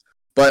time.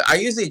 But I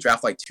usually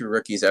draft like 2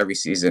 rookies every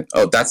season.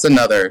 Oh, that's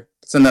another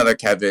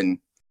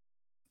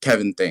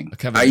Kevin thing.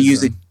 I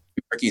usually do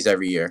rookies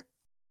every year.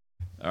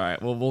 All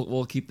right. Well,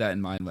 we'll keep that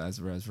in mind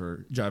as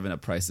we're driving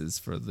up prices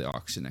for the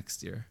auction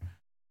next year.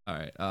 All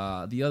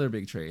right. The other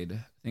big trade,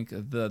 I think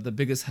the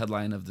biggest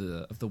headline of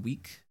the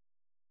week,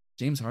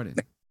 James Harden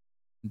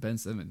and Ben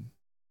Simmons.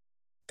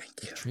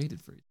 Thank you.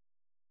 Traded for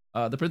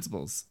you. The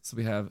principals. So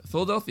we have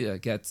Philadelphia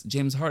gets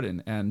James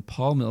Harden and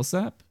Paul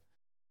Millsap.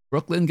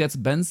 Brooklyn gets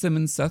Ben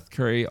Simmons, Seth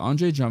Curry,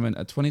 Andre Drummond,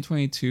 a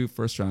 2022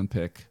 first-round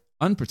pick,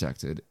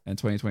 unprotected, and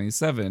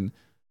 2027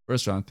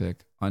 first-round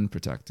pick,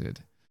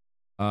 unprotected.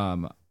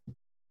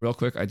 Real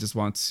quick, I just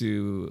want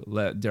to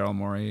let Daryl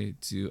Morey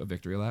do a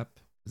victory lap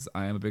because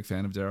I am a big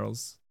fan of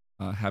Daryl's.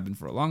 Have been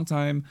for a long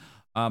time.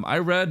 I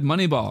read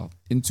Moneyball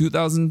in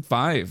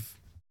 2005.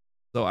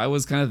 So I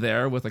was kind of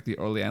there with like the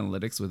early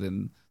analytics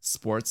within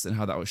sports and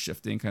how that was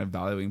shifting, kind of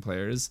valuing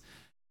players.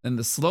 And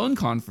the Sloan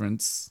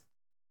Conference,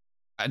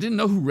 I didn't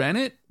know who ran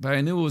it, but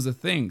I knew it was a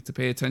thing to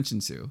pay attention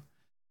to.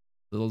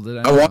 Little did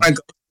I I know. want to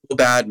go so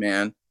bad,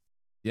 man.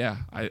 Yeah,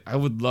 I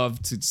would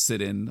love to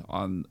sit in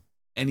on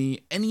any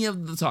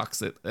of the talks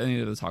that they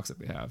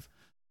have.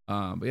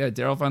 But yeah,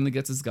 Daryl finally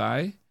gets his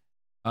guy.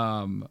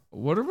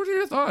 What are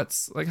your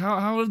thoughts? Like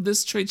how did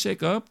this trade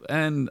shake up?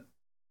 And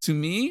to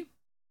me,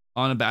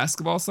 on a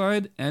basketball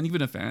side and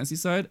even a fantasy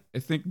side, I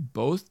think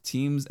both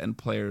teams and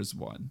players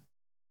won.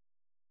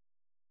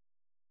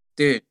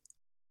 Dude,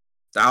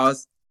 that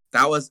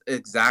was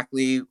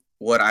exactly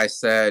what I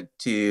said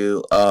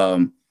to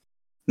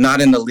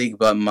not in the league,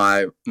 but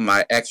my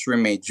ex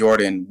roommate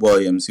Jordan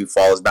Williams, who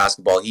follows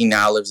basketball. He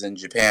now lives in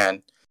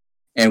Japan,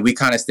 and we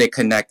kind of stay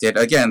connected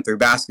again through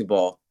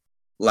basketball.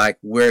 Like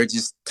we're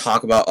just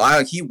talk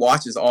about. He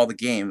watches all the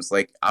games.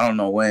 Like I don't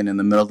know when in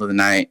the middle of the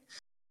night,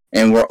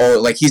 and we're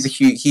all like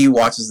he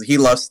watches. He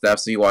loves Steph,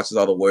 so he watches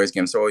all the Warriors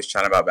games. So we're always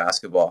chatting about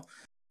basketball.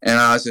 And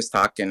I was just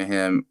talking to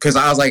him because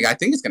I was like, I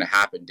think it's gonna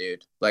happen,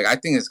 dude. Like I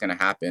think it's gonna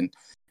happen.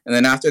 And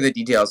then after the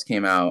details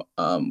came out,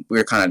 we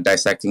were kind of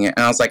dissecting it,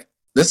 and I was like,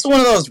 this is one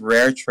of those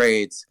rare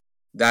trades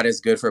that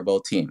is good for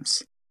both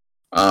teams.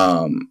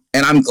 And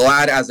I'm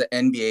glad as an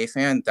NBA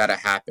fan that it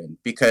happened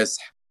because,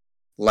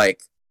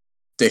 like,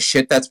 the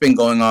shit that's been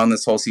going on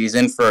this whole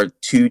season for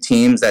two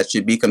teams that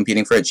should be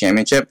competing for a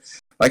championship,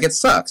 like, it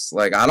sucks.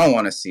 Like, I don't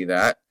want to see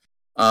that.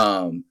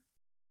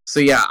 So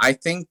yeah, I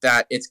think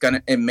that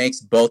it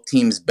makes both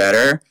teams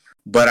better,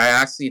 but I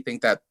actually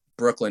think that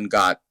Brooklyn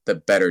got the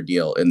better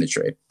deal in the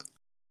trade.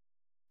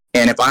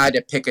 And if I had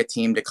to pick a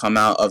team to come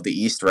out of the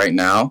East right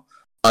now,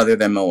 other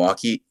than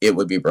Milwaukee, it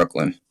would be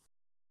Brooklyn.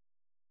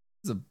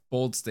 It's a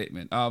bold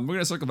statement. We're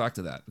gonna circle back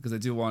to that because I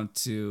do want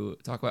to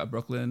talk about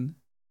Brooklyn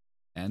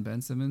and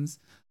Ben Simmons.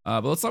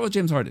 But let's start with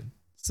James Harden.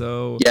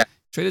 So Yeah.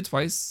 Traded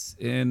twice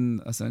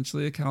in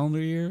essentially a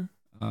calendar year.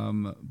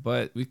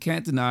 But we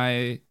can't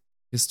deny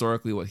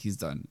historically what he's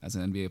done as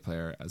an NBA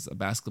player, as a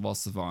basketball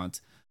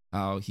savant,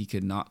 how he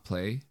could not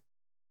play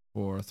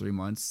for 3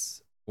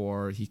 months,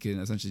 or he can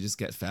essentially just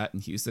get fat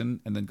in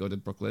Houston and then go to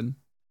Brooklyn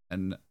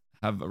and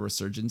have a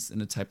resurgence in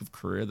the type of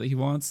career that he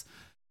wants.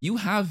 You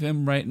have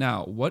him right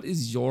now. What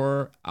is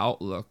your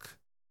outlook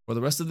for the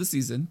rest of the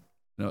season?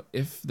 You know,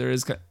 if there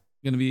is going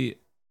to be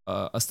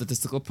a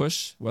statistical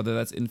push, whether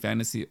that's in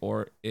fantasy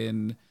or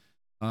in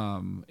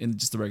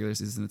just the regular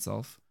season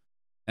itself.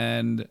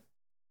 And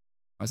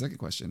my second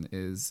question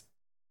is,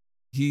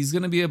 he's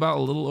going to be about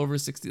a little over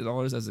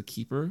 $60 as a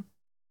keeper.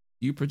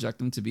 You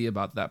project him to be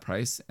about that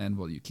price, and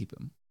will you keep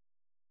him?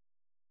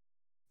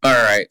 All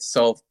right.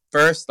 So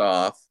first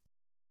off,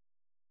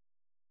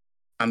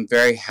 I'm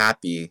very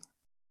happy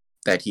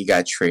that he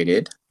got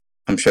traded.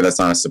 I'm sure that's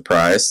not a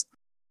surprise.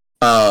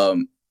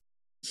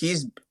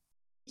 He's,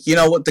 you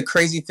know what the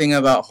crazy thing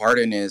about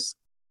Harden is,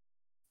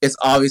 it's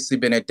obviously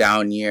been a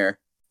down year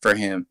for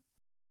him,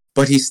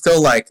 but he's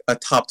still like a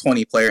top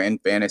 20 player in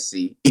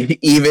fantasy,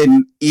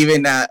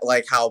 even at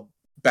like how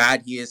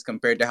bad he is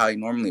compared to how he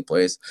normally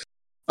plays.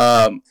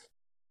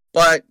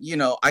 But you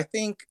know, I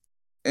think,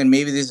 and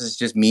maybe this is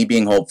just me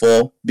being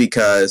hopeful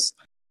because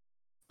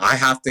I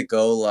have to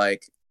go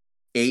like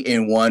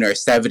 8-1 or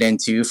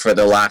 7-2 for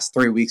the last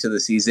 3 weeks of the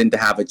season to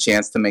have a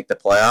chance to make the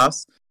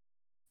playoffs.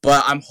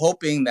 But I'm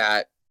hoping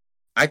that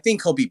I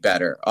think he'll be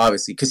better,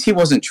 obviously, because he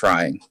wasn't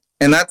trying,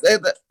 and that's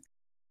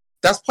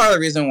part of the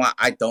reason why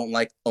I don't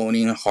like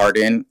owning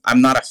Harden.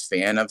 I'm not a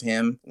fan of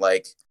him.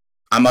 Like,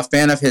 I'm a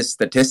fan of his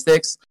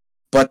statistics,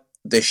 but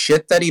the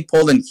shit that he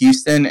pulled in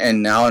Houston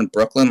and now in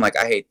Brooklyn, like,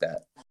 I hate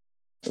that.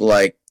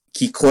 Like,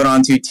 he quit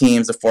on 2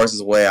 teams to force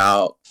his way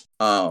out.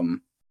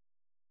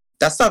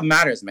 That stuff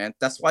matters, man.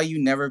 That's why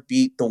you never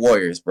beat the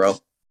Warriors, bro.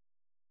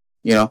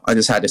 You know, I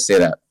just had to say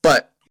that.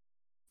 But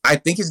I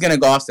think he's going to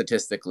go off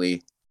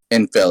statistically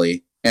in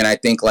Philly. And I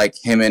think, like,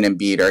 him and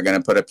Embiid are going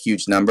to put up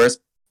huge numbers.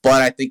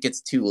 But I think it's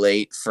too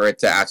late for it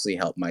to actually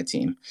help my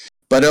team.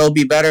 But it'll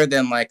be better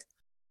than, like,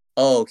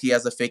 oh, he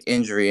has a fake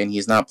injury and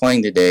he's not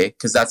playing today.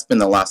 Because that's been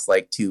the last,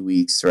 like, 2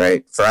 weeks,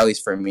 right? At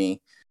least for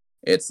me.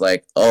 It's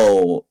like,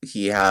 oh,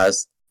 he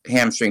has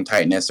hamstring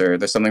tightness or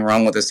there's something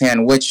wrong with his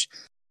hand, which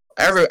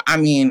I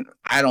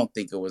don't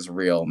think it was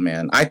real,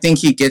 man. I think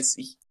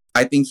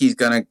he's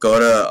gonna go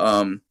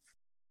to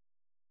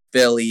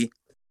Philly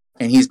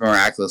and he's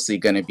miraculously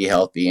gonna be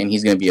healthy and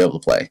he's gonna be able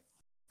to play.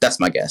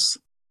 That's my guess.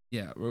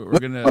 Yeah, we're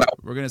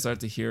gonna start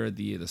to hear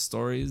the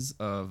stories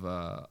of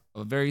a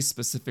very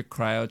specific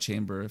cryo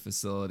chamber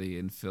facility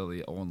in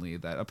Philly only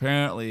that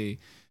apparently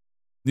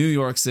New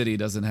York City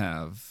doesn't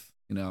have.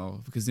 You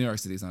know, because New York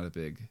City is not a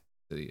big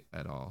city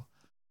at all.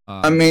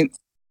 I mean,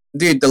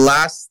 dude,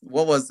 I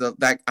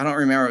don't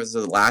remember. It was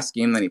the last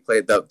game that he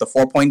played, the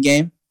 4-point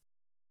game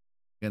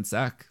Against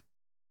Zach.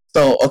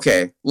 So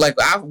okay, like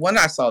when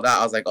I saw that,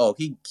 I was like, oh,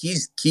 he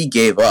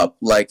gave up.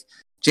 Like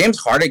James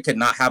Harden could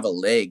not have a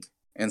leg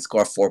and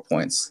score 4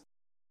 points,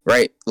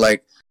 right?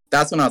 Like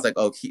that's when I was like,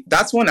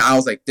 that's when I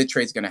was like, the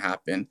trade's gonna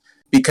happen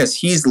because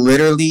he's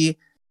literally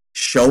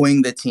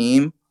showing the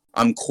team,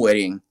 I'm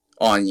quitting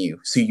on you,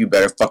 so you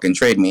better fucking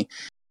trade me.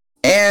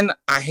 And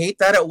I hate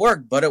that it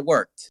worked, but it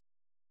worked.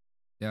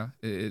 Yeah,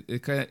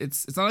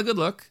 it's not a good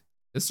look.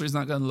 History's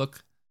not gonna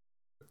look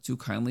too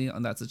kindly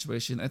on that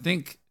situation. I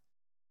think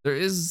there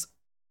is,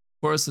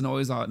 of course, and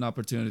always an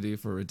opportunity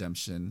for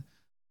redemption,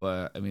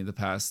 but I mean, the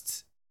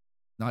past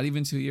not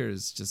even 2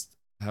 years just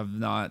have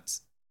not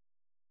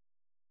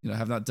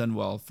done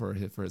well for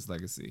his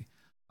legacy.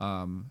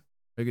 Are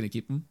you gonna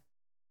keep him?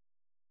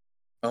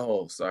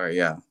 Oh, sorry.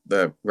 Yeah,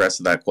 the rest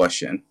of that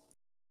question.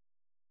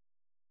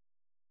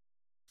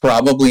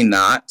 Probably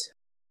not.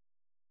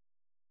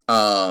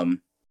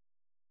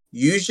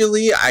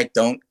 Usually I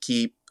don't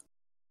keep.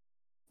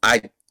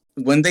 I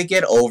When they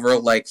get over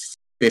like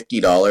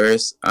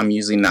 $50, I'm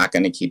usually not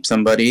going to keep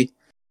somebody,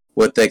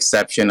 with the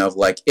exception of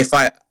like if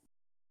I.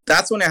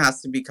 That's when it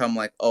has to become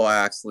like, oh,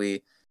 I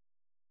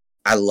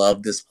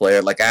love this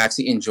player. Like I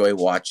actually enjoy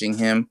watching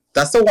him.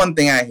 That's the one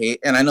thing I hate,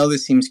 and I know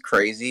this seems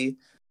crazy,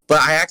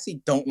 but I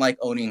actually don't like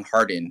owning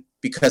Harden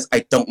because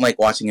I don't like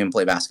watching him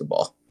play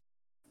basketball.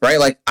 Right?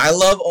 Like I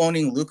love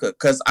owning Luka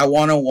because I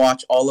want to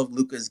watch all of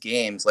Luka's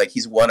games. Like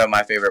he's one of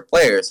my favorite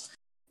players.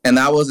 And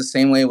that was the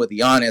same way with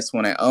Giannis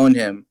when I owned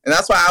him. And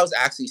that's why I was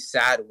actually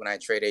sad when I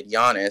traded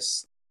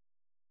Giannis,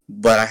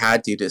 but I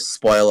had to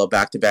spoil a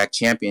back-to-back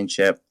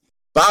championship.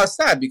 But I was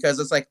sad because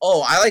it's like,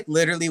 oh, I like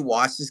literally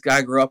watched this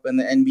guy grow up in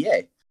the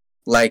NBA.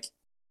 Like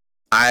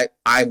I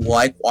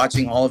like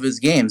watching all of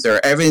his games.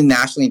 Or every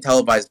nationally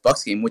televised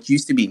Bucks game, which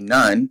used to be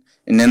none,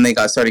 and then they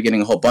started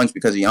getting a whole bunch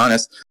because of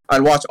Giannis.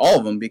 I'd watch all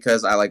of them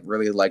because I like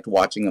really liked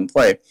watching him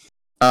play.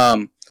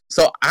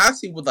 So I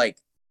actually would like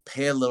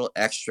pay a little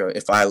extra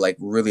if I like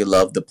really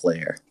love the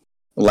player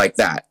like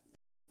that.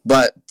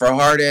 But for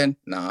Harden,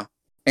 nah.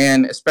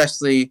 And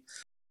especially,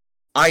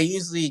 I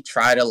usually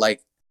try to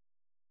like,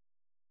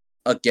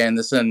 again,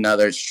 this is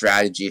another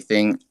strategy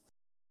thing.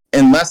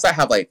 Unless I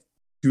have like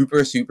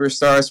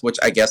superstars, which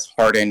I guess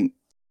Harden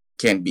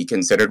can be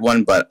considered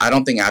one, but I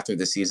don't think after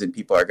the season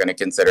people are going to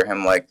consider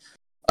him like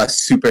a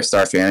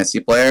superstar fantasy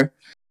player.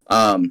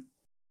 I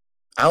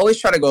always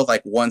try to go with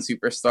like one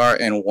superstar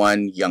and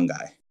one young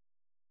guy.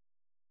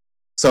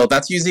 So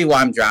that's usually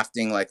why I'm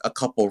drafting like a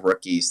couple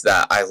rookies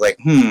that I like,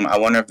 I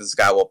wonder if this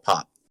guy will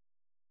pop.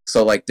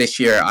 So like this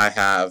year I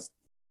have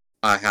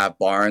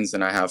Barnes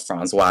and I have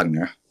Franz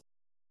Wagner.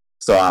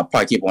 So I'll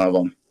probably keep one of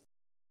them.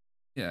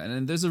 Yeah, and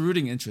then there's a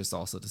rooting interest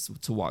also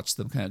to watch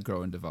them kind of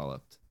grow and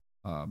develop.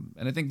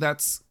 And I think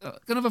that's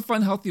kind of a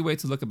fun, healthy way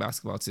to look at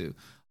basketball too.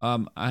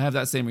 I have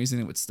that same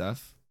reasoning with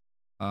Steph.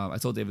 I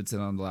told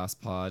Davidson on the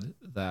last pod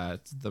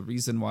that the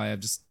reason why I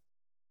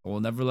will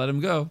never let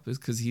him go is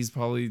because he's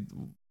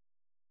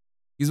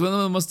one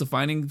of the most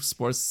defining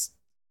sports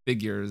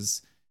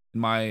figures in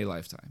my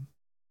lifetime.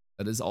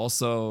 That is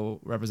also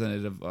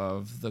representative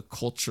of the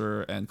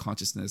culture and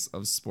consciousness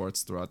of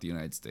sports throughout the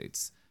United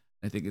States.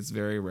 I think it's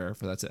very rare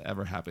for that to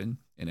ever happen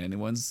in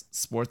anyone's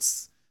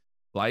sports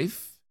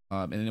life,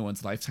 in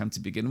anyone's lifetime to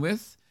begin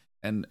with.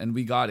 And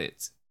we got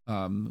it,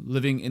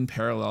 living in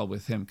parallel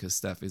with him because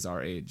Steph is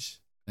our age.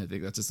 I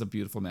think that's just a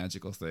beautiful,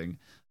 magical thing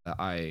that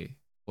I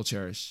will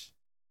cherish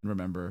and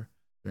remember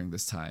during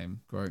this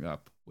time growing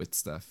up with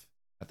Steph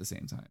at the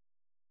same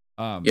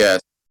time. Yes,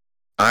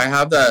 I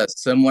have that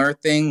similar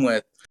thing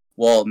with,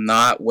 well,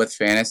 not with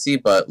fantasy,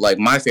 but like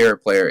my favorite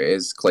player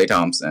is Klay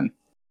Thompson.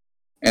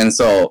 And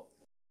so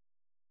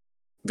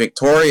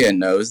Victoria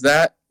knows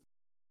that.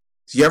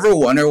 Do you ever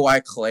wonder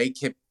why Klay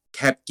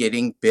kept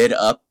getting bid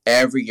up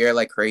every year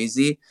like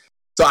crazy?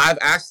 So I've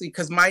actually,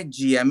 because my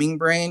GMing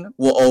brain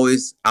will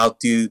always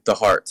outdo the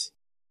heart.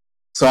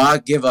 So I'll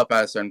give up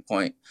at a certain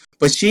point.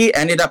 But she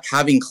ended up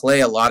having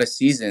Klay a lot of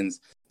seasons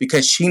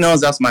because she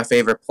knows that's my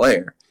favorite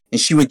player. And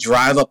she would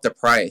drive up the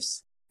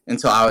price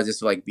until I would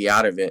just like be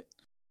out of it.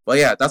 But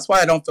yeah, that's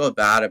why I don't feel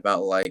bad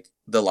about like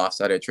the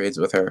lopsided trades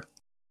with her.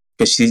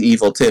 Because she's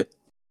evil too.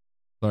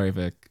 Sorry,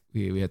 Vic.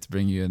 We had to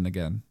bring you in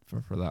again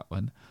for that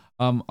one.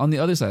 On the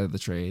other side of the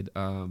trade,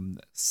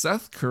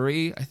 Seth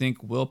Curry, I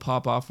think, will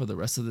pop off for the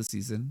rest of the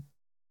season.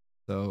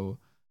 So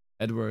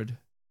Edward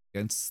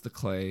against the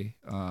Clay.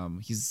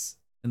 He's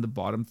in the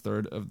bottom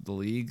third of the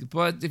league.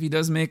 But if he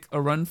does make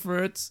a run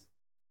for it,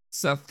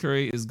 Seth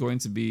Curry is going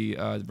to be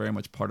very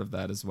much part of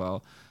that as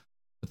well.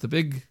 But the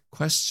big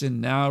question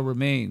now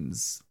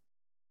remains,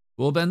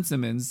 will Ben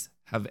Simmons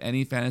have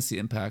any fantasy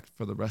impact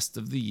for the rest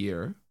of the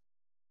year?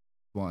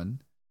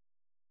 One.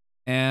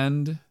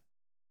 And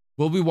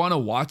will we want to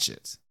watch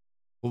it?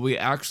 Will we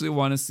actually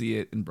want to see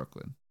it in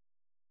Brooklyn?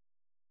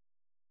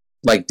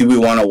 Like, do we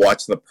want to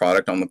watch the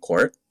product on the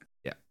court?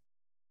 Yeah.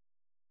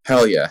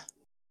 Hell yeah.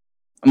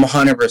 I'm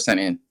 100%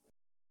 in.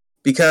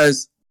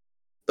 Because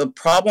the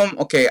problem,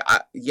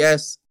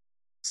 yes,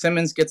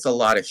 Simmons gets a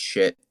lot of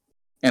shit.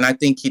 And I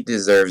think he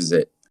deserves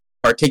it.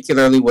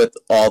 Particularly with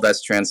all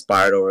that's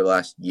transpired over the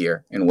last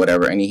year and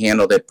whatever. And he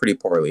handled it pretty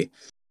poorly.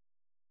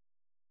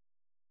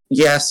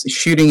 Yes,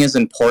 shooting is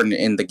important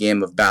in the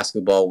game of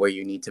basketball where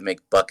you need to make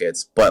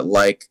buckets. But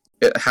like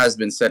it has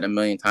been said a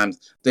million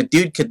times, the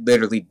dude could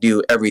literally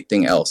do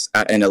everything else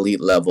at an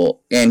elite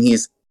level. And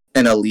he's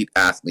an elite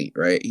athlete,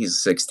 right? He's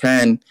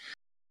 6'10".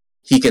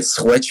 He could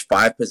switch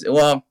 5 positions.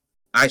 Well,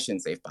 I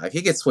shouldn't say 5.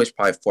 He could switch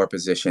probably 4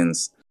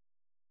 positions.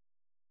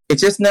 It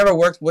just never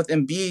worked with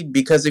Embiid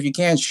because if you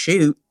can't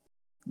shoot,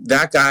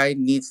 that guy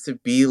needs to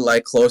be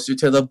like closer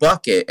to the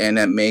bucket, and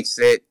it makes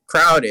it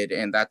crowded,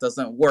 and that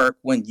doesn't work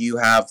when you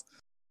have,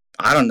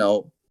 I don't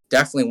know,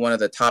 definitely one of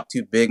the top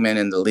two big men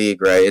in the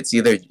league, right?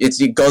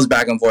 It goes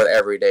back and forth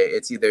every day.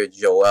 It's either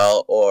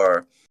Joel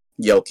or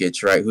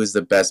Jokic, right? Who's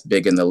the best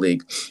big in the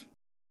league?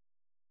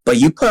 But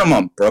you put him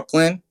on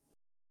Brooklyn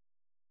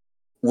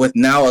with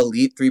now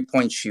elite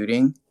 3-point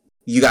shooting.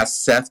 You got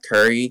Seth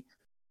Curry,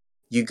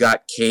 you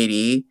got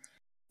KD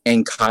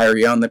and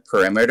Kyrie on the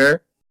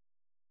perimeter.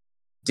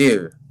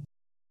 Dude,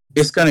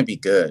 it's going to be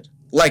good.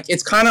 Like,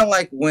 it's kind of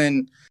like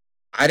when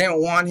I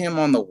didn't want him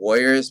on the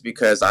Warriors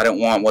because I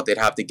didn't want what they'd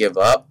have to give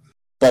up.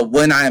 But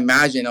when I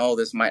imagine, oh,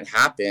 this might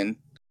happen,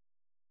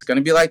 it's going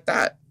to be like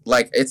that.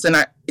 Like,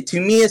 to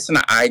me, it's an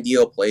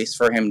ideal place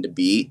for him to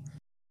be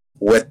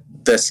with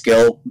the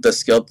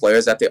skilled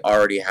players that they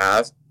already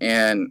have.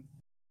 And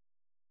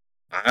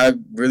I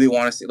really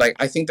want to see, like,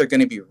 I think they're going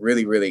to be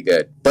really, really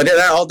good. But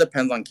that all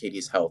depends on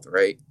KD's health,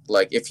 right?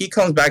 Like, if he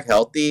comes back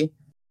healthy,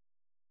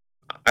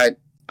 I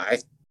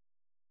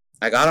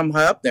got him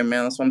high up there,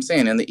 man. That's what I'm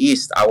saying. In the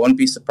East, I wouldn't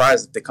be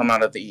surprised if they come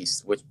out of the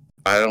East, which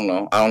I don't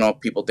know. I don't know if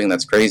people think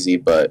that's crazy,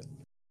 but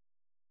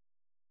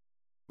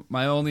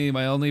my only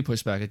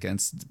pushback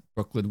against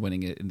Brooklyn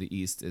winning it in the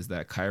East is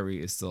that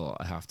Kyrie is still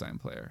a halftime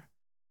player,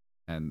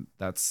 and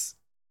that's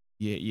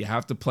you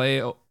have to play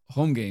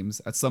home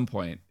games at some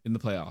point in the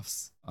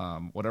playoffs.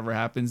 Whatever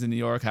happens in New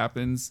York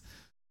happens,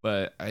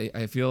 but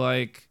I feel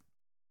like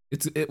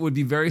it would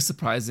be very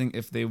surprising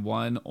if they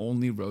won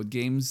only road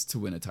games to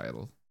win a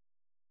title.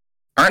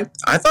 I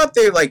thought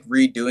they're like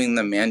redoing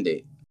the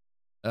mandate.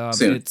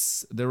 Soon.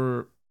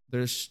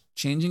 They're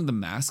changing the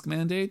mask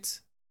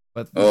mandate,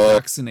 but the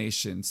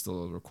vaccination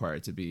still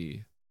required to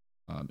be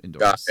indoors.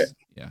 Got it.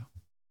 Yeah.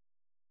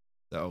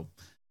 So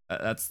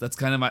that's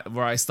kind of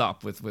where I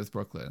stop with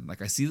Brooklyn.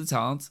 Like, I see the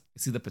talent, I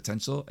see the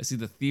potential, I see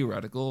the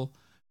theoretical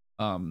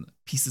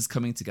pieces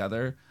coming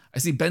together. I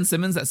see Ben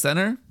Simmons at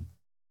center,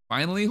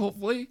 finally,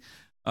 hopefully.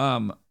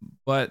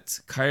 But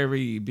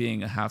Kyrie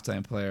being a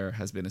halftime player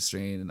has been a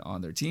strain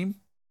on their team,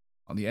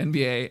 on the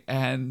NBA,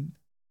 and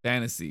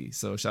fantasy.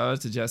 So shout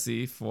out to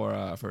Jesse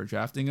for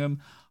drafting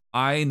him.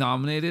 I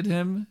nominated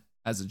him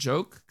as a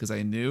joke because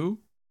I knew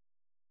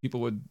people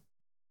would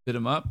bid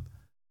him up.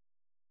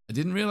 I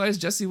didn't realize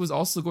Jesse was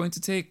also going to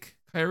take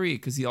Kyrie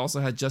because he also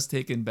had just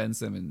taken Ben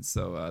Simmons.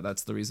 So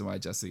that's the reason why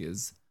Jesse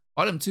is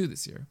bottom 2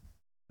 this year,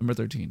 number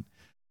 13.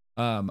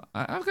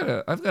 I've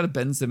got a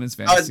Ben Simmons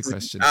fantasy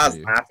question I was for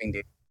you laughing,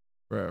 dude.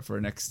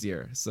 for next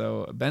year.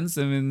 So Ben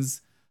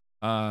Simmons,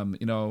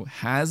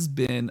 has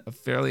been a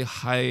fairly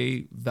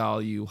high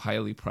value,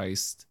 highly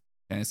priced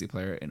fantasy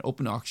player in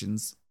open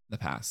auctions in the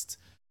past.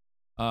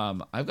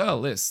 I've got a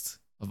list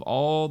of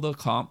all the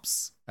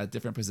comps at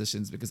different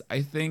positions because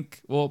I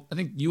think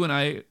you and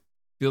I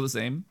feel the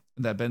same,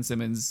 that Ben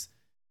Simmons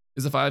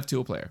is a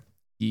 5-tool player.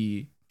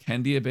 He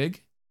can be a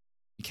big,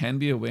 he can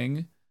be a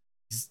wing.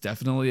 He's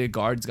definitely a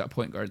guard. He's got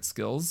point guard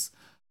skills.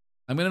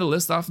 I'm going to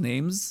list off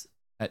names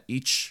at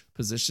each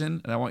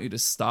position, and I want you to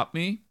stop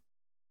me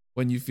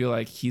when you feel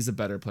like he's a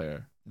better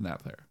player than that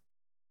player.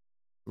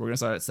 We're going to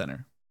start at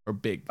center or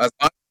big.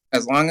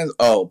 As long as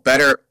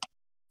better,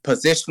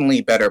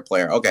 positionally better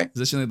player. Okay.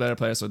 Positionally better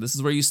player. So this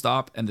is where you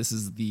stop, and this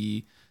is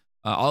the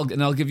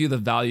I'll give you the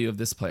value of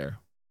this player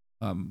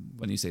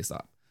when you say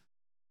stop.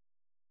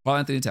 Karl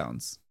Anthony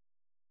Towns,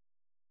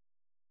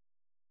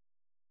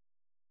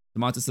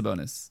 Domantas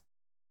Sabonis,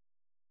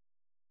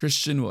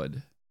 Christian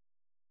Wood,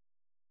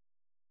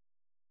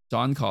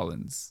 John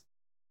Collins.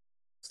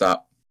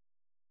 Stop.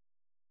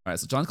 All right,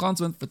 so John Collins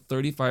went for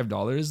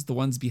 $35. The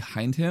ones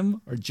behind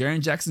him are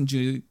Jaren Jackson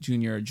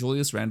Jr.,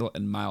 Julius Randle,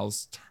 and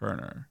Miles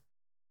Turner.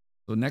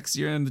 So next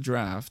year in the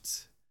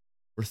draft,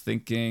 we're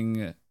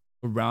thinking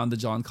around the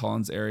John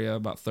Collins area,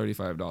 about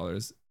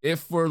 $35.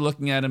 If we're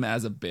looking at him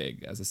as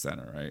a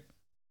center, right?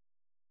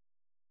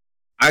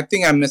 I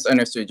think I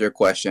misunderstood your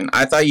question.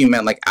 I thought you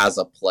meant like as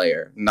a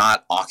player,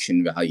 not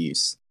auction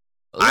values.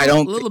 A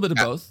little bit of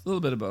both.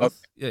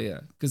 Okay.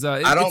 Yeah. Because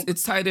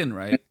it's tied in,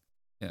 right?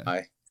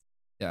 Yeah.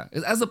 Yeah.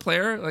 As a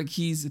player, like,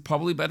 he's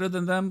probably better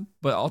than them,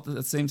 but all at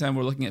the same time,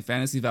 we're looking at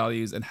fantasy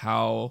values and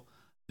how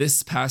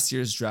this past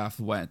year's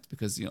draft went,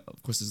 because,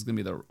 of course, there's going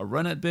to be a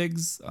run at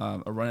bigs,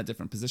 a run at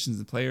different positions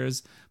and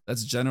players.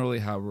 That's generally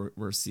how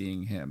we're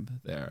seeing him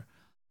there.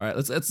 All right,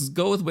 let's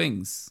go with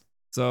wings.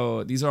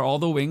 So these are all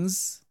the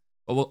wings.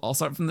 I'll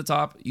start from the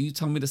top. You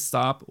tell me to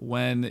stop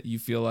when you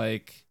feel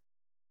like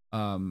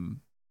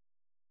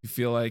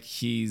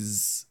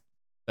he's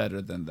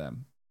better than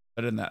them,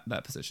 better than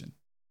that position.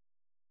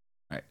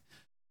 All right,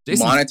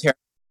 Jason, monetary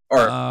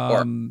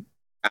or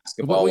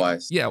basketball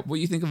wise. Yeah, what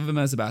you think of him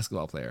as a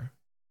basketball player?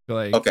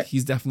 I feel like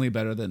he's definitely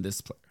better than this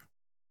player.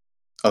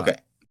 Okay,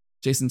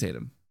 Jason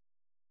Tatum,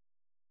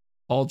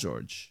 Paul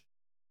George,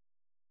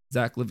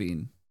 Zach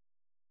LaVine,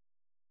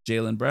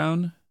 Jaylen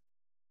Brown,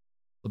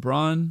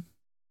 LeBron,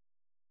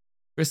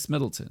 Chris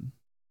Middleton,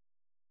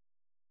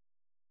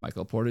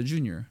 Michael Porter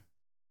Jr.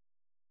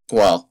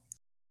 Well,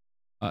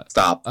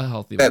 stop. A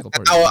healthy Michael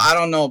Porter Jr. I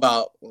don't know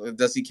about,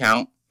 does he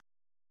count?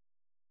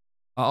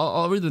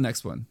 I'll read the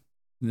next one,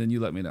 and then you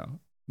let me know.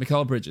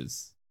 Mikal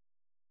Bridges.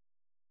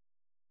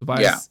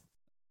 Tobias, Yeah.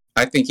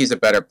 I think he's a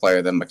better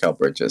player than Mikal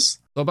Bridges.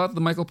 So about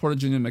the Michael Porter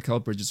Jr. and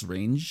Mikal Bridges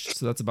range,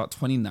 so that's about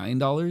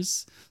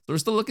 $29. So we're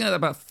still looking at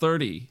about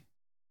 30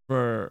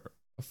 for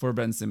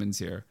Ben Simmons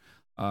here.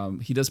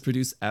 He does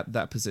produce at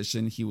that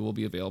position. He will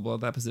be available at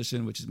that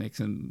position, which makes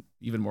him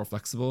even more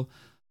flexible.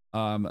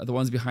 The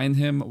ones behind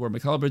him were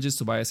Mikal Bridges,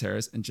 Tobias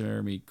Harris, and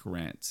Jeremy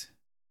Grant.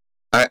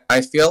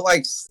 I feel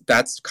like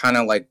that's kind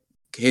of like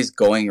his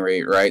going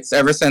rate, right? So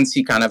ever since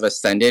he kind of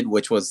ascended,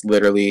 which was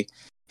literally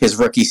his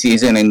rookie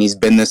season, and he's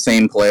been the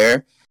same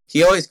player,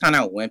 he always kind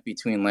of went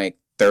between like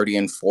 30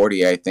 and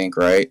 40, I think,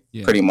 right?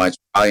 Yeah. Pretty much.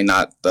 Probably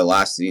not the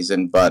last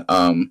season, but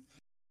I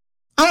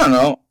don't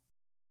know.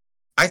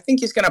 I think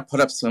he's going to put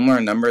up similar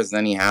numbers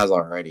than he has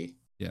already.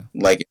 Yeah.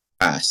 Like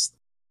fast.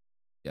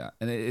 Yeah,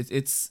 and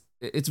it's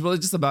really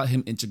just about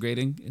him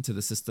integrating into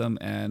the system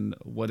and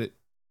what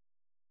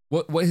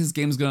his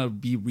game's going to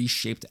be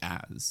reshaped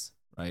as,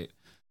 right?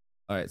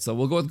 All right, so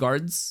we'll go with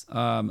guards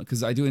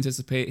because I do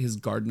anticipate his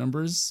guard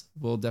numbers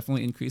will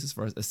definitely increase as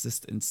far as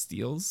assists and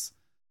steals.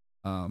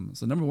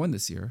 So number 1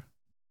 this year,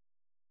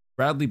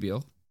 Bradley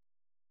Beal,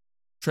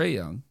 Trae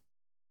Young,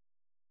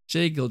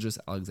 Shai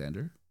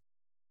Gilgeous-Alexander,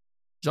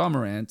 John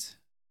Morant,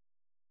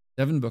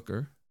 Devin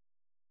Booker,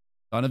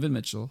 Donovan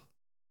Mitchell,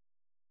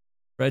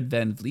 Fred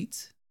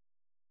VanVleet,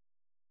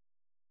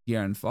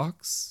 De'Aaron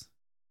Fox,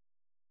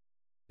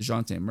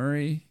 DeJounte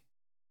Murray,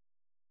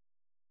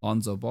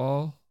 Lonzo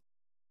Ball.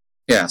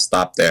 Yeah,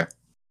 stop there.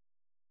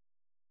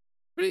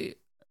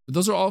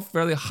 Those are all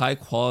fairly high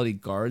quality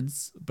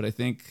guards, but I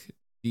think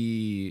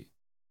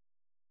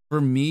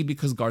for me,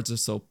 because guards are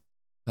so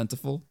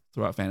plentiful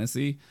throughout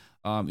fantasy,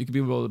 you can be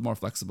a little bit more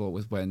flexible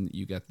with when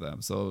you get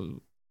them.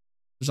 So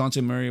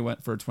DeJounte Murray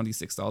went for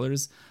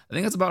 $26. I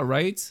think that's about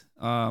right.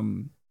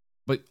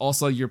 But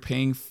also you're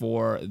paying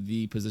for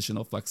the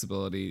positional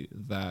flexibility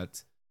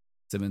that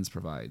Simmons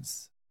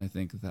provides. I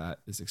think that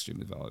is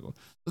extremely valuable.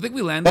 I think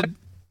we landed.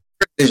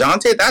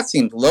 DeJounte, that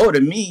seems low to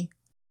me.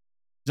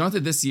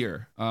 DeJounte this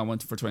year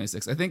went for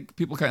 26. I think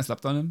people kind of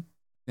slept on him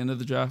at the end of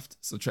the draft,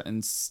 so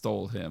Trenton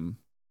stole him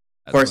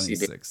at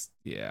 26.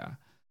 Yeah.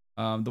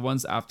 The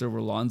ones after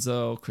were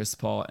Lonzo, Chris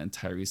Paul, and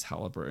Tyrese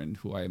Halliburton,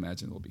 who I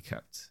imagine will be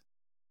kept.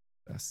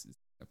 That's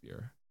up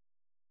here.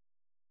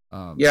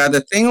 Yeah,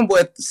 the thing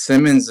with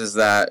Simmons is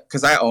that,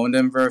 because I owned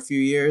him for a few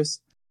years,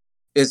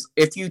 is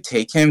if you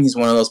take him, he's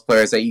one of those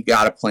players that you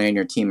got to plan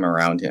your team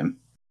around him,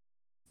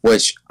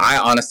 which I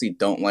honestly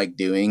don't like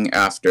doing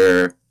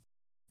after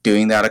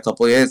doing that a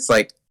couple of years. It's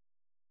like,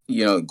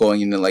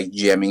 going into like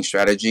GMing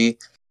strategy.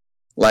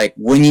 Like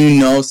when you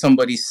know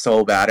somebody's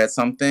so bad at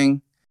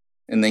something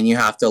and then you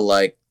have to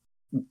like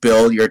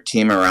build your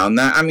team around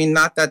that. I mean,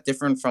 not that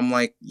different from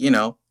like,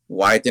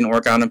 why it didn't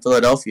work out in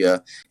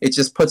Philadelphia. It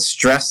just puts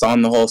stress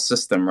on the whole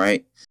system,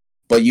 right?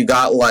 But you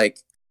got like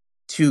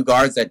 2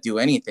 guards that do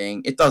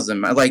anything. It doesn't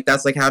matter. Like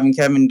that's like having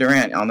Kevin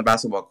Durant on the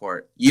basketball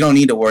court. You don't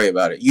need to worry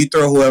about it. You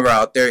throw whoever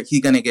out there,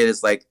 he's gonna get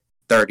his like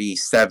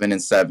 37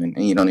 and 7,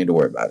 and you don't need to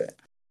worry about it.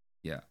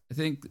 Yeah, I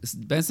think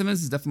Ben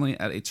Simmons is definitely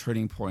at a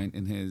turning point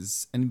in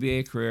his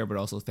NBA career, but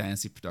also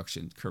fantasy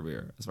production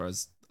career, as far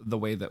as the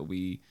way that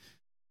we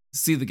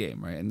see the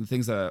game, right? And the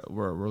things that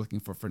we're looking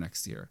for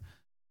next year.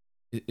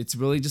 It's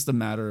really just a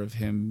matter of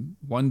him,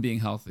 1, being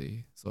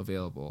healthy, so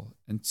available,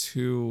 and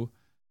 2,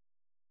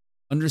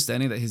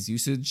 understanding that his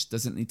usage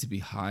doesn't need to be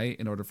high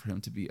in order for him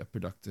to be a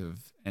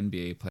productive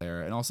NBA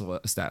player and also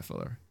a stat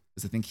filler.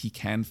 Because I think he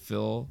can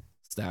fill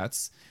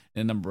stats in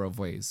a number of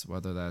ways,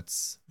 whether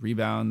that's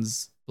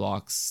rebounds,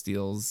 blocks,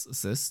 steals,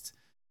 assists.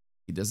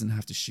 He doesn't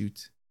have to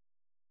shoot.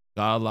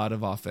 Got a lot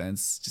of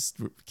offense. Just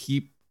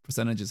keep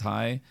percentages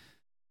high.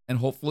 And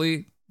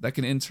hopefully that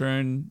can in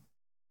turn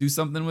do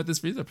something with his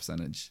free throw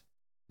percentage.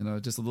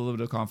 Just a little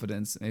bit of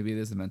confidence. Maybe it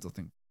is a mental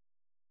thing.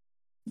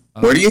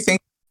 Where do you think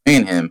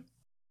they're playing him?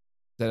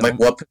 Like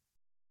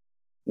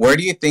where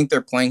do you think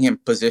they're playing him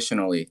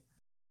positionally?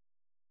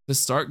 The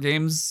start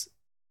games,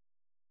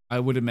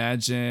 I would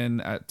imagine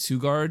at 2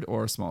 guard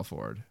or small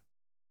forward.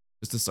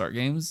 Just to start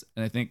games.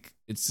 And I think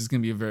it's just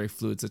going to be a very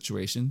fluid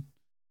situation,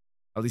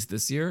 at least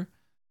this year.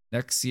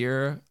 Next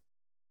year,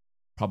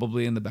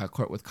 probably in the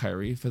backcourt with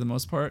Kyrie for the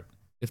most part,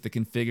 if they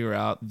can figure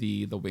out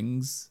the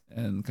wings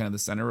and kind of the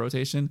center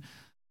rotation.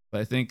 But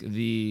I think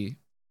the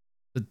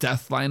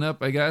death lineup,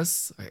 I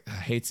guess, I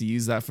hate to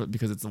use that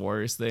because it's the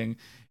Warriors thing,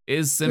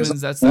 is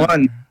Simmons at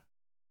center.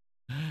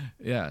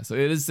 Yeah, so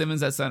it is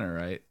Simmons at center,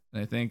 right?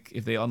 And I think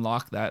if they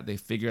unlock that, they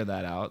figure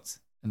that out,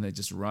 and they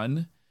just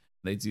run.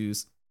 They do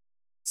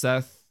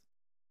Seth,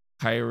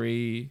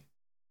 Kyrie,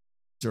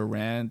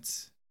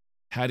 Durant,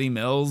 Patty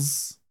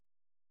Mills,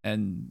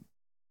 and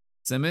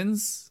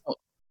Simmons.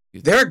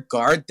 Their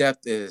guard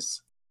depth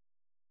is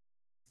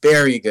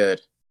very good.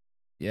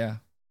 Yeah.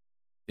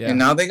 And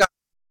now they got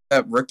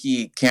that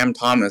rookie Cam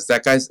Thomas.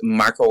 That guy's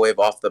microwave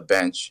off the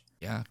bench.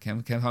 Yeah,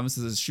 Cam Thomas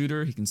is a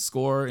shooter. He can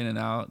score in and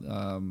out.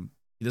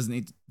 He doesn't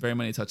need very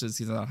many touches.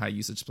 He's not a high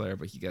usage player,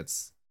 but he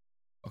gets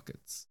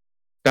buckets.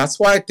 That's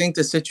why I think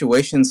the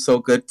situation's so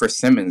good for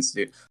Simmons,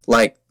 dude.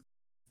 Like,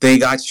 they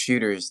got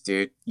shooters,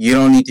 dude. You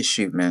don't need to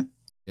shoot, man.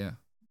 Yeah.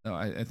 No,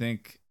 I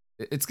think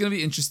it's going to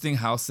be interesting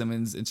how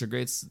Simmons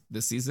integrates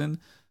this season,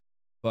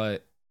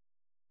 but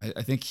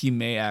I think he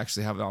may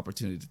actually have the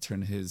opportunity to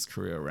turn his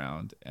career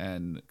around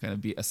and kind of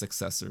be a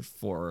successor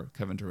for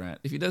Kevin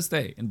Durant if he does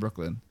stay in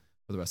Brooklyn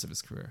for the rest of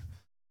his career.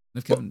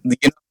 And if Kevin,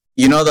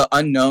 You know, the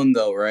unknown,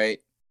 though, right,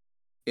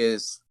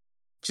 is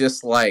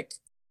just like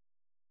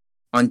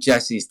on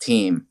Jesse's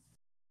team.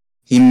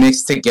 He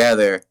mixed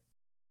together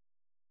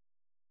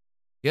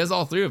he has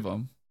all three of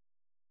them.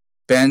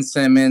 Ben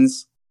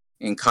Simmons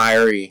and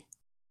Kyrie.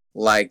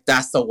 Like,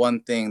 that's the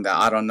one thing that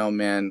I don't know,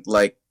 man.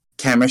 Like,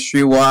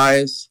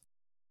 chemistry-wise,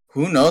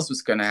 who knows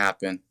what's going to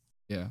happen?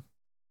 Yeah.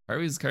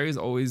 Kyrie's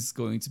always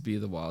going to be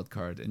the wild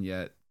card, and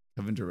yet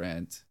Kevin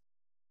Durant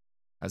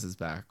has his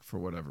back for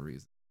whatever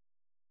reason.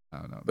 I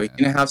don't know. But you're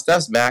going to have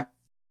Steph's back.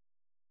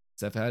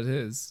 Steph had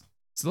his,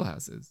 still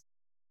has his.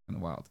 Kind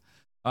of wild.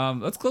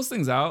 Let's close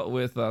things out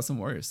with some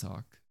Warriors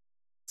talk.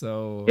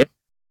 So, yeah.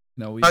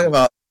 We talk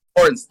about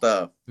important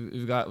stuff.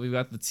 We've got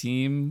the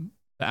team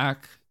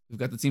back. We've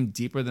got the team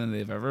deeper than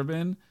they've ever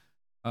been.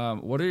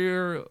 What are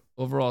your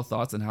overall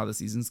thoughts on how the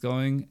season's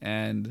going?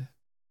 And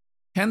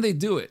can they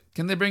do it?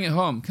 Can they bring it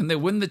home? Can they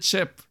win the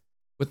chip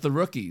with the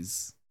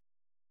rookies?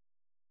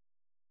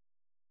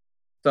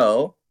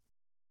 So,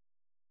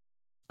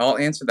 I'll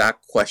answer that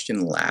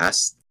question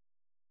last.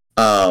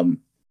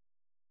 Coming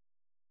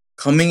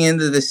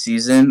into the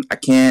season, I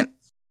can't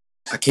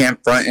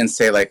front and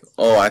say like,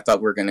 oh, I thought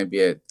we were gonna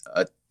be a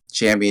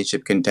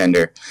championship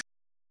contender.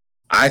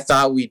 I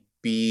thought we'd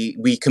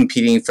be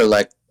competing for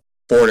like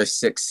 4 to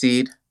 6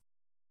 seed,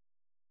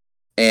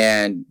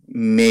 and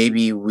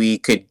maybe we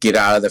could get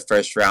out of the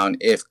first round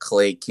if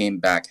Clay came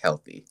back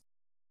healthy.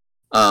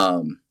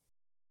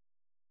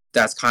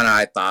 That's kind of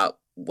I thought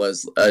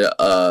was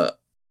a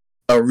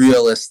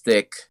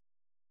realistic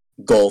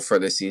goal for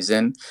the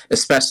season,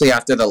 especially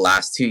after the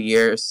last 2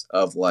 years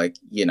of like,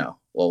 we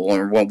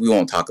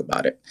won't talk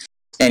about it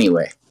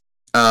anyway.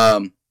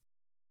 But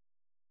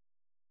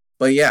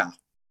yeah,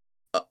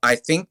 I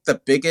think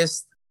the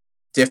biggest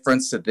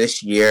difference to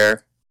this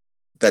year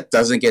that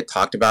doesn't get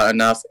talked about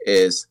enough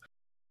is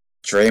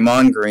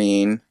Draymond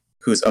Green,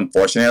 who's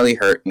unfortunately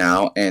hurt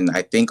now, and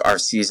I think our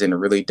season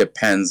really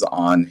depends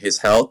on his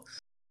health.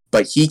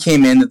 But he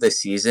came into the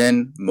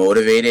season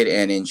motivated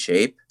and in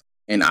shape,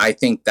 and I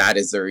think that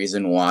is the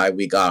reason why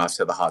we got off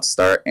to the hot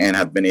start and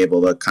have been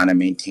able to kind of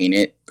maintain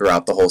it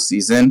throughout the whole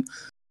season.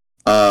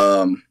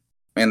 And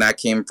that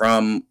came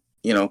from,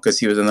 because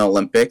he was in the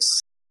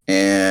Olympics,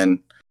 and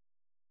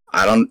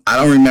I don't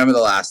remember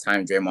the last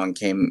time Draymond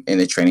came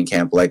into training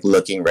camp like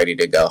looking ready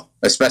to go.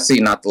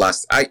 Especially not the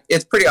last.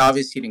 It's pretty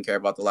obvious he didn't care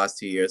about the last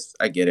 2 years.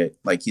 I get it.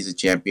 Like, he's a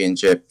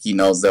championship. He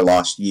knows their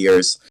lost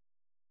years.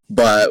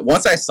 But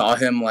once I saw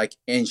him like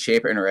in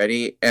shape and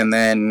ready, and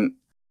then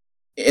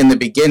in the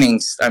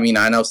beginnings, I mean,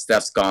 I know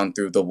Steph's gone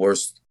through the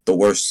worst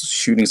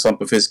shooting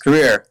slump of his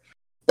career,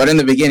 but in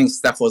the beginning,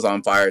 Steph was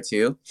on fire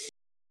too.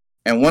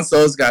 And once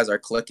those guys are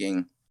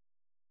clicking,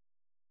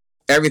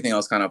 everything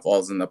else kind of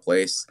falls into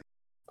place.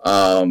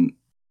 The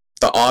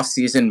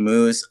off-season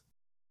moves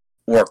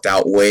worked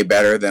out way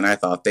better than I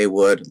thought they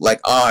would. Like,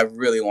 I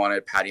really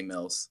wanted Patty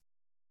Mills.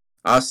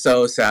 I was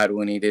so sad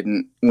when he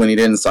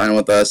didn't sign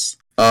with us.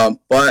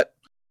 But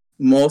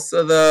most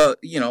of the,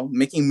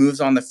 making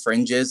moves on the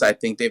fringes, I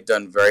think they've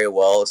done very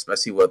well,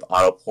 especially with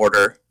Otto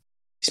Porter.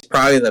 He's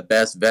probably the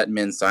best vet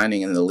min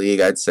signing in the league,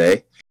 I'd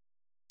say.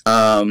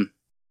 And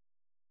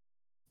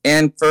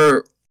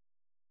for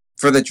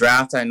the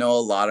draft, I know a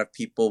lot of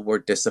people were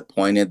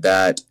disappointed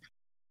that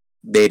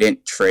they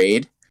didn't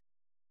trade.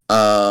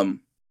 But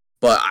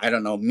I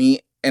don't know, me,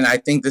 and I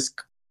think this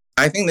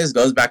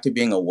goes back to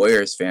being a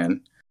Warriors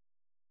fan.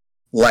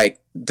 Like,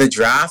 the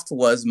draft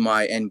was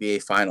my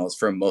NBA finals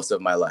for most of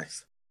my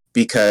life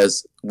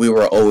because we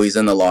were always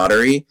in the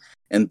lottery,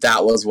 and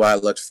that was what I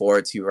looked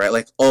forward to, right?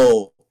 Like,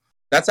 oh,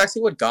 that's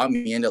actually what got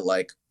me into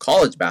like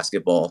college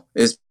basketball,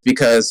 is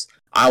because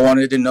I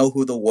wanted to know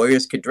who the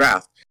Warriors could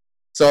draft.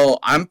 So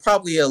I'm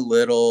probably a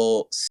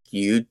little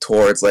skewed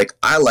towards like,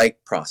 I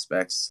like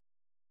prospects.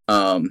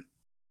 And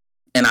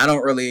I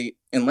don't really,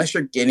 unless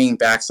you're getting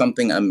back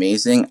something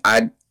amazing,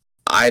 I'd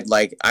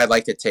like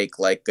to take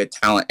like good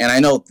talent. And I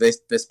know this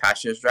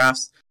past year's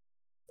drafts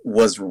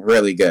was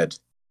really good.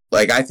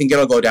 Like, I think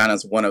it'll go down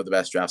as one of the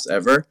best drafts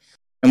ever.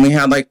 And we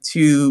had like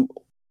 2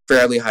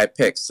 fairly high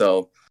picks.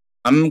 So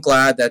I'm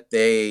glad that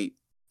they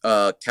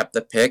kept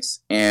the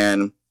picks.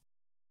 And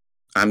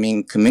I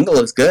mean, Kuminga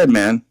looks good,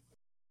 man.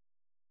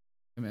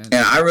 Hey, man.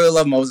 And I really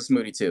love Moses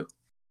Moody too.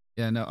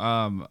 Yeah, no,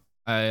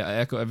 I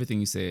echo everything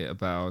you say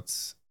about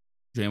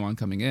Draymond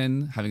coming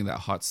in, having that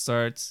hot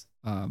start.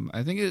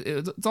 I think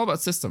it's all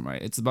about system,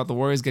 right? It's about the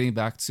Warriors getting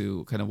back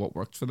to kind of what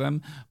worked for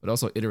them, but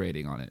also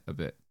iterating on it a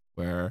bit.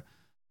 Where,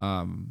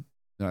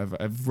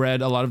 I've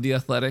read a lot of The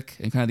Athletic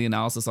and kind of the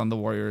analysis on the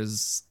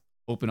Warriors'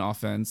 open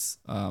offense,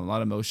 a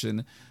lot of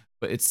motion,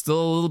 but it's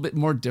still a little bit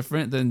more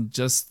different than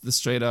just the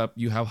straight up,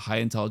 you have high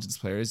intelligence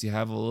players. You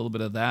have a little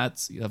bit of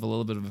that. You have a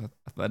little bit of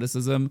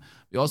athleticism.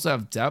 You also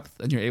have depth,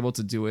 and you're able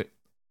to do it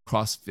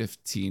across a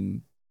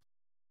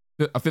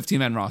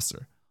 15-man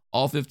roster.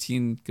 All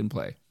 15 can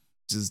play,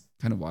 which is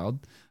kind of wild.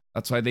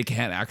 That's why they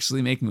can't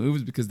actually make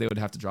moves, because they would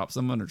have to drop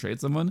someone or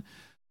trade someone.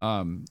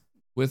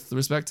 With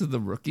respect to the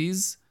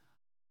rookies,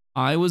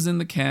 I was in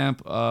the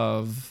camp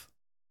of,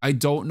 I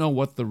don't know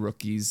what the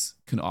rookies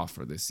can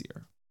offer this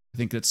year. I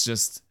think it's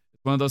just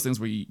one of those things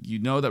where you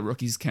know that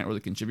rookies can't really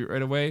contribute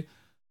right away.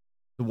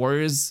 The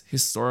Warriors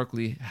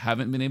historically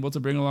haven't been able to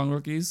bring along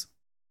rookies.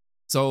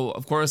 So,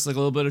 of course, like a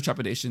little bit of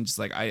trepidation, just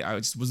like I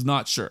just was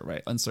not sure,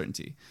 right?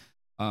 Uncertainty.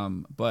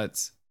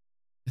 But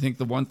I think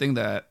the one thing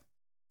that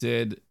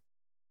did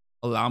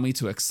allow me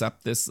to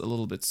accept this a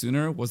little bit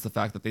sooner was the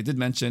fact that they did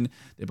mention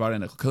they brought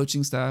in a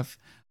coaching staff.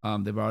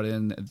 They brought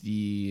in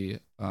the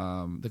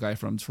guy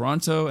from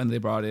Toronto, and they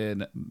brought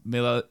in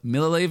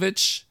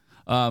Mililevich,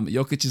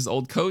 Jokic's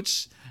old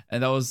coach.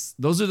 And those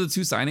are the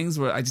two signings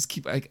where I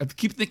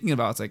keep thinking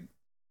about. It's like,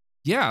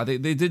 yeah, they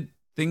did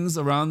things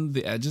around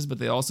the edges, but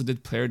they also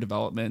did player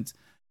development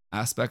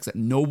aspects that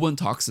no one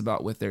talks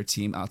about with their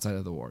team outside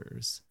of the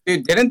Warriors.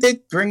 Dude, didn't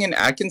they bring in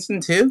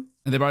Atkinson too?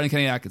 And they brought in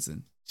Kenny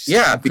Atkinson.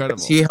 Yeah, incredible.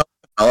 Because he helped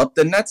develop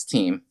the Nets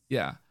team.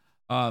 Yeah,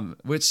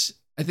 which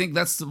I think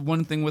that's the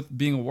one thing with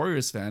being a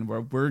Warriors fan, where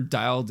we're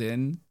dialed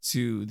in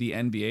to the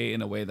NBA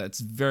in a way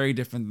that's very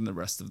different than the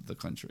rest of the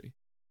country.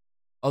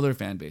 Other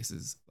fan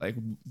bases, like,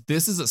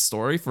 this is a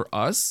story for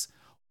us.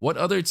 What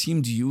other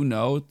team do you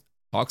know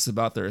talks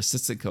about their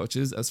assistant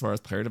coaches as far as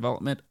player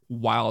development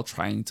while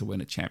trying to win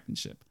a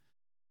championship?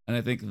 And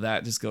I think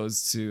that just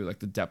goes to like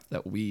the depth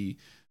that we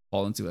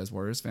fall into as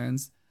Warriors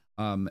fans.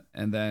 And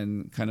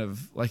then kind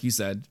of like you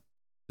said,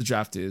 the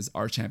draft is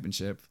our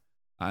championship.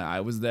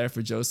 I was there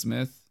for Joe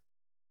Smith.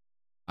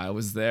 I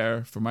was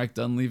there for Mike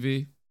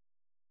Dunleavy.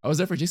 I was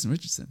there for Jason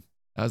Richardson.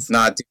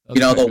 The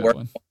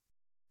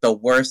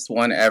worst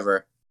one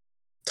ever.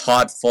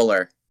 Todd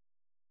Fuller.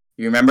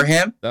 You remember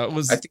him? That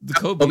was the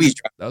Kobe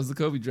draft. That was the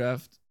Kobe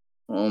draft.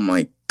 Oh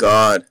my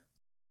God.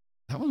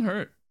 That one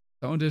hurt.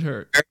 That one did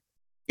hurt.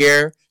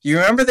 Here, you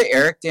remember the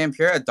Eric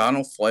Dampier at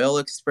Donald Foyle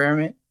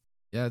experiment?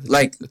 Yeah.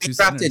 They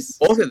drafted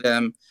both of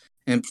them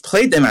and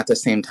played them at the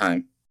same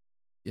time.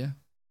 Yeah.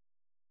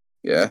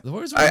 Yeah. The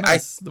Warriors were a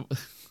mess.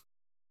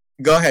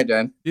 Go ahead,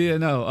 Dan. Yeah,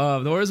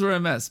 no. The Warriors were a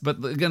mess,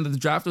 but again, the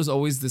draft was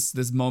always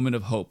this moment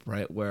of hope,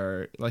 right?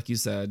 Where, like you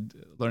said,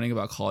 learning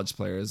about college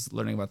players,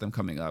 learning about them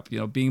coming up,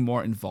 being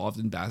more involved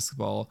in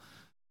basketball,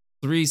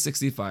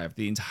 365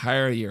 the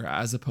entire year,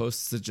 as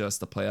opposed to just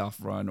the playoff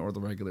run or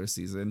the regular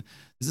season.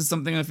 This is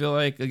something I feel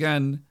like,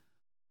 again,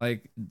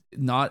 like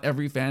not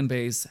every fan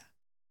base,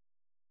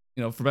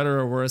 for better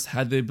or worse,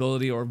 had the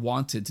ability or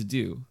wanted to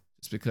do,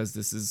 just because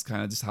this is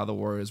kind of just how the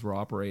Warriors were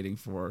operating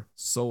for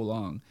so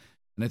long.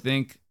 And I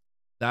think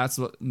that's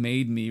what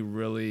made me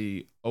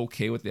really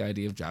okay with the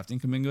idea of drafting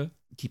Kuminga,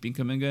 keeping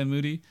Kuminga and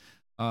Moody.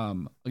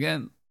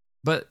 Again,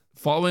 but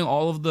following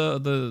all of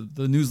the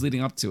news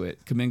leading up to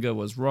it, Kuminga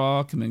was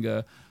raw.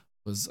 Kuminga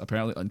was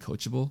apparently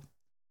uncoachable.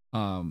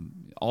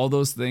 All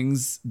those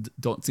things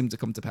don't seem to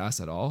come to pass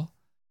at all.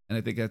 And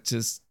I think that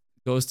just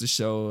goes to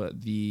show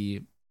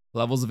the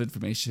levels of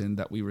information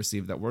that we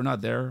receive, that we're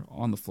not there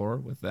on the floor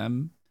with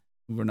them.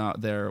 We're not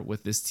there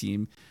with this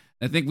team.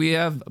 I think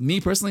me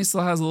personally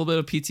still has a little bit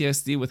of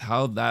PTSD with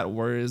how that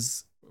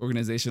Warriors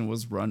organization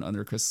was run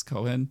under Chris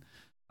Cohen.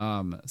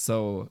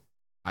 So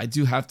I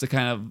do have to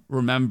kind of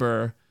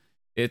remember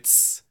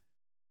it's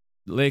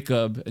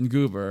Lacob and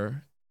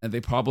Goober, and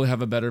they probably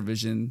have a better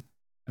vision.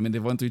 I mean,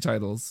 they've won 3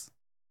 titles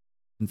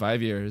in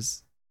 5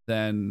 years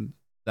than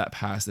that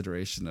past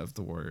iteration of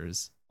the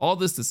Warriors. All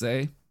this to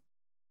say,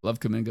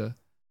 love Kuminga.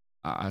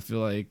 I feel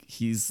like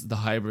he's the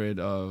hybrid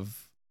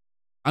of,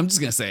 I'm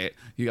just going to say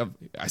it.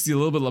 I see a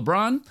little bit of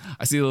LeBron.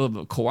 I see a little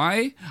bit of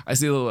Kawhi. I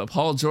see a little bit of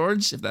Paul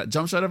George, if that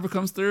jump shot ever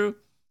comes through.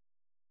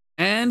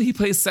 And he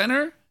plays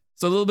center.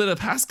 So a little bit of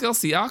Pascal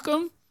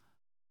Siakam.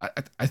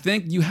 I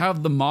think you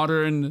have the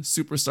modern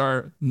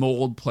superstar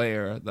mold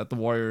player that the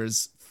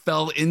Warriors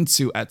fell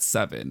into at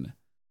 7.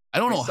 I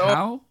don't know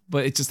how,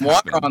 but it just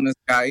happened. Water on this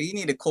guy. You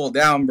need to cool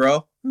down,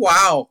 bro.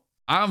 Wow.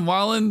 I'm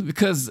wilding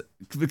because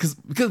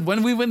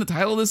when we win the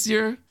title this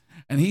year,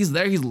 and he's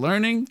there, he's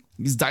learning,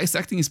 he's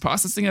dissecting, he's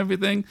processing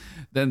everything,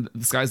 then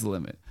the sky's the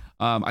limit.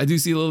 I do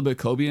see a little bit of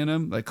Kobe in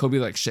him, like Kobe,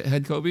 like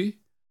shithead Kobe.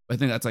 But I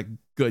think that's like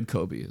good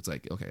Kobe. It's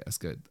like, okay, that's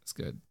good. That's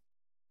good.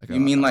 Like, you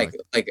mean like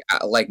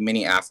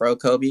mini Afro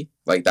Kobe?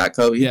 Like that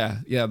Kobe? Yeah.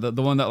 The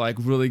one that like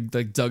really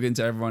like dug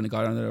into everyone and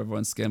got under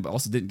everyone's skin, but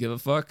also didn't give a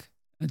fuck.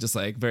 And just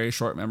like very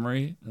short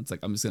memory. It's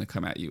like, I'm just going to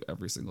come at you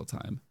every single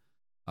time.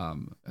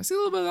 I see a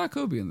little bit of that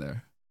Kobe in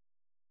there.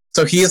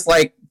 So he's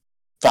like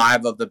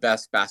 5 of the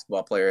best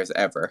basketball players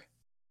ever.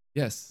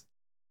 Yes.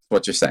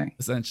 What you're saying.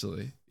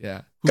 Essentially.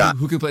 Yeah.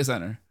 Who can play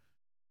center?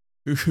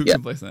 Who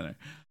can play center?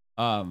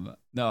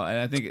 No, and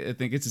I think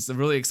it's just a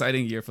really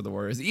exciting year for the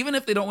Warriors. Even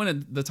if they don't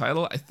win the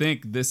title, I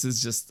think this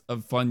is just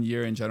a fun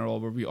year in general,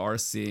 where we are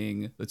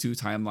seeing the 2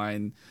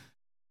 timeline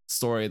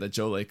story that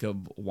Joe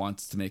Lacob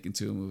wants to make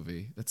into a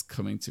movie that's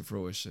coming to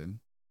fruition. And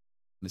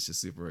it's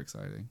just super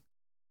exciting.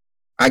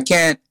 I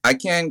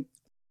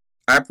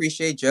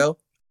appreciate Joe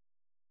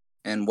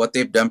and what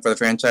they've done for the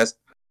franchise.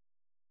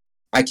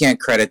 I can't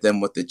credit them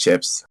with the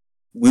chips.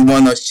 We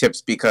won those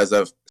chips because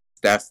of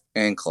Steph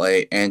and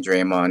Clay and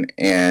Draymond.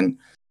 And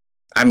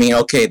I mean,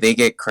 okay, they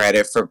get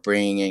credit for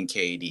bringing in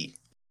KD,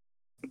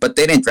 but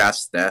they didn't draft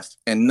Steph.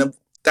 And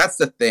that's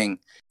the thing.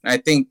 And I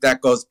think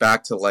that goes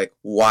back to like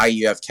why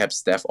you have kept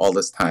Steph all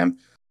this time.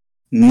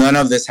 None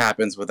of this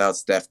happens without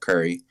Steph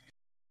Curry.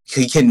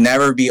 He can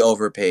never be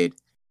overpaid.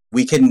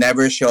 We can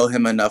never show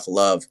him enough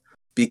love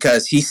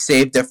because he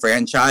saved the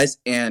franchise,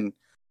 and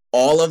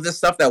all of the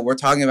stuff that we're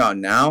talking about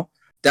now,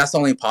 that's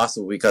only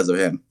possible because of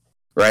him,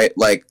 right?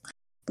 Like,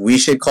 we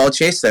should call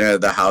Chase Center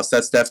the house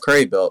that Steph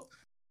Curry built.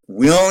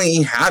 We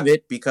only have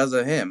it because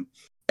of him.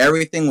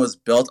 Everything was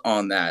built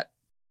on that.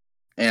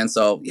 And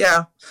so,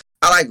 yeah,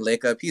 I like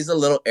Lacob. He's a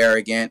little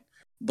arrogant,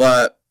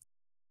 but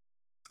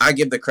I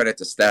give the credit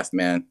to Steph,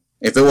 man.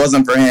 If it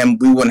wasn't for him,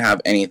 we wouldn't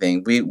have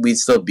anything. We'd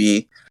still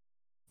be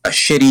a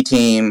shitty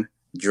team,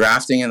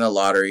 drafting in the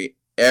lottery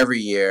every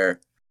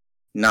year,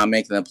 not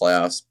making the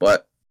playoffs.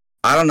 But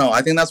I don't know.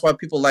 I think that's why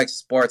people like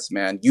sports,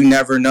 man. You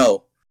never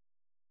know.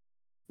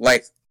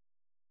 Like,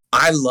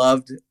 I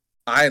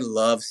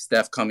love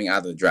Steph coming out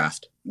of the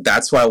draft.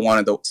 That's why I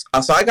wanted those.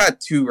 So I got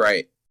two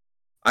right.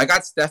 I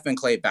got Steph and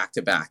Clay back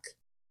to back.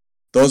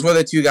 Those were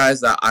the two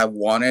guys that I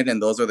wanted,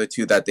 and those are the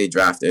two that they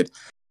drafted.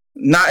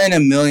 Not in a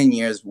million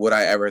years would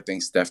I ever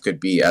think Steph could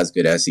be as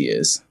good as he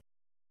is.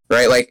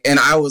 Right? Like, and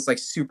I was like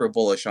super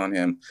bullish on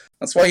him.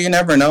 That's why you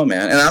never know,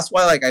 man. And that's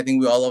why, like, I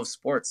think we all love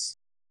sports.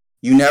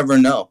 You never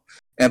know.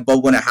 But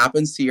when it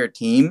happens to your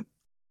team,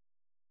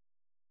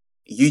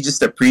 you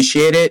just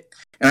appreciate it.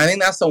 And I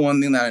think that's the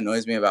one thing that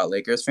annoys me about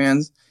Lakers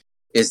fans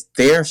is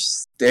they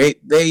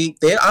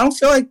I don't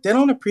feel like they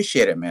don't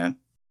appreciate it, man.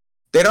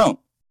 They don't.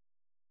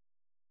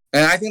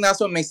 And I think that's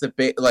what makes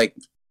the like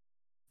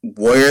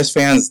Warriors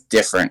fans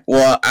different.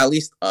 Well, at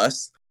least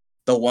us,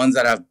 the ones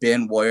that have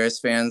been Warriors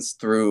fans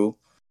through,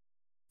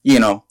 you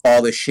know,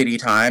 all the shitty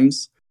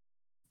times.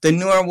 The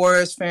newer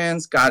Warriors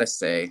fans, gotta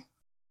say,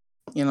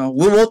 you know,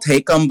 we will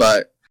take them,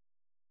 but,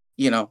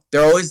 you know,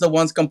 they're always the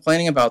ones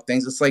complaining about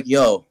things. It's like,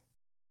 yo,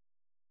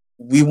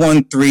 we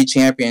won 3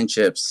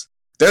 championships.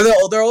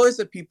 They're always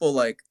the people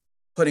like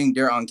putting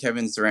dirt on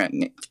Kevin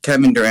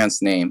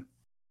Durant's name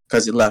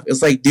because he left.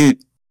 It's like,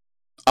 dude,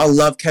 I'll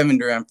love Kevin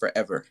Durant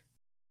forever.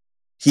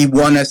 He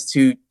won us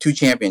two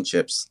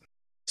championships.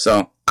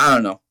 So I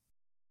don't know.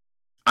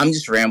 I'm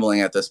just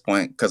rambling at this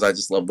point because I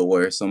just love the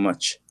Warriors so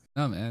much.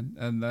 No, man,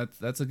 and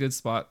that's a good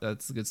spot.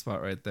 That's a good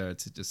spot right there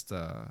to just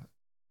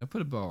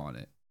put a bow on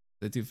it.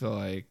 I do feel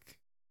like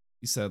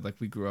you said, like,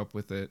 we grew up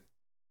with it,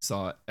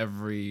 saw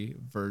every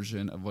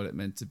version of what it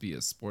meant to be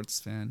a sports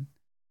fan,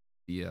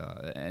 the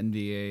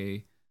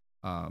NBA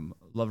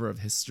lover of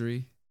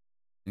history,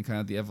 and kind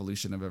of the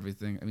evolution of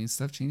everything. I mean,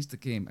 Steph changed the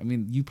game. I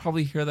mean, you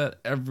probably hear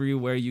that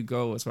everywhere you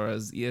go as far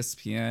as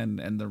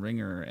ESPN and The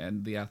Ringer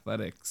and The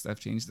Athletic. Steph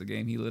changed the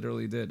game. He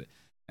literally did.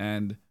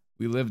 And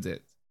we lived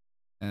it.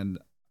 And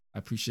I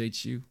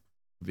appreciate you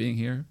for being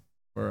here,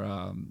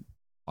 for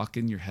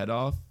talking your head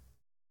off.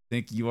 I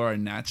think you are a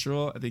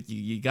natural. I think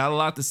you got a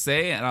lot to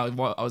say, and I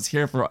was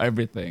here for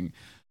everything.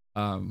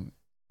 Yeah,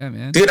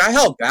 man. Dude, I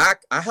held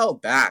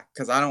back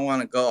because I don't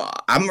want to go.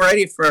 I'm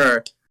ready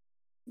for,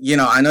 you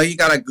know, I know you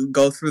got to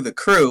go through the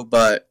crew,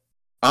 but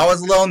I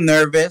was a little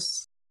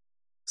nervous,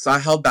 so I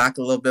held back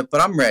a little bit,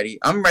 but I'm ready.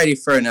 I'm ready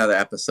for another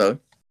episode.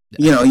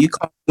 Yeah. You know, you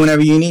call me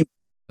whenever you need.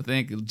 I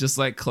think just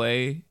like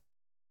Clay,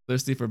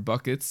 thirsty for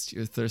buckets,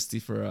 you're thirsty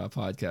for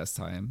podcast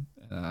time.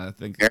 I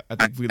think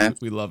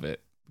we love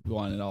it. We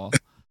want it all.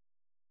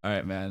 All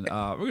right, man.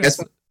 We're gonna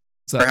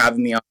for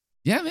having me on.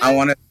 Yeah, man. I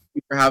want to thank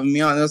you for having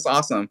me on. That's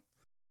awesome.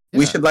 Yeah.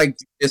 We should like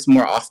do this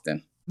more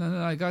often.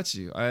 No, I got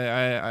you.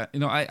 I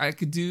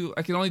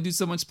can only do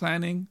so much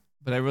planning,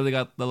 but I really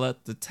got to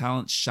let the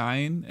talent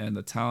shine, and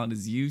the talent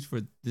is you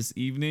for this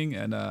evening.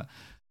 And I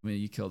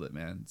mean, you killed it,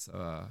 man.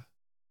 So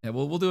yeah,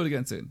 we'll do it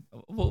again soon.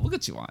 We'll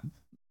get you on.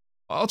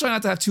 I'll try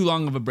not to have too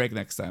long of a break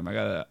next time.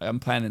 I'm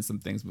planning some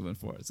things moving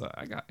forward, so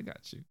I got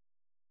you.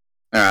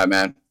 All right,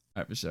 man.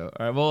 All right, for sure.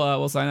 All right,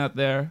 we'll sign out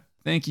there.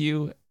 Thank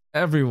you,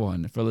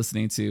 everyone, for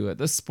listening to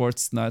the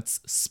Sports Nuts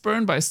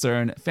Spurn by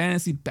Stern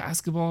Fantasy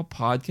Basketball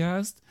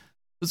Podcast.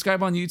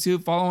 Subscribe on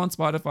YouTube, follow on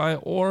Spotify,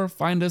 or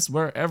find us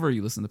wherever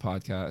you listen to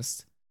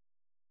podcasts.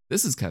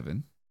 This is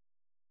Kevin.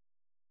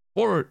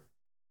 For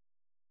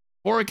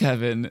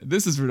Kevin,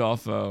 this is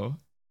Rodolfo,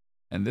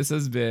 and this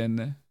has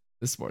been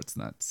the Sports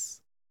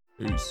Nuts.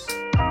 Peace.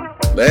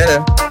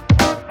 Later.